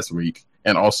out last week,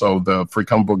 and also the Free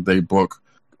Comic Book Day book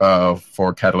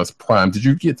for Catalyst Prime. Did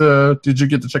you get to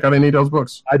check out any of those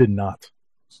books? I did not.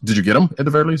 Did you get them at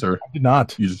the very least, or I did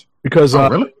not? You just, because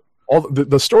really? All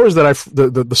the stores that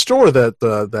the store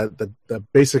that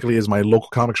basically is my local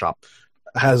comic shop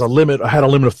had a limit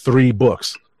of 3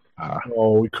 books.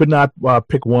 So we could not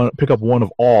pick up one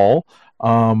of all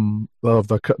of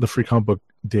the free comic book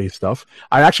day stuff.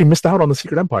 I actually missed out on the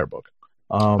Secret Empire book.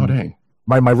 Oh dang!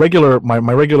 My regular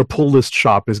pull list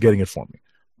shop is getting it for me,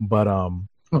 but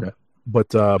okay. But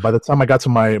by the time I got to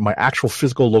my actual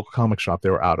physical local comic shop, they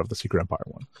were out of the Secret Empire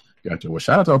one. Gotcha. Well,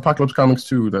 shout out to Apocalypse Comics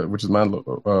too, which is my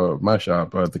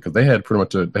shop, because they had pretty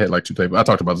much they had like 2 tables. I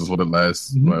talked about this a little bit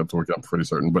last work. I'm pretty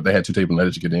certain, but they had 2 tables and they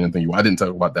let you get anything you want. I didn't talk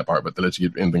about that part, but they let you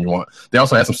get anything you want. They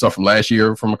also had some stuff from last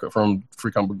year from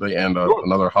Free Comic Book Day and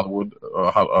another Halloween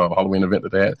event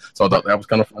that they had. So I thought that was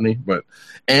kind of funny.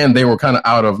 And they were kind of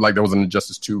out of, like, there was an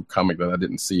Injustice 2 comic that I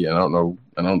didn't see, and I don't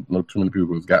know too many people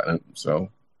who've gotten it. So.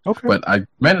 Okay. But I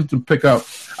managed to pick up.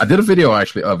 I did a video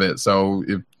actually of it. So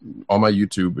on my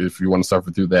YouTube, if you want to suffer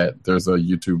through that, there's a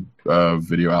YouTube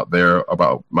video out there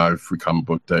about my Free Comic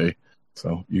Book Day.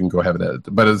 So you can go have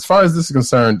it. But as far as this is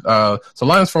concerned, so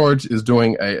Lions Forge is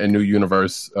doing a new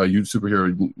universe,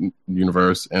 superhero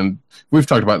universe, and we've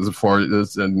talked about this before.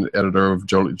 It's an editor of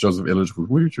Joseph Illich,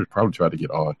 we should probably try to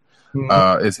get on.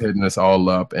 Is hitting this all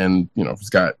up, and he's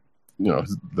got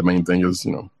the main thing is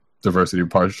diversity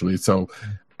partially. So.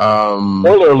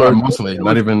 Spoiler alert. Mostly,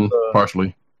 not even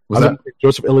partially.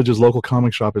 Joseph Illich's local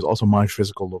comic shop is also my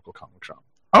physical local comic shop.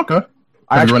 Okay.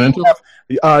 Have you run into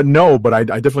it? No, but I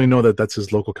definitely know that's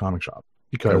his local comic shop.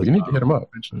 Because you need to hit him up.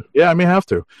 Yeah, I may have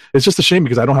to. It's just a shame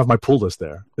because I don't have my pull list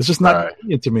there. It's just not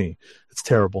convenient to me. It's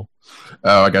terrible.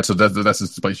 Oh, I got so that's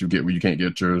just the place you get where you can't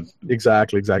get your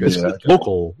exactly. It's just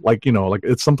local, like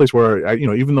it's someplace where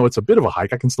even though it's a bit of a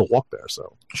hike, I can still walk there.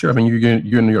 So sure. I mean,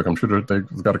 you're in New York. I'm sure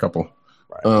they've got a couple.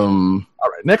 Right. All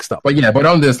right. Next up, but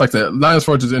on this, like I said, Lions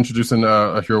Forge is introducing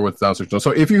a hero with Down syndrome.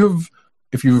 So if you've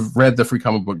read the Free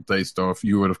Comic Book Day stuff,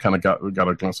 you would have kind of got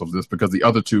a glimpse of this because the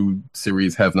other 2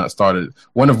 series have not started.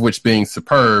 One of which being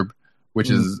Superb, which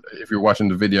is, if you're watching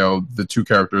the video, the 2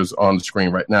 characters on the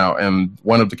screen right now, and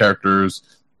one of the characters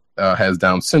has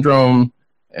Down syndrome,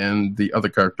 and the other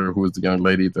character, who is the young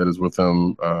lady that is with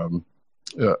him,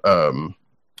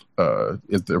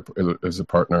 is a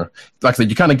partner. Like I said,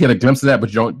 you kind of get a glimpse of that, but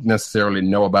you don't necessarily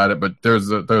know about it. But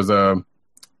there's a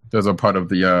part of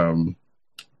the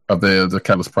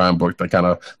Catalyst Prime book that kind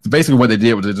of basically what they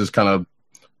did was they just kind of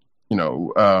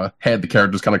had the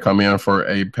characters kind of come in for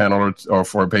a panel or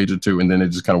for a page or 2, and then they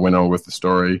just kind of went on with the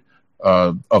story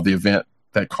of the event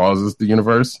that causes the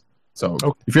universe. So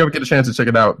if you ever get a chance to check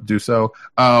it out, do so.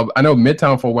 I know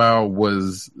Midtown for a while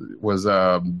was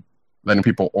letting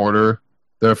people order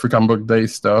the Free Comic Book Day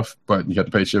stuff, but you have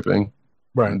to pay shipping.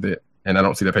 Right. And I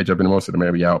don't see that page up anymore, so they may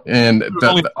be out. And it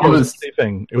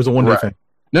was a one-day thing.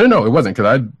 No, it wasn't,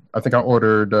 because I think I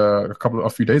ordered a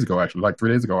few days ago, actually. Like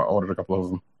 3 days ago, I ordered a couple of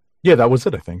them. Yeah, that was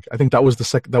it, I think. I think that was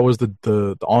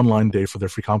the online day for their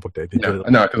Free Comic Book Day. No,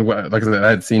 because like I said, I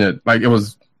had seen it. Like, it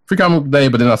was Free Comic Book Day,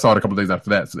 but then I saw it a couple of days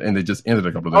after that, and they just ended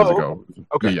a couple of days ago.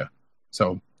 Okay. Yeah.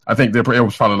 So I think it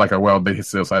was probably like, they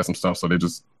still had some stuff, so they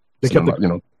kept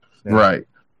it, right.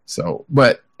 So,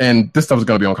 and this stuff is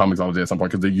going to be on Comixology at some point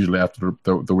because they usually after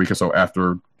the week or so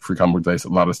after Free Comic Book Day, a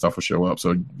lot of stuff will show up,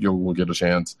 so we'll get a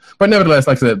chance. But nevertheless,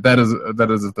 like I said, that is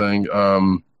a thing.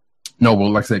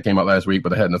 Noble, like I said, came out last week,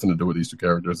 but it had nothing to do with these 2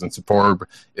 characters. And Superb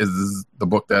is the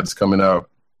book that's coming out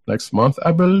next month,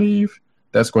 I believe.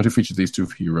 That's going to feature these 2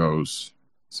 heroes.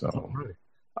 So,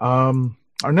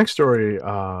 our next story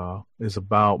is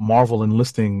about Marvel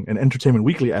enlisting an Entertainment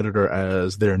Weekly editor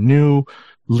as their new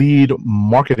lead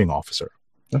marketing officer.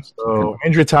 So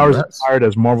Andrea Towers is hired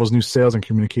as Marvel's new sales and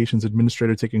communications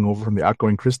administrator, taking over from the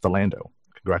outgoing Chris Delando.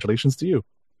 Congratulations to you.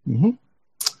 Mm-hmm.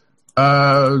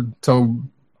 So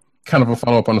kind of a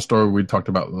follow-up on the story we talked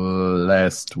about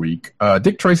last week.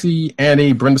 Dick Tracy,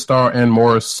 Annie, Brenda Starr, and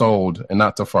more sold, and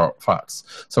not to Fox.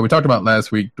 So we talked about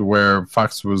last week where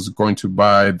Fox was going to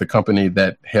buy the company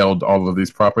that held all of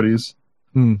these properties.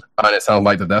 And it sounds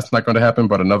like that's not going to happen,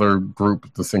 but another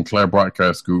group, the Sinclair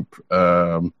Broadcast Group,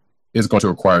 is going to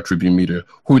acquire Tribune Media,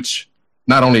 which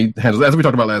not only handles, as we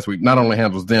talked about last week, not only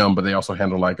handles them, but they also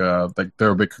handle like they're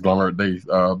a big conglomerate. They,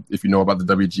 if you know about the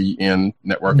WGN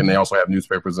network, and they also have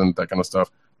newspapers and that kind of stuff,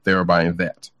 they're buying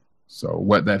that. So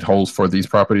what that holds for these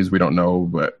properties, we don't know,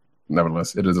 but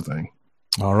nevertheless, it is a thing.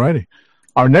 All righty.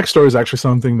 Our next story is actually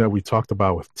something that we talked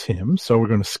about with Tim, so we're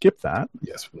going to skip that.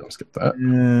 Yes, we're going to skip that.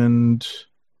 And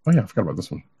I forgot about this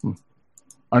one.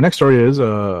 Our next story is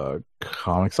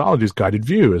Comixology's Guided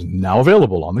View is now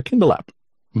available on the Kindle app.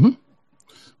 Mm-hmm.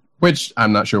 which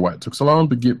I'm not sure why it took so long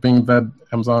to get, being that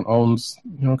Amazon owns,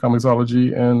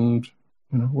 Comixology and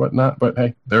whatnot. But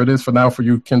hey, there it is for now for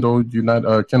you, Kindle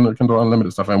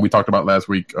Unlimited stuff. And we talked about last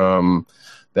week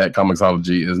that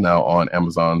Comixology is now on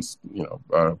Amazon's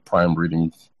Prime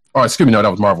reading. Oh, excuse me, no,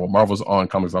 that was Marvel. Marvel's on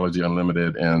Comixology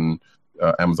Unlimited and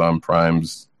Amazon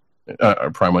Prime's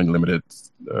Prime Unlimited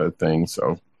thing,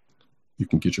 so you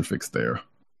can get your fix there.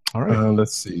 All right.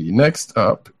 Let's see. Next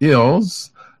up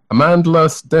is Amandla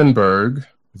Stenberg.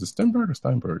 Is it Stenberg or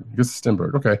Steinberg? I guess it's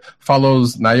Stenberg. Okay.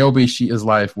 Follows Niobe, She Is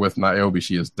Life with Niobe,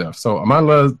 She Is Death. So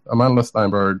Amandla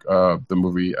Steinberg, the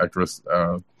movie actress,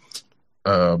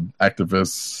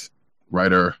 activist,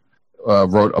 writer,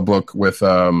 wrote a book with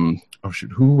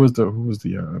who was the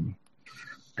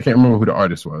I can't remember who the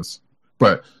artist was,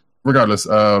 but regardless,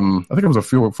 I think it was a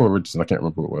Phil Richardson. I can't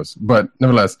remember who it was, but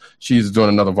nevertheless, she's doing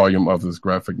another volume of this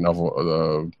graphic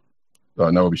novel,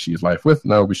 Niobe, She Is Life with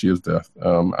Niobe, She Is Death.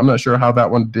 I'm not sure how that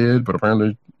one did, but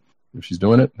apparently, if she's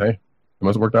doing it, hey, it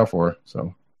must have worked out for her.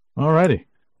 So, alrighty,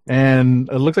 and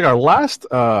it looks like our last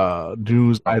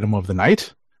news item of the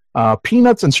night.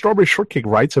 Peanuts and Strawberry Shortcake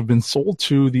rights have been sold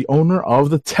to the owner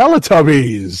of the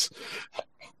Teletubbies,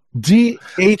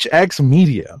 DHX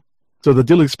Media. So the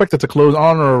deal is expected to close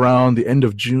on or around the end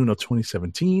of June of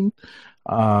 2017.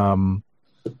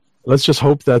 Let's just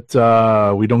hope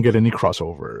that we don't get any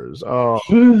crossovers. Oh.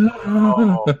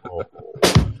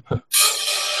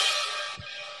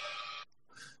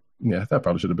 Yeah, that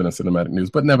probably should have been a cinematic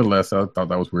news, but nevertheless, I thought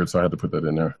that was weird, so I had to put that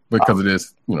in there because it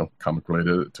is, comic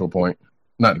related to a point,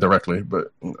 not directly,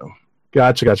 but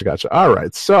Gotcha. All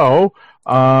right, so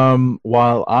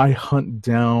while I hunt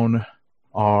down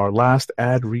our last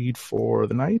ad read for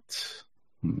the night.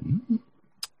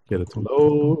 Get it to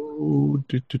load.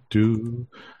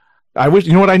 I wish,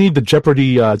 you know what? I need the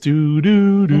Jeopardy because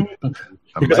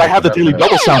I have the Daily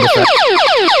Double sound effect.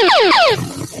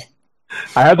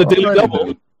 I have the Daily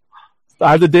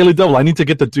Double. I need to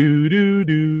get the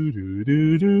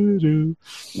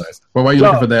Nice. Well, while you're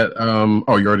looking for that,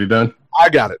 you already done? I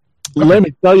got it. Okay. Let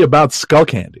me tell you about Skull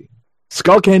Candy.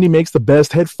 Skull Candy makes the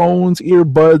best headphones,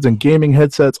 earbuds, and gaming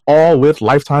headsets, all with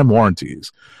lifetime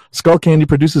warranties. Skull Candy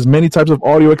produces many types of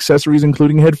audio accessories,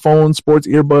 including headphones, sports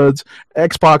earbuds,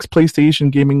 Xbox,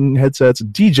 PlayStation gaming headsets,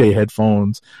 DJ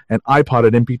headphones, and iPod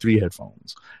and MP3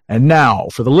 headphones. And now,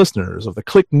 for the listeners of the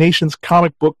Click Nation's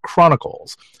comic book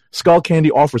Chronicles, Skull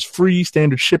Candy offers free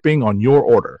standard shipping on your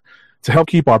order. To help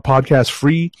keep our podcast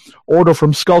free, order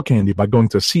from Skull Candy by going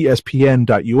to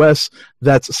cspn.us.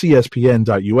 That's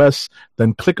cspn.us.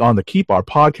 Then click on the Keep Our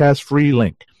Podcast Free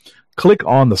link. Click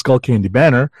on the Skull Candy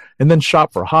banner and then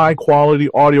shop for high-quality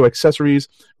audio accessories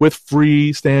with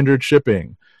free standard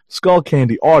shipping. Skull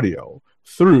Candy Audio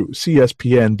through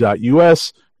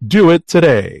cspn.us. Do it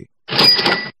today.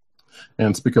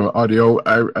 And speaking of audio,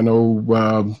 I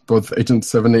know both Agent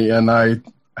 70 and I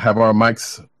have our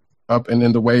mics up and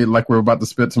in the way like we're about to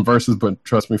spit some verses, but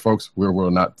trust me, folks, we will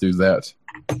not do that.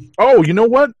 Oh, you know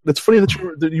what? It's funny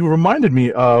that you reminded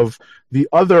me of the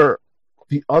other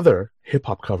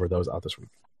hip-hop cover that was out this week.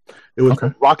 It was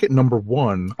Rocket Number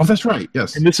 1. Oh, that's right,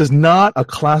 yes. And this is not a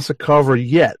classic cover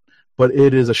yet, but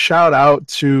it is a shout-out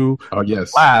to the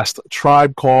last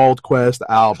Tribe Called Quest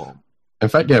album. In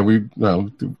fact, yeah,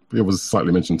 it was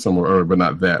slightly mentioned somewhere earlier, but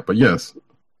not that. But yes.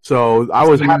 So I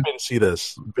was happy to see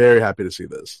this. Very happy to see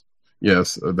this.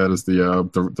 Yes, that is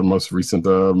the most recent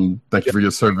Thank You for Your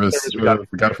Service. We got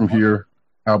it from here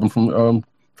album from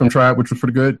Tribe, which was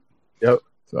pretty good. Yep.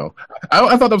 So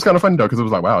I thought that was kind of funny though, because it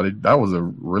was like, wow, that was a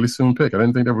really soon pick. I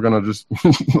didn't think they were gonna just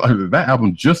that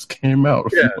album just came out a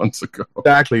few months ago.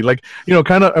 Exactly, like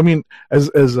kind of. I mean,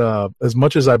 as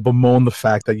much as I bemoan the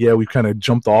fact that we kind of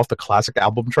jumped off the classic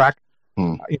album track,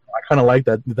 I kind of like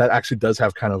that actually does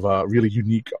have kind of really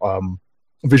unique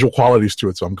visual qualities to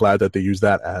it. So I'm glad that they use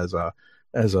that as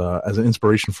an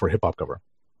inspiration for a hip hop cover.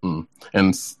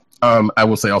 And I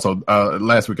will say also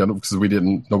last week, because we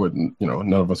didn't know it,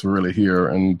 none of us were really here.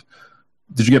 And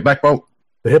did you get Black Bolt?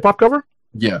 The hip hop cover?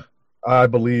 Yeah, I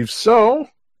believe so.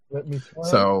 Let me try.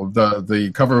 So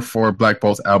the cover for Black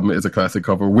Bolt's album is a classic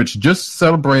cover, which just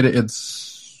celebrated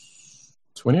its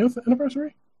 20th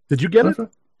anniversary. Did you get it?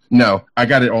 No, I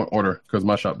got it on order because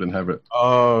my shop didn't have it.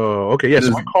 Oh, okay. Yeah,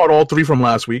 so I caught all three from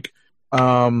last week.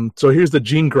 So here's the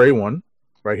Jean Grey one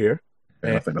right here.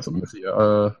 And I think that's a Missy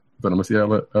Elliott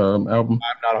album.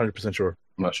 I'm not 100% sure.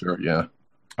 I'm not sure, yeah.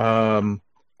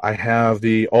 I have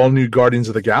the all-new Guardians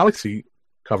of the Galaxy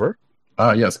cover.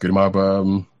 Yes, Goody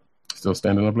Mob still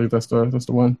standing, I believe that's the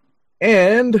one.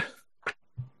 And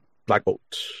Black Bolt.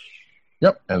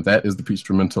 Yep, and that is the Peach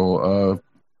Instrumental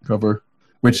cover.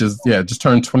 Which is, just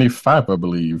turned 25, I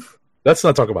believe. Let's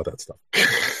not talk about that stuff.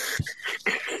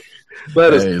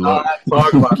 Let us not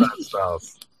talk about that stuff.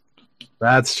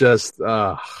 That's just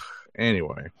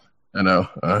anyway. I know.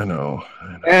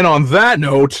 And on that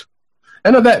note,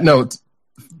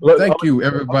 thank you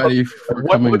everybody for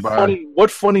coming by. What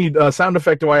funny sound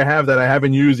effect do I have that I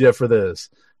haven't used yet for this?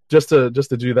 Just to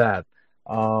do that.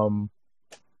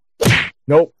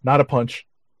 Nope, not a punch.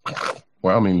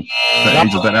 Well, I mean, the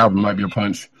age of that album might be a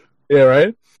punch. Yeah,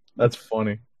 right? That's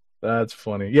funny.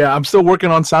 Yeah, I'm still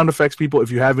working on sound effects, people. If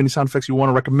you have any sound effects you want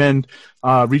to recommend,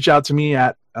 reach out to me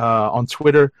on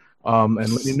Twitter and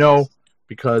let me know,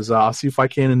 because I'll see if I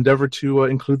can endeavor to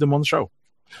include them on the show.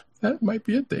 That might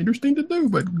be a dangerous thing to do,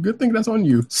 but good thing that's on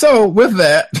you. So with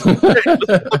that,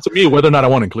 it's up to me whether or not I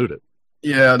want to include it.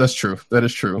 Yeah, that's true. That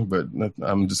is true. But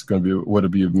I'm just going to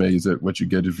be amazed at what you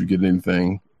get if you get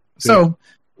anything. So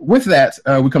with that,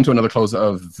 we come to another close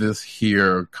of this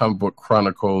here Comic Book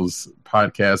Chronicles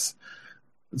podcast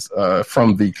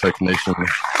from the Click Nation.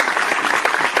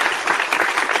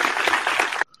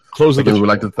 Close again. We would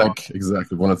like to thank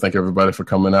We want to thank everybody for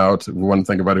coming out. We want to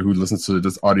thank everybody who listens to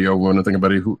this audio. We want to thank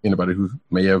anybody who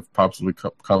may have possibly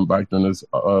come back during this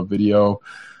video,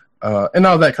 and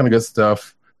all that kind of good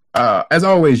stuff. As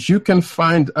always, you can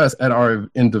find us at our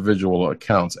individual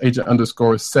accounts.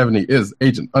 Agent_70 is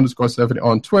Agent_70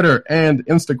 on Twitter and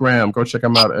Instagram. Go check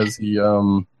him out as he's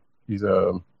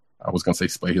I was going to say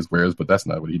display his wares, but that's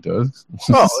not what he does.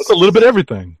 Oh, it's a little bit of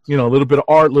everything. A little bit of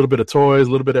art, a little bit of toys,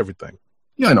 a little bit of everything.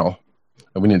 Yeah, I know.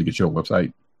 We need to get you a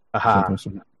website. Aha.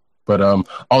 But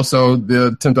also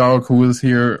the Tim Dog who was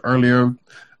here earlier,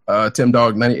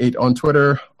 TimDog98 on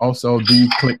Twitter. Also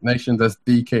the Click Nation, that's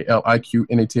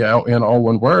DKLIQNATION, all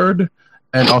one word.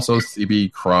 And also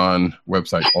CB Cron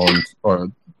website we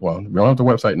don't have the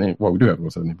website name. Well, we do have the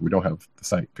website name, but we don't have the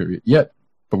site period yet.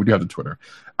 But we do have the Twitter.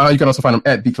 You can also find him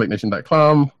at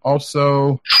theclicknation.com.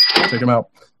 Also, check him out.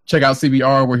 Check out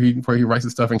CBR where he writes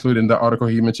his stuff, including the article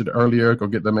he mentioned earlier. Go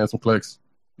get that man some clicks.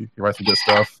 He writes some good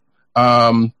stuff.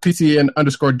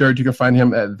 PCN_Dirt, you can find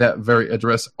him at that very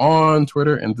address on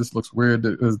Twitter. And this looks weird.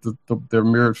 They're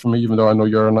mirrored for me, even though I know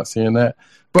you're not seeing that.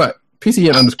 But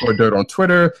PCN_Dirt on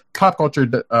Twitter, Pop Culture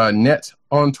Net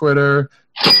on Twitter,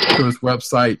 to his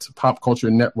website,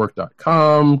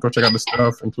 popculturenetwork.com. Go check out the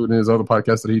stuff, including his other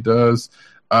podcasts that he does.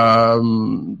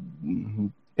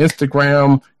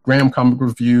 Instagram, Graham Comic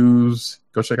Reviews.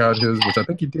 Go check out his, which I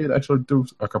think he did actually do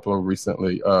a couple of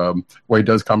recently, where he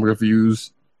does comic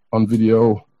reviews on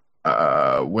video.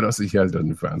 What else he has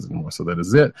doesn't find anymore, so that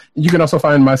is it. You can also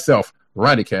find myself,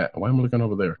 Roddycat. Why am I looking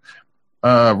over there?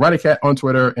 Roddycat on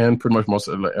Twitter and pretty much most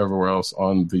everywhere else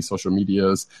on the social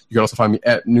medias. You can also find me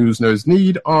at News Nerds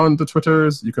Need on the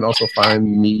Twitters. You can also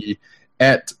find me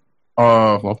at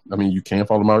you can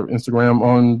follow my Instagram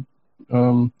on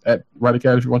at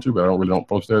Roddycat if you want to, but I don't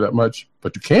post there that much.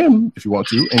 But you can if you want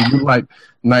to, and you like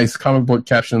nice comic book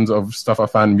captions of stuff I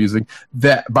find in music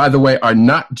that, by the way, are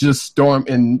not just Storm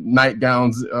in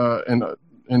nightgowns and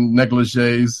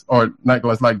negligees or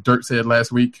nightgowns like Dirt said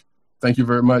last week. Thank you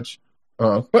very much.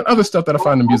 But other stuff that I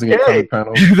find in music and comic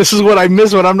panels. This is what I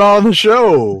miss when I'm not on the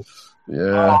show.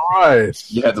 Yeah. All right.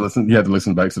 You had to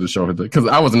listen back to the show because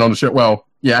I wasn't on the show. Well,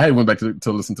 yeah, I had went back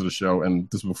to listen to the show, and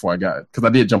this was before I got, because I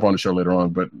did jump on the show later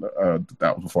on, but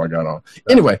that was before I got on.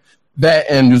 Anyway, that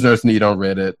and Users Need on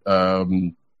Reddit,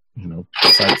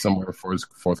 site somewhere for his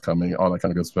forthcoming, all that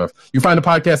kind of good stuff. You find the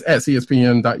podcast at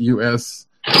cspn.us.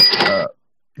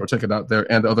 Go check it out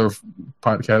there, and the other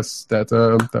podcasts that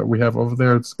we have over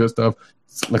there. It's good stuff.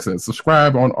 Like I said,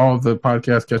 subscribe on all the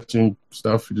podcast catching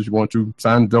stuff if you want to.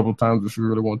 Sign double times if you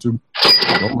really want to.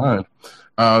 Don't mind.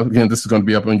 Again, this is going to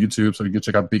be up on YouTube, so you can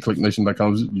check out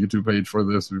theclicknation.com's YouTube page for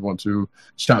this if you want to.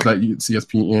 Shout out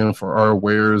CSPN for our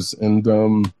wares, and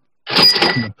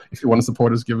if you want to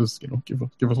support us, give us a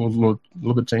little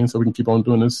bit of change so we can keep on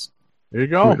doing this. There you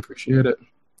go. We appreciate it.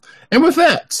 And with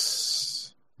that,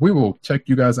 we will check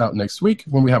you guys out next week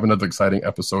when we have another exciting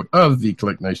episode of the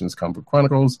Click Nation's Comic Book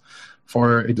Chronicles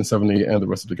for Agent 70 and the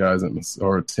rest of the guys,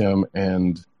 or Tim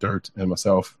and Dirt and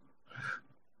myself.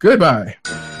 Goodbye.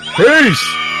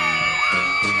 Peace.